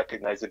she'll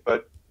recognize it,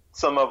 but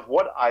some of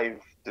what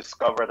I've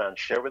discovered and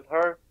shared with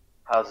her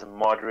has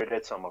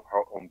moderated some of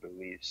her own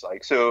beliefs.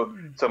 Like, so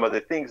some of the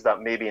things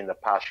that maybe in the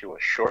past she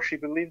was sure she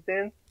believed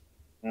in,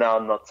 now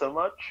not so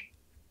much.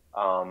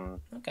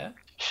 Okay.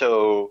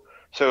 So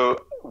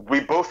we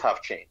both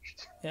have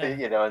changed,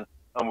 yeah.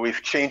 and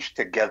we've changed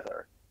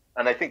together.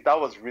 And I think that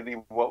was really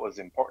what was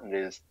important,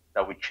 is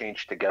that we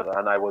changed together.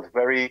 And I was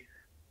very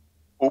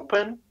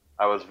open.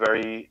 I was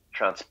very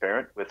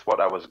transparent with what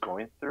I was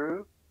going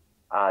through,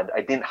 and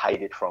I didn't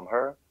hide it from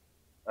her.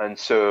 And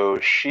so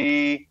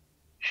she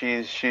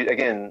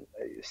again,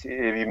 if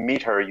you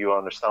meet her, you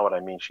understand what I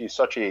mean. She's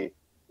such a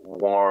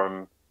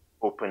warm,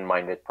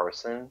 open-minded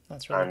person.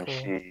 That's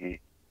really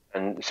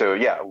And cool. so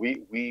yeah,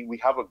 we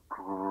have a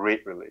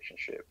great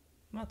relationship.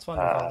 That's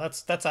wonderful.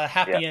 That's a Yeah.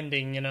 happy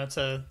ending,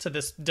 to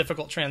this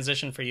difficult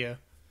transition for you.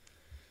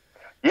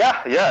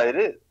 Yeah, it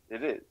is.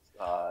 It is.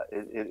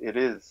 It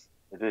is.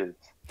 It is.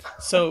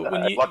 So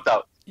when It you, worked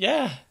out.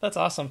 yeah, that's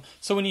awesome.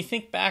 So when you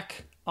think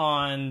back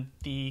on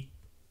the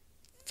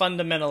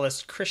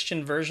fundamentalist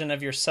Christian version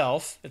of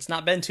yourself, it's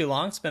not been too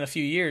long, it's been a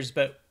few years,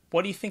 but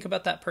what do you think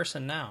about that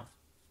person now?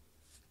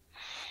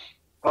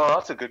 Oh,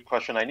 that's a good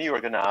question. I knew you were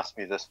going to ask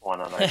me this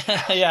one, and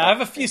Yeah, I have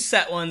a few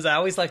set ones I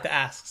always like to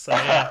ask. So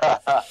yeah.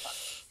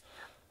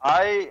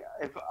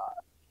 If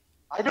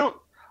I don't,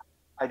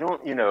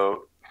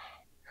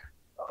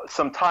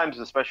 sometimes,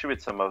 especially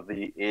with some of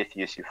the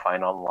atheists you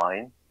find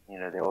online,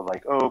 they were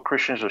like, "Oh,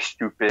 Christians are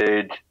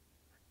stupid.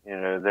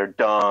 They're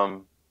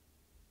dumb."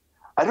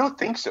 I don't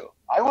think so.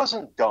 I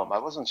wasn't dumb. I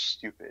wasn't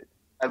stupid.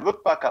 I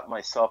look back at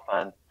myself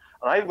and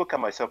I look at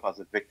myself as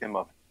a victim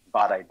of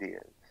bad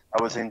ideas.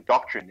 I was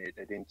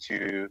indoctrinated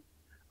into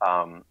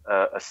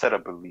a set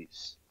of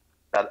beliefs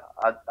that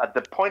at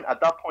that point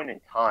in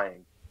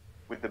time,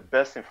 with the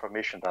best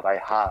information that I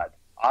had,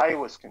 I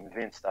was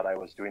convinced that I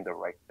was doing the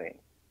right thing.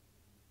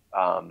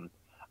 Um,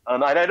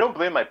 and I don't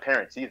blame my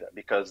parents either,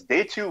 because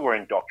they too were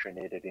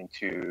indoctrinated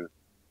into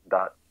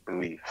that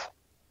belief.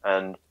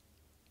 And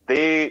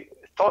they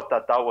thought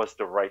that that was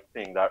the right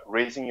thing, that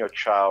raising your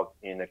child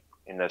in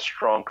a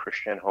strong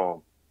Christian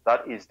home,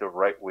 that is the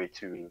right way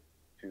to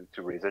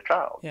raise a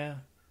child. Yeah.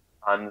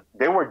 And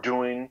they were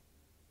doing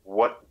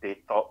what they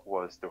thought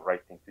was the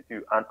right thing to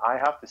do. And I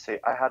have to say,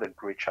 I had a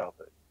great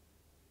childhood.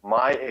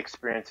 My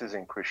experiences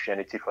in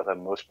Christianity, for the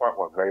most part,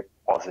 were very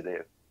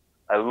positive.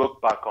 I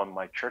look back on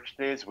my church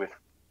days with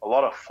a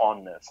lot of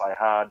fondness. I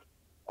had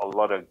a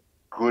lot of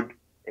good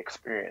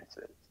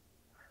experiences.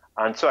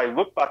 And so I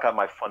look back at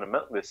my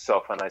fundamentalist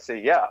self and I say,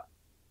 yeah,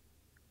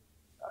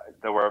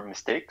 there were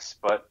mistakes,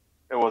 but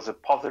it was a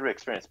positive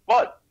experience.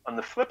 But on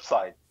the flip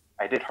side,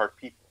 I did hurt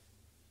people.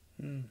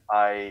 Mm.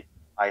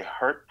 I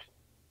hurt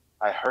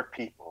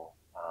people,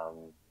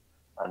 and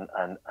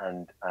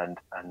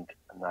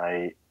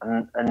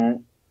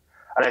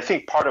I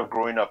think part of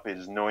growing up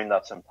is knowing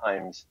that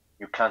sometimes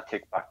you can't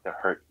take back the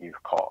hurt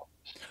you've caused.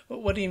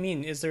 What do you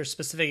mean? Is there a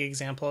specific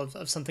example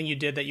of something you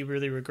did that you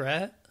really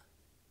regret?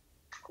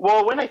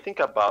 Well, when I think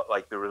about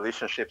like the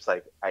relationships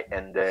I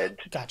ended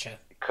Gotcha.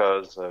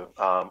 because of,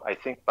 I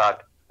think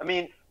back. I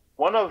mean,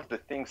 one of the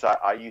things that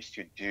I used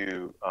to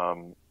do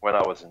when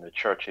I was in the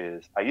church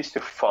is I used to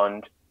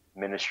fund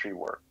ministry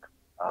work.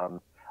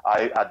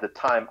 At the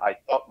time, I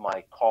thought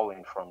my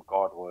calling from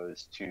God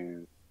was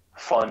to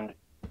fund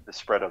the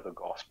spread of the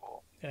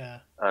gospel. Yeah.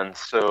 And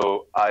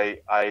so I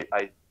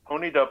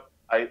ponied up,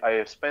 I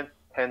have spent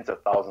tens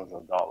of thousands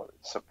of dollars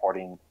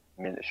supporting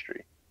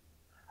ministry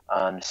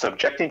and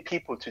subjecting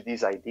people to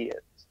these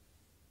ideas.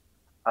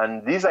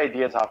 And these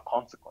ideas have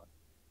consequences.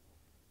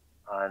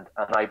 And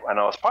I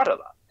was part of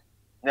that.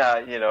 Yeah,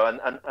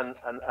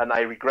 and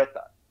I regret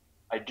that.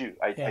 I do.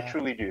 I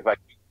truly do.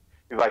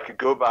 If I could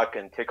go back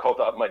and take all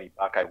that money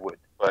back, I would.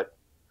 But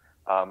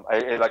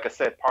like I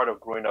said, part of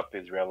growing up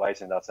is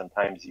realizing that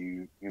sometimes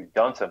you've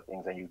done some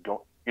things and you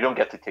don't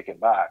get to take it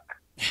back.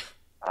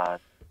 And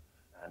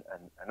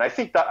I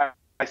think that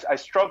I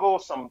struggle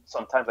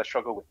sometimes I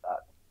struggle with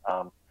that.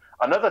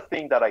 Another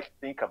thing that I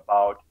think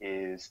about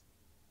is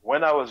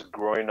when I was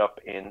growing up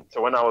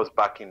when I was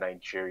back in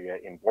Nigeria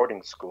in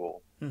boarding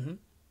school, Mm-hmm.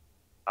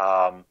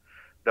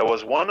 there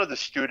was one of the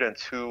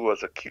students who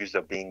was accused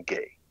of being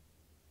gay.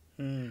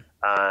 Mm.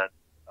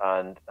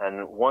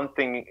 And one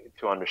thing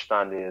to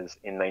understand is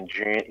in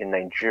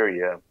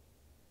Nigeria,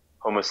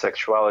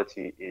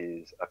 homosexuality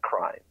is a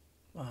crime.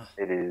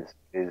 It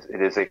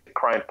is a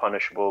crime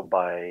punishable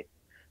by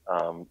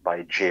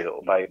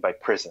jail, by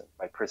prison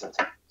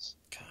sentence.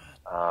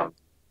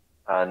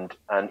 And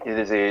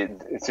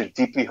it's a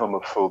deeply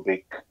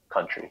homophobic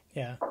country.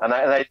 Yeah. And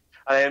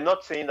I am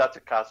not saying that to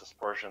cast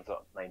aspersions on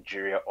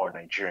Nigeria or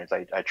Nigerians.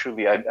 I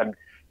truly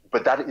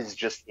but that is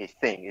just a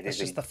thing. It's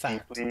just a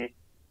fact.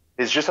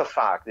 It's just a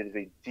fact. It is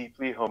a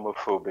deeply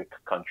homophobic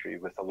country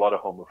with a lot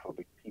of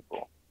homophobic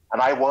people.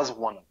 And I was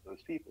one of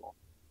those people.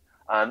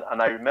 And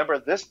I remember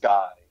this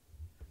guy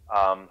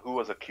who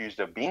was accused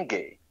of being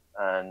gay,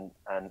 and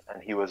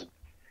he was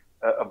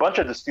a bunch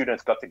of the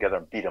students got together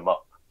and beat him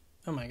up.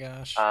 Oh my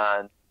gosh.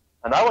 And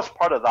I was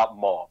part of that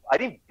mob. I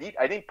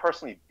didn't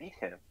personally beat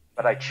him,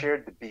 but I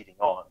cheered the beating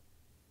on.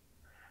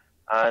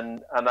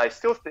 And I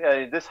still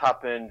this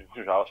happened.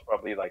 I was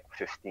probably like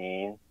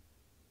 15,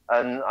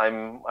 and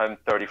I'm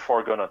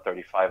 34, going on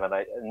 35,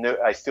 and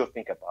I still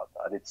think about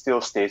that. It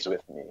still stays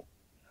with me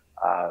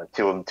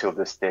till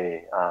this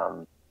day.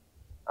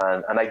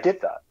 And I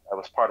did that. I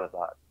was part of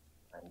that,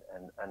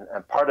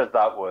 and part of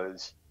that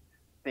was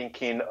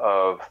thinking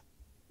of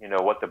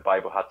what the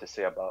Bible had to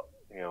say about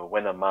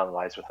when a man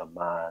lies with a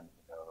man.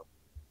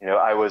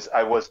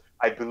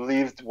 I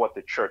believed what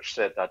the church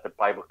said, that the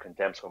Bible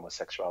condemns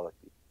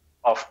homosexuality.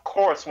 Of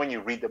course, when you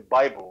read the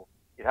Bible,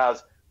 it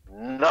has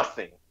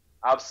nothing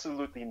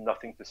absolutely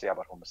nothing to say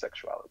about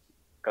homosexuality.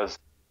 Because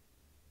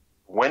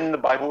when the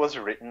Bible was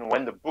written,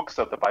 when the books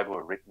of the Bible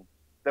were written,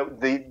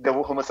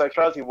 the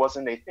homosexuality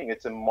wasn't a thing.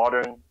 It's a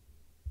modern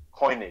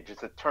coinage.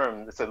 It's a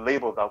term. It's a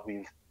label that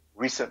we've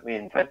recently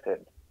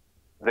invented.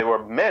 There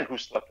were men who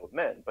slept with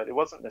men, but it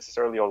wasn't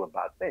necessarily all a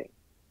bad thing.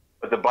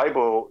 But the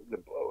Bible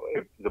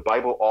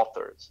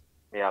authors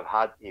may have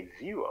had a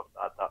view of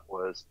that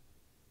was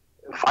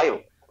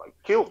violent, like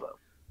kill them,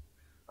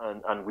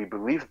 and we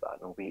believe that,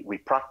 and we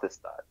practice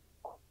that,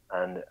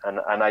 and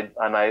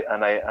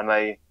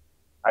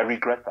I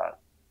regret that.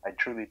 I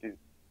truly do.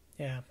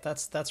 Yeah,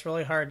 that's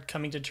really hard,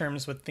 coming to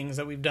terms with things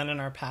that we've done in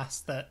our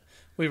past that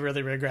we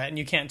really regret and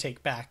you can't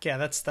take back. Yeah,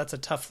 that's a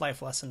tough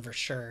life lesson for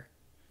sure.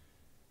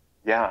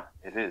 Yeah,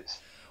 it is.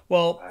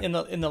 Well, in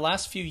the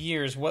last few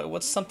years,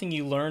 what's something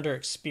you learned or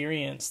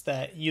experienced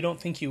that you don't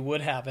think you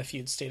would have if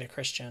you'd stayed a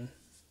Christian?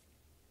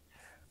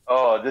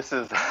 Oh, this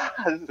is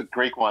this is a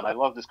great one. I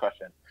love this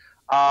question.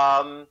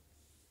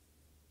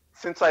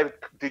 Since I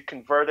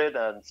deconverted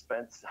and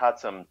had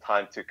some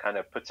time to kind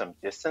of put some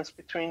distance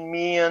between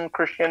me and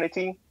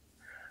Christianity,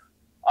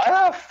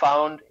 I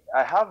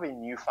have a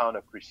newfound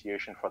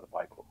appreciation for the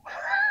Bible.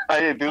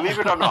 I believe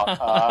it or not.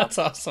 That's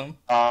awesome.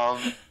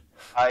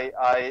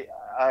 I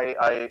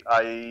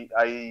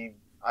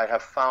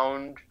have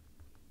found.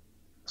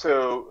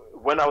 So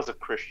when I was a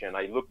Christian,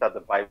 I looked at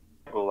the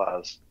Bible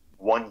as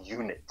one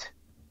unit.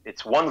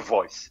 It's one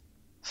voice,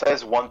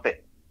 says one thing,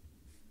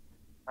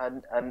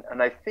 and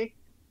I think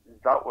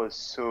that was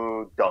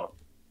so dumb.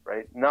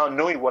 Right now,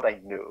 knowing what I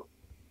knew,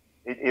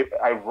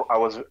 I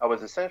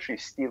was essentially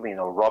stealing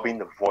or robbing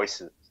the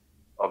voices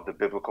of the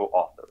biblical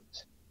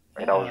authors.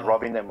 Right, I was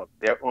robbing them of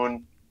their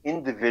own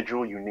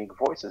individual, unique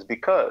voices,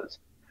 because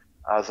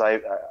as I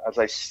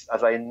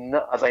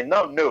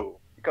now know,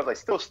 because I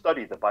still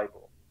study the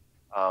Bible,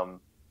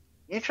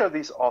 each of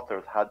these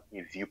authors had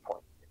a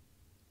viewpoint.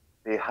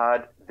 They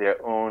had their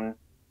own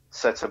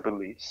sets of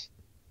beliefs.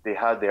 They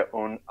had their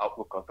own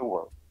outlook on the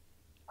world,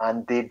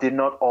 and they did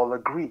not all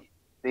agree.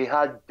 They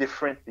had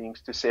different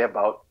things to say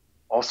about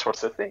all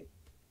sorts of things.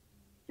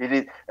 It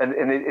is, and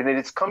it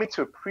is coming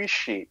to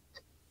appreciate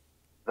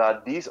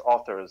that these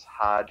authors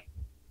had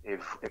a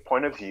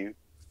point of view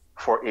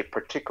for a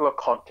particular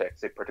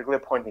context, a particular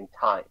point in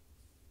time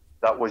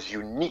that was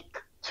unique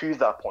to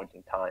that point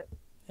in time.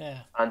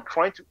 Yeah. And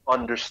trying to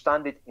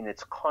understand it in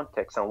its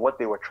context and what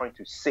they were trying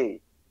to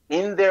say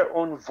in their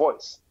own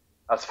voice,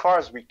 as far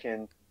as we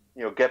can,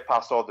 get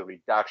past all the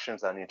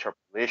redactions and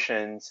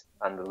interpolations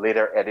and the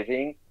later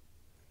editing,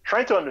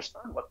 trying to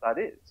understand what that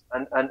is.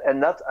 And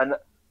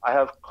I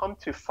have come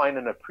to find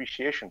an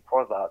appreciation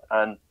for that.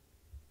 And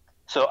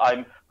so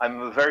I'm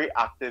a very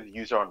active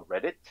user on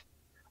Reddit.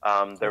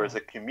 There is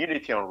a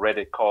community on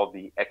Reddit called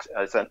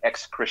it's an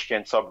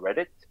ex-Christian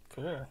subreddit.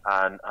 Cool.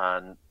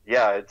 And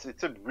yeah,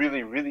 it's a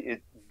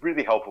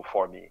really helpful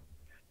for me.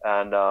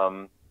 And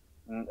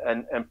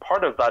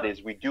part of that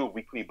is we do a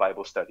weekly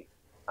Bible study.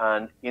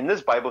 And in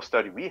this Bible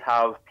study, we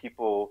have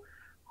people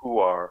who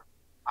are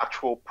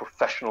actual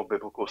professional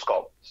biblical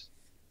scholars,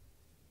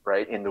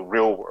 right, in the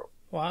real world.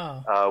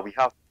 Wow. We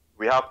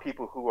have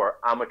people who are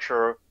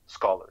amateur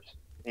scholars.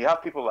 You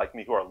have people like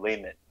me who are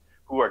laymen,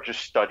 who are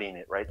just studying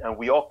it, right? And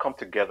we all come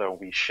together and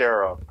we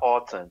share our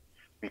thoughts and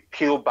we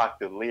peel back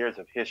the layers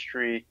of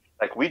history.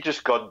 Like we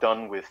just got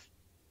done with,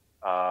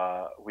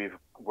 we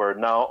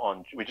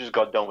just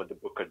got done with the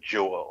book of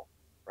Joel,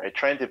 right?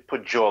 Trying to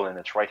put Joel in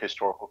its right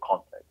historical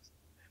context,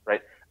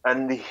 right?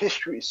 And the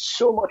history is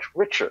so much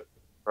richer,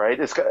 right?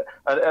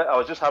 I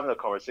was just having a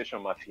conversation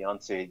with my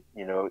fiance.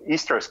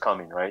 Easter is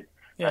coming, right?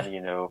 Yeah.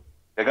 And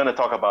they're going to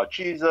talk about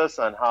Jesus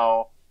and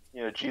how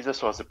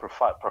Jesus was a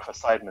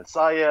prophesied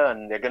Messiah,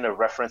 and they're going to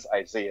reference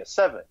Isaiah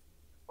 7.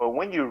 But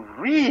when you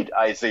read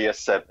Isaiah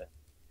 7,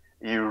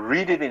 you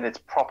read it in its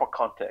proper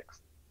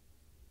context,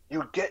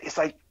 it's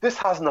like, this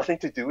has nothing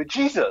to do with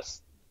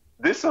Jesus.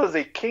 This was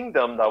a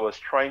kingdom that was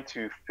trying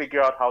to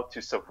figure out how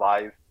to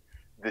survive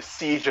the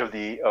siege of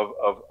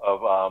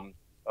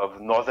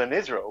northern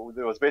Israel.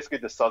 It was basically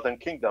the southern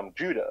kingdom,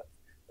 Judah,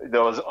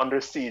 that was under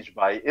siege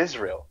by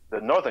Israel, the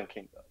northern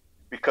kingdom,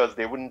 because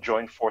they wouldn't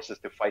join forces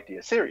to fight the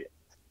Assyrians.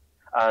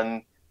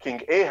 And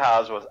King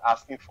Ahaz was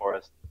asking for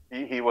us.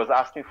 He was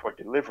asking for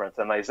deliverance.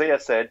 And Isaiah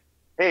said,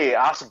 hey,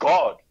 ask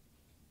God.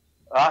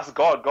 Ask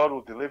God. God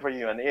will deliver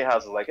you. And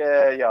Ahaz was like,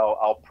 yeah,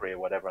 I'll pray,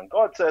 whatever. And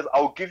God says,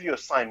 I'll give you a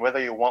sign whether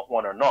you want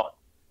one or not.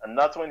 And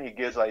that's when he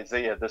gives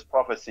Isaiah this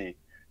prophecy.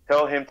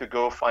 Tell him to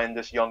go find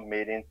this young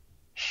maiden.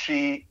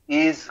 She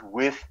is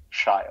with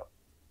child.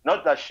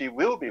 Not that she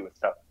will be with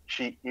child.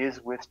 She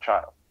is with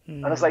child.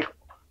 And it's like,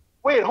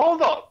 wait,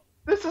 hold on.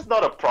 This is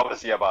not a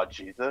prophecy about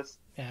Jesus.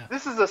 Yeah.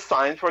 This is a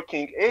sign for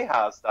King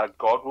Ahaz that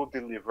God will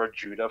deliver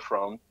Judah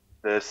from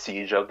the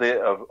siege of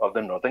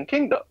the northern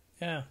kingdom.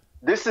 Yeah.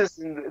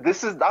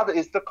 That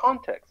is the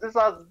context. This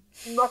has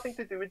nothing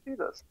to do with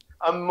Jesus.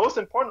 And most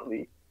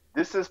importantly,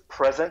 this is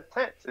present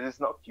tense. It is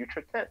not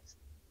future tense.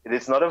 It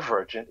is not a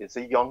virgin. It's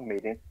a young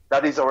maiden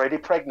that is already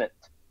pregnant.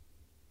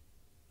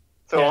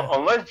 So Yeah.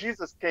 unless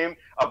Jesus came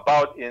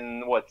about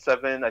in what,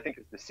 seven, I think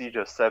it's the siege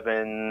of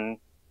seven,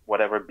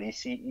 whatever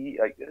BCE.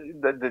 Like,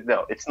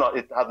 no, it's not.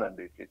 It has nothing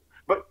to do with it.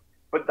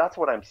 But that's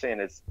what I'm saying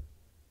is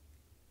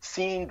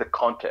seeing the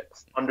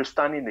context,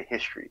 understanding the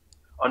history,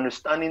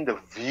 understanding the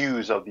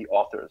views of the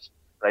authors,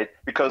 right?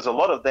 Because a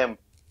lot of them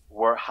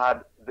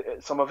had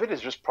some of it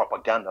is just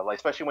propaganda, like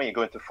especially when you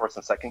go into First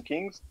and Second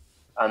Kings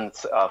and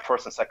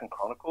First and Second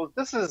Chronicles.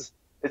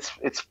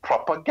 It's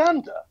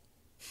propaganda,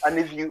 and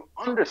if you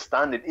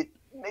understand it, it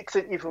makes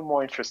it even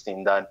more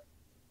interesting than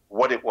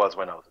what it was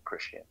when I was a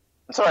Christian.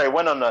 I'm sorry, I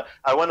went on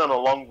a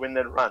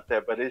long-winded rant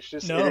there, but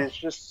No.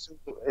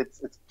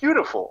 it's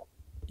beautiful.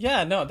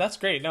 Yeah, no, that's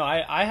great. No,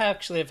 I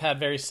actually have had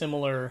very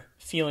similar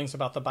feelings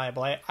about the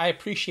Bible. I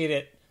appreciate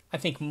it, I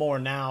think, more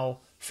now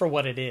for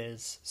what it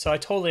is. So I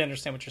totally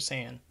understand what you're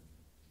saying.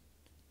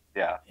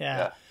 Yeah.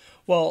 Yeah.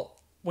 Well,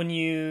 when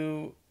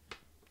you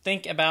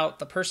think about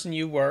the person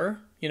you were,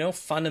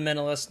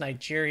 fundamentalist,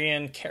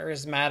 Nigerian,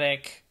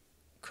 charismatic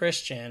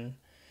Christian,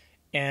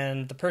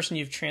 and the person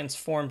you've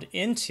transformed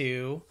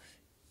into,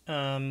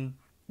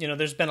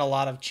 there's been a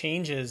lot of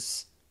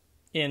changes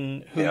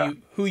in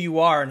who you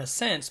are in a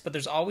sense, but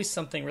there's always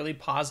something really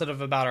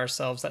positive about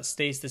ourselves that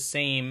stays the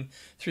same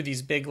through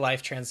these big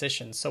life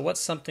transitions. So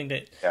what's something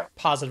that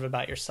positive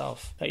about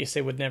yourself that you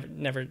say would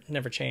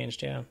never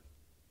changed? Yeah.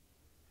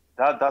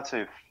 That's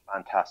a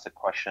fantastic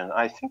question.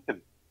 I think the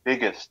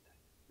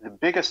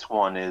biggest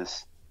one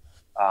is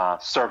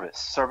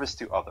service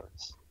to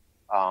others.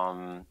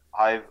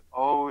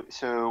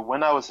 So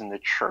when I was in the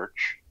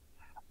church,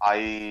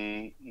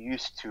 I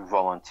used to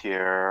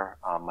volunteer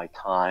my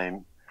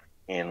time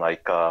in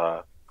like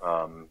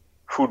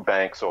food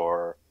banks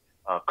or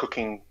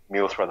cooking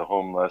meals for the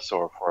homeless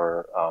or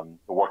for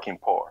the working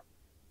poor,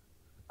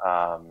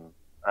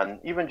 and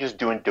even just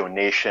doing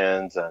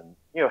donations and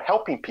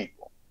helping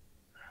people.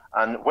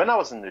 And when I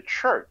was in the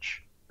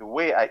church, the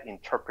way I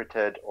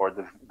interpreted or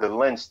the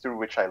lens through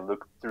which I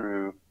looked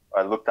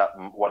at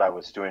what I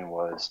was doing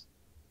was,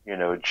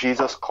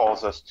 Jesus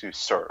calls us to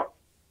serve,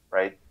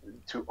 right?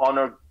 To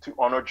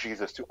honor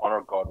Jesus, to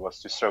honor God was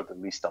to serve the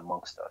least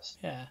amongst us.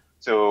 Yeah.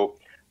 So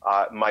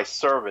my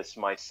service,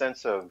 my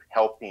sense of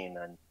helping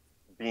and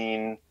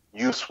being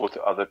useful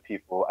to other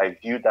people, I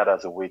viewed that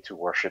as a way to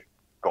worship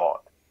God.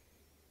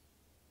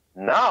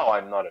 Now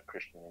I'm not a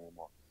Christian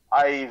anymore.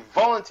 I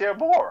volunteer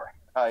more.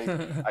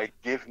 I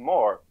give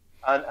more.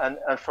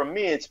 And for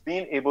me, it's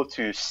being able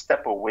to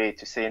step away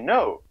to say,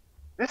 no,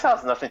 this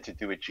has nothing to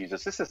do with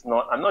Jesus.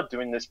 I'm not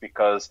doing this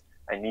because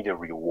I need a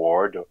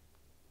reward.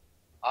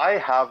 I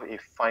have a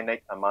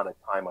finite amount of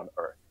time on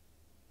earth,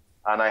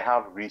 and I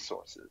have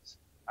resources.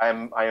 I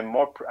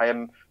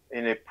am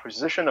in a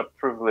position of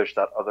privilege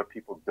that other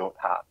people don't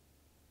have.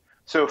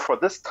 So for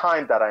this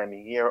time that I am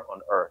here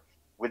on earth,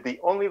 with the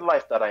only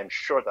life that I'm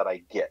sure that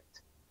I get,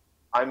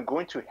 I'm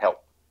going to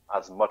help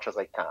as much as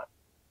I can.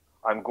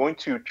 I'm going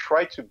to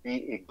try to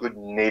be a good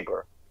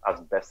neighbor as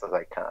best as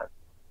I can.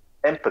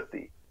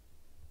 Empathy.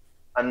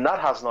 And that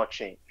has not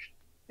changed.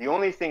 The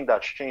only thing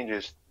that's changed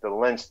is the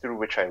lens through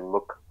which I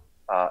look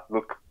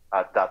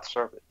at that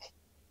service.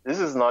 This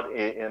is not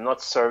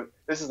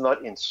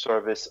in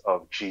service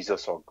of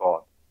Jesus or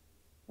God.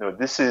 No,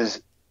 this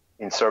is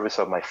in service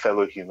of my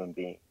fellow human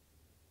being,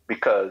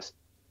 because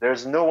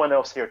there's no one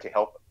else here to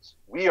help us.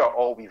 We are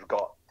all we've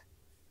got,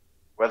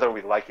 whether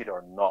we like it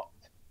or not.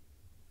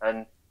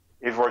 And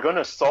if we're going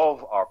to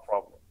solve our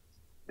problems,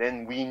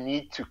 then we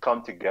need to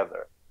come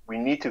together. We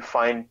need to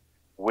find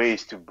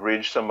ways to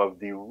bridge some of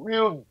the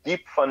real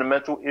deep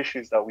fundamental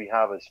issues that we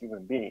have as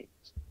human beings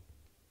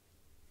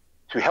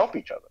to help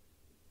each other.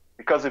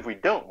 Because if we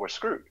don't, we're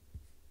screwed.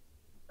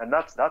 And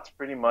that's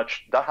pretty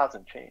much, that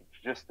hasn't changed.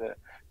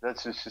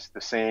 That's just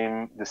the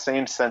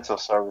same sense of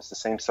service, the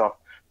same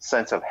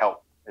sense of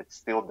help. It's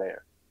still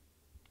there.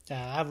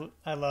 Yeah,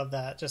 I love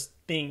that.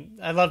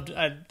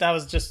 That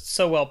was just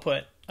so well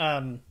put.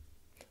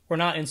 We're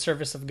not in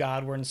service of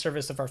God. We're in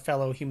service of our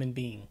fellow human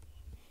being.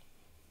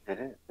 It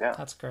is. Yeah.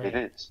 That's great. It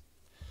is.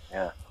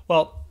 Yeah.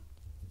 Well,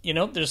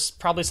 there's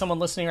probably someone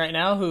listening right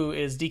now who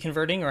is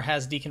deconverting or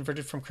has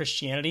deconverted from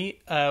Christianity.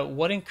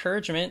 What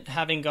encouragement,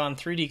 having gone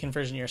through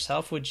deconversion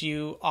yourself, would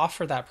you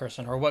offer that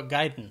person, or what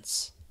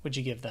guidance would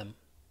you give them?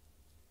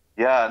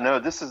 Yeah, no,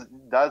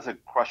 that's a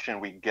question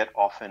we get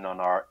often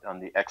on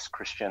the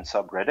ex-Christian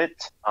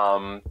subreddit.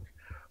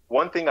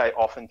 One thing I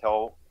often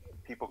tell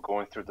people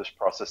going through this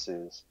process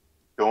is,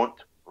 don't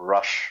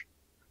rush.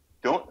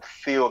 Don't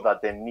feel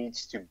that there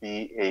needs to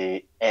be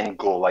a end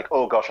goal, like,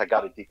 oh gosh, I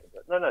got to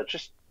deconvert. No,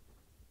 just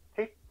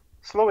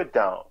slow it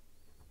down.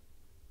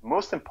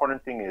 Most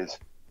important thing is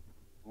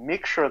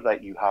make sure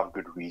that you have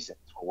good reasons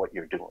for what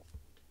you're doing.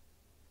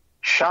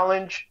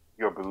 Challenge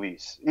your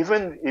beliefs.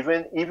 Even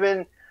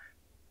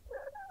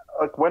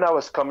like when I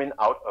was coming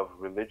out of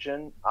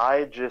religion,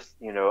 I just,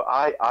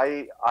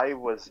 I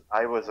was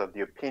of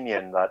the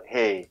opinion that,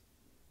 hey,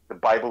 the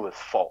Bible is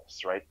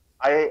false, right?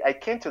 I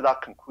came to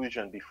that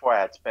conclusion before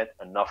I had spent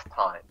enough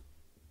time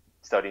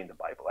studying the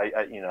Bible.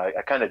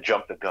 I kind of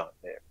jumped the gun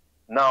there.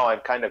 Now I'm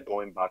kind of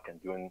going back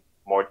and doing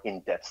more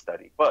in-depth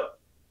study. But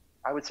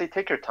I would say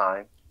take your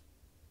time.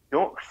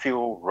 Don't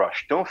feel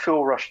rushed. Don't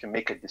feel rushed to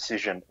make a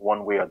decision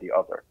one way or the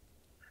other.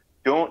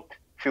 Don't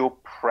feel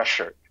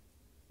pressured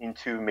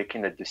into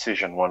making a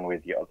decision one way or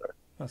the other.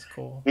 That's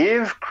cool.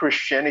 If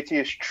Christianity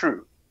is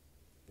true,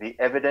 the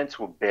evidence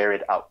will bear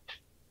it out,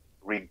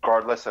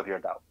 regardless of your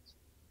doubts.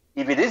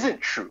 If it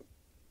isn't true,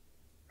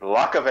 the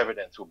lack of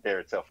evidence will bear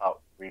itself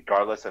out,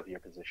 regardless of your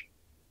position.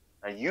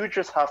 And you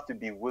just have to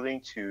be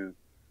willing to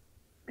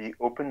be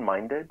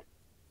open-minded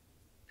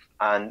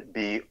and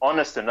be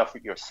honest enough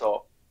with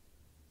yourself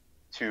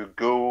to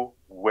go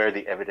where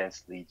the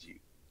evidence leads you.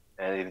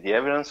 And if the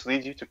evidence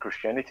leads you to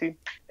Christianity,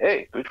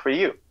 hey, good for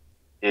you.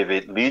 If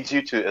it leads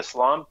you to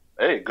Islam,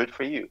 hey, good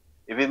for you.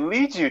 If it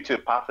leads you to a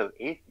path of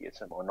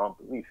atheism or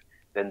non-belief,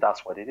 then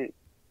that's what it is.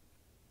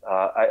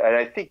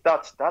 I think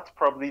that's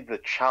probably the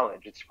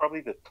challenge. It's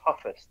probably the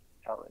toughest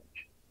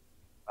challenge.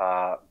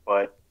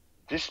 But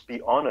just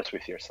be honest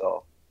with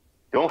yourself.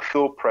 Don't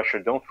feel pressure.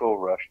 Don't feel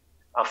rushed.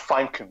 And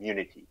find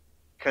community.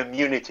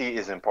 Community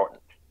is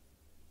important.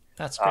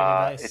 That's great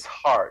advice. It's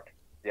hard.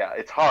 Yeah,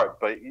 it's hard.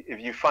 But if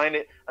you find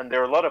it, and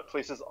there are a lot of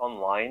places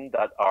online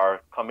that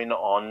are coming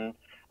on,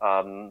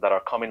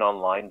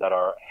 online that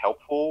are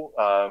helpful.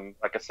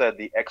 Like I said,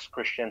 the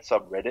ex-Christian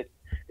subreddit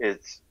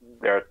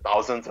there are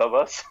thousands of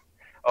us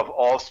of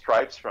all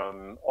stripes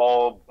from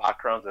all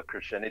backgrounds of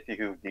Christianity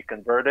who've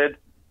deconverted.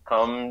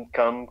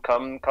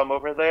 Come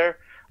over there.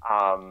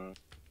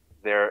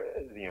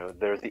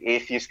 There's the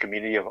atheist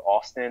community of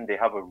Austin. They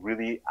have a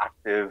really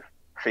active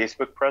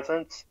Facebook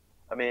presence.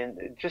 I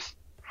mean, just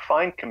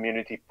find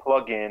community,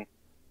 plug in.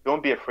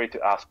 Don't be afraid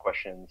to ask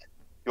questions.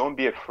 Don't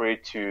be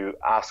afraid to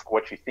ask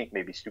what you think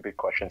may be stupid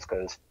questions,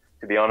 because,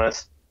 to be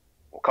honest,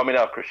 coming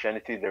out of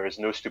Christianity, there is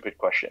no stupid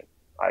question.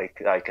 I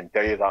can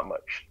tell you that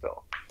much.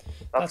 So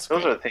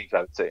those are the things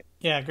I would say.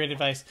 Yeah, great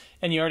advice.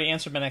 And you already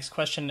answered my next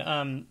question.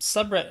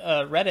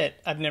 Reddit,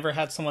 I've never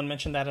had someone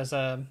mention that as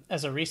a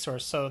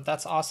resource, so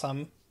that's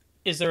awesome.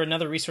 Is there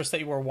another resource that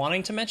you were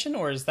wanting to mention,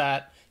 or is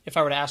that, if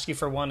I were to ask you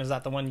for one, is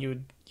that the one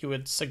you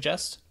would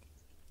suggest?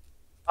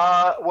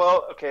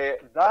 Well, okay.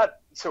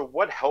 So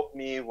what helped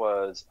me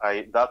was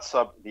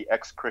the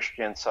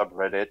ex-Christian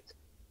subreddit.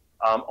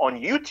 On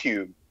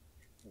YouTube,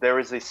 there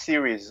is a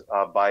series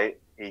by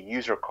a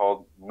user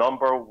called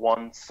Number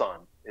One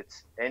Son.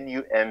 It's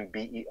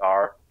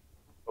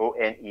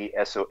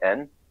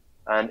NUMBERONESON,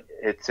 and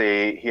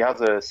he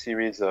has a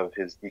series of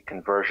his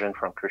deconversion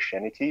from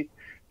Christianity.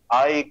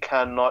 I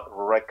cannot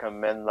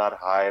recommend that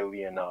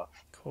highly enough.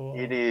 Cool.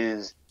 It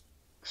is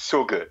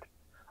so good.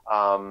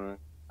 And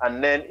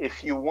then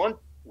if you want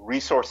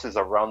resources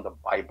around the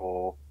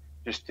Bible,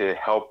 just to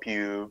help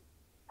you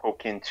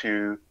poke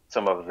into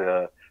some of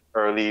the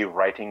early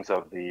writings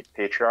of the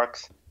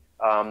patriarchs,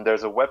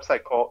 there's a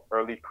website called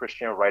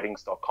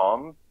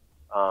earlychristianwritings.com.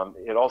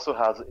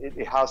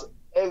 It has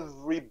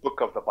every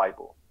book of the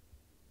Bible,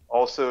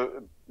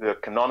 also the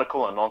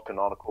canonical and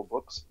non-canonical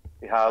books.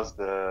 It has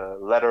the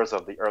letters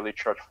of the early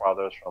church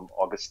fathers from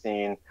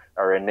Augustine,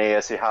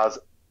 Irenaeus. It has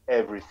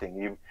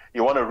everything.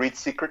 You want to read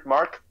Secret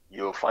Mark?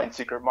 You'll find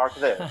Secret Mark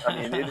there.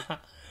 I mean,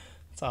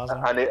 it's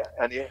awesome. And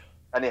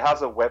it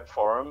has a web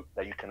forum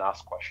that you can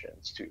ask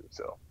questions to.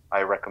 So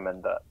I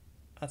recommend that.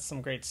 That's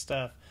some great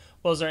stuff.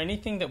 Well, is there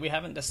anything that we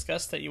haven't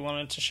discussed that you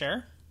wanted to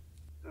share?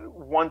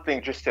 One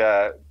thing, just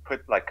to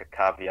put like a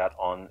caveat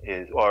on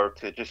is, or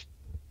to just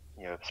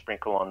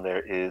sprinkle on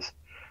there is,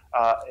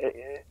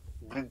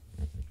 I'm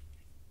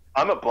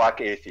a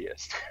black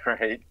atheist,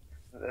 right?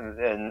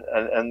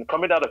 And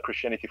coming out of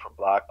Christianity for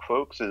black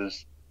folks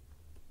is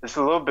a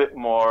little bit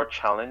more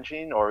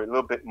challenging, or it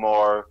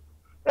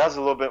has a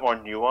little bit more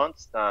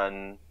nuance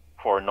than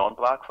for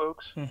non-black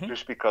folks,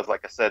 just because,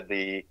 like I said,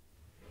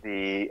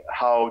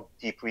 how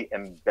deeply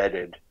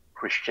embedded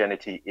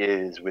Christianity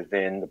is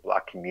within the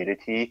black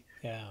community,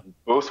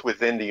 both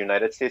within the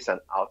United States and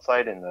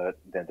outside in the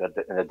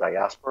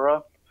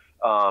diaspora.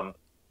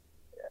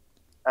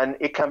 And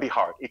it can be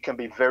hard. It can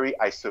be very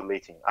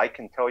isolating. I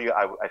can tell you,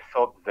 I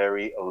felt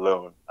very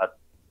alone at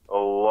a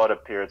lot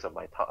of periods of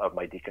my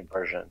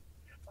deconversion.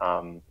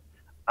 And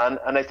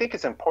I think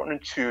it's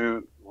important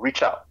to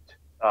reach out.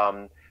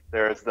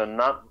 There's the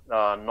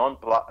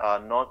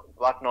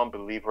Black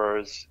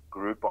Non-Believers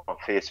group on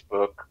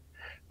Facebook.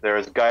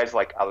 There's guys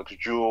like Alex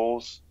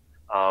Jules,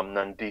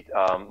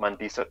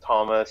 Mandisa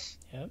Thomas,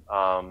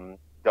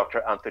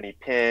 Dr. Anthony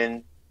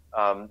Pinn.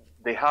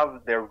 They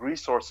have their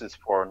resources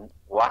for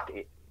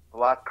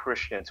black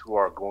Christians who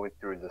are going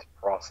through this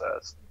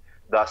process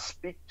that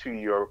speak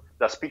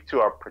to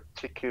our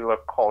particular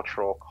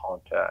cultural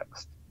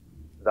context,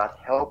 that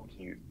help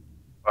you,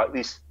 or at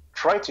least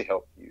try to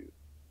help you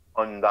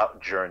on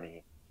that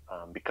journey,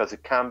 because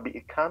it can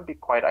be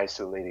quite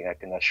isolating. I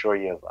can assure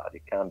you of that.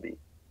 It can be.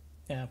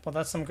 Yeah, well,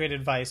 that's some great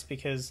advice,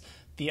 because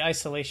the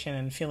isolation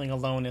and feeling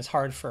alone is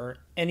hard for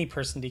any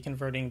person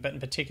deconverting, but in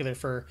particular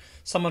for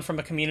someone from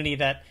a community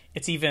that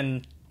it's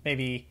even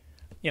maybe,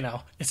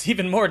 it's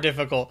even more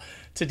difficult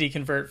to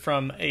deconvert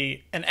from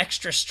an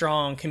extra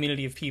strong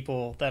community of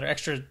people that are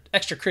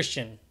extra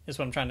Christian, is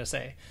what I'm trying to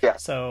say. Yeah.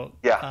 So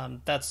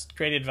that's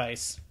great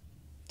advice.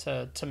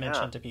 to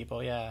mention to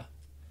people. Yeah.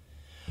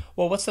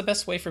 Well, what's the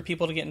best way for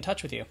people to get in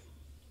touch with you?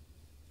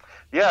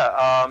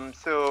 Yeah,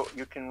 so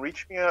you can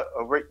reach me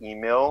over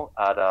email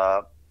at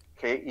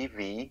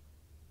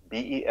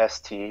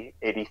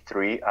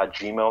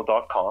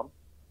kevbest83@gmail.com.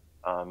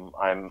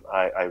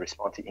 I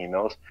respond to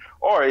emails.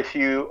 Or if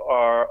you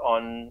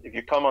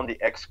come on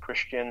the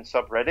ex-Christian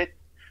subreddit,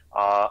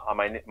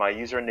 my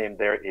username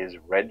there is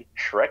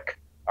RedShrek,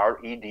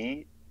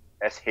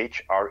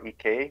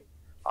 RedShrek.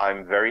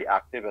 I'm very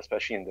active,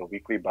 especially in the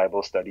weekly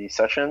Bible study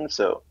session.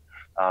 So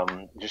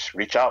just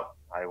reach out.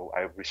 I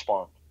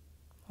respond.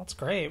 That's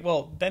great.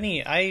 Well,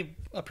 Benny, I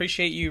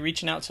appreciate you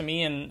reaching out to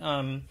me, and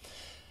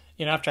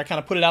after I kind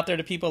of put it out there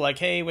to people, like,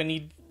 hey, we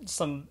need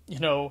some,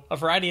 a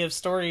variety of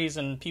stories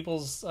and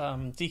people's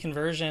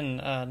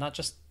deconversion, not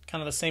just kind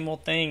of the same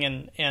old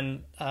thing.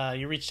 And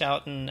you reached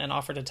out and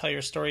offered to tell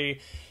your story.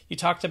 You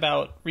talked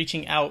about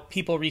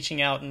people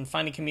reaching out and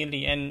finding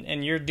community,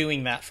 and you're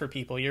doing that for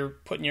people. You're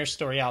putting your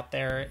story out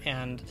there,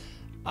 and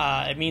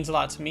it means a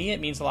lot to me. It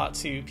means a lot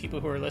to people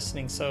who are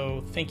listening.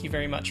 So thank you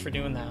very much for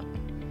doing that.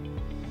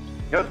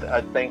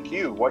 Thank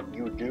you. What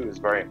you do is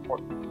very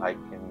important.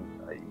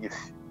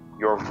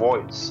 Your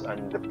voice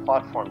and the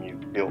platform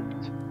you've built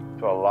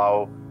to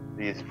allow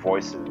these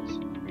voices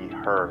to be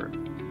heard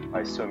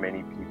by so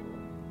many people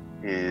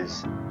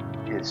is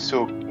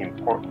so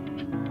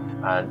important,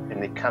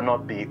 and it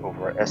cannot be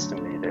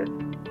overestimated.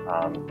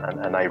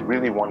 And I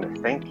really want to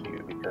thank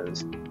you,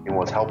 because it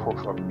was helpful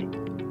for me,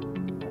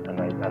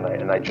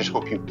 and I just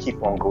hope you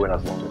keep on going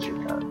as long as you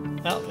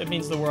can. Well, it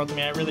means the world to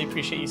me. I really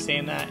appreciate you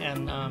saying that,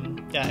 and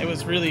it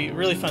was really,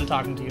 really fun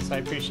talking to you, so I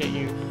appreciate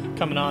you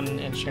coming on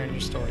and sharing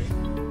your story.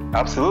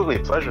 Absolutely.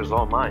 Pleasure's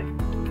all mine.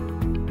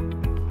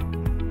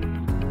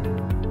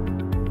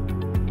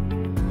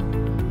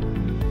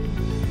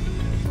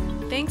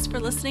 Thanks for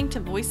listening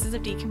to Voices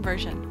of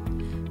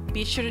Deconversion.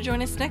 Be sure to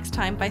join us next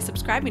time by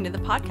subscribing to the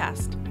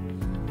podcast.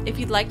 If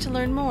you'd like to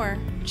learn more,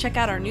 check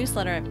out our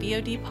newsletter at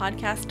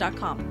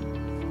vodpodcast.com.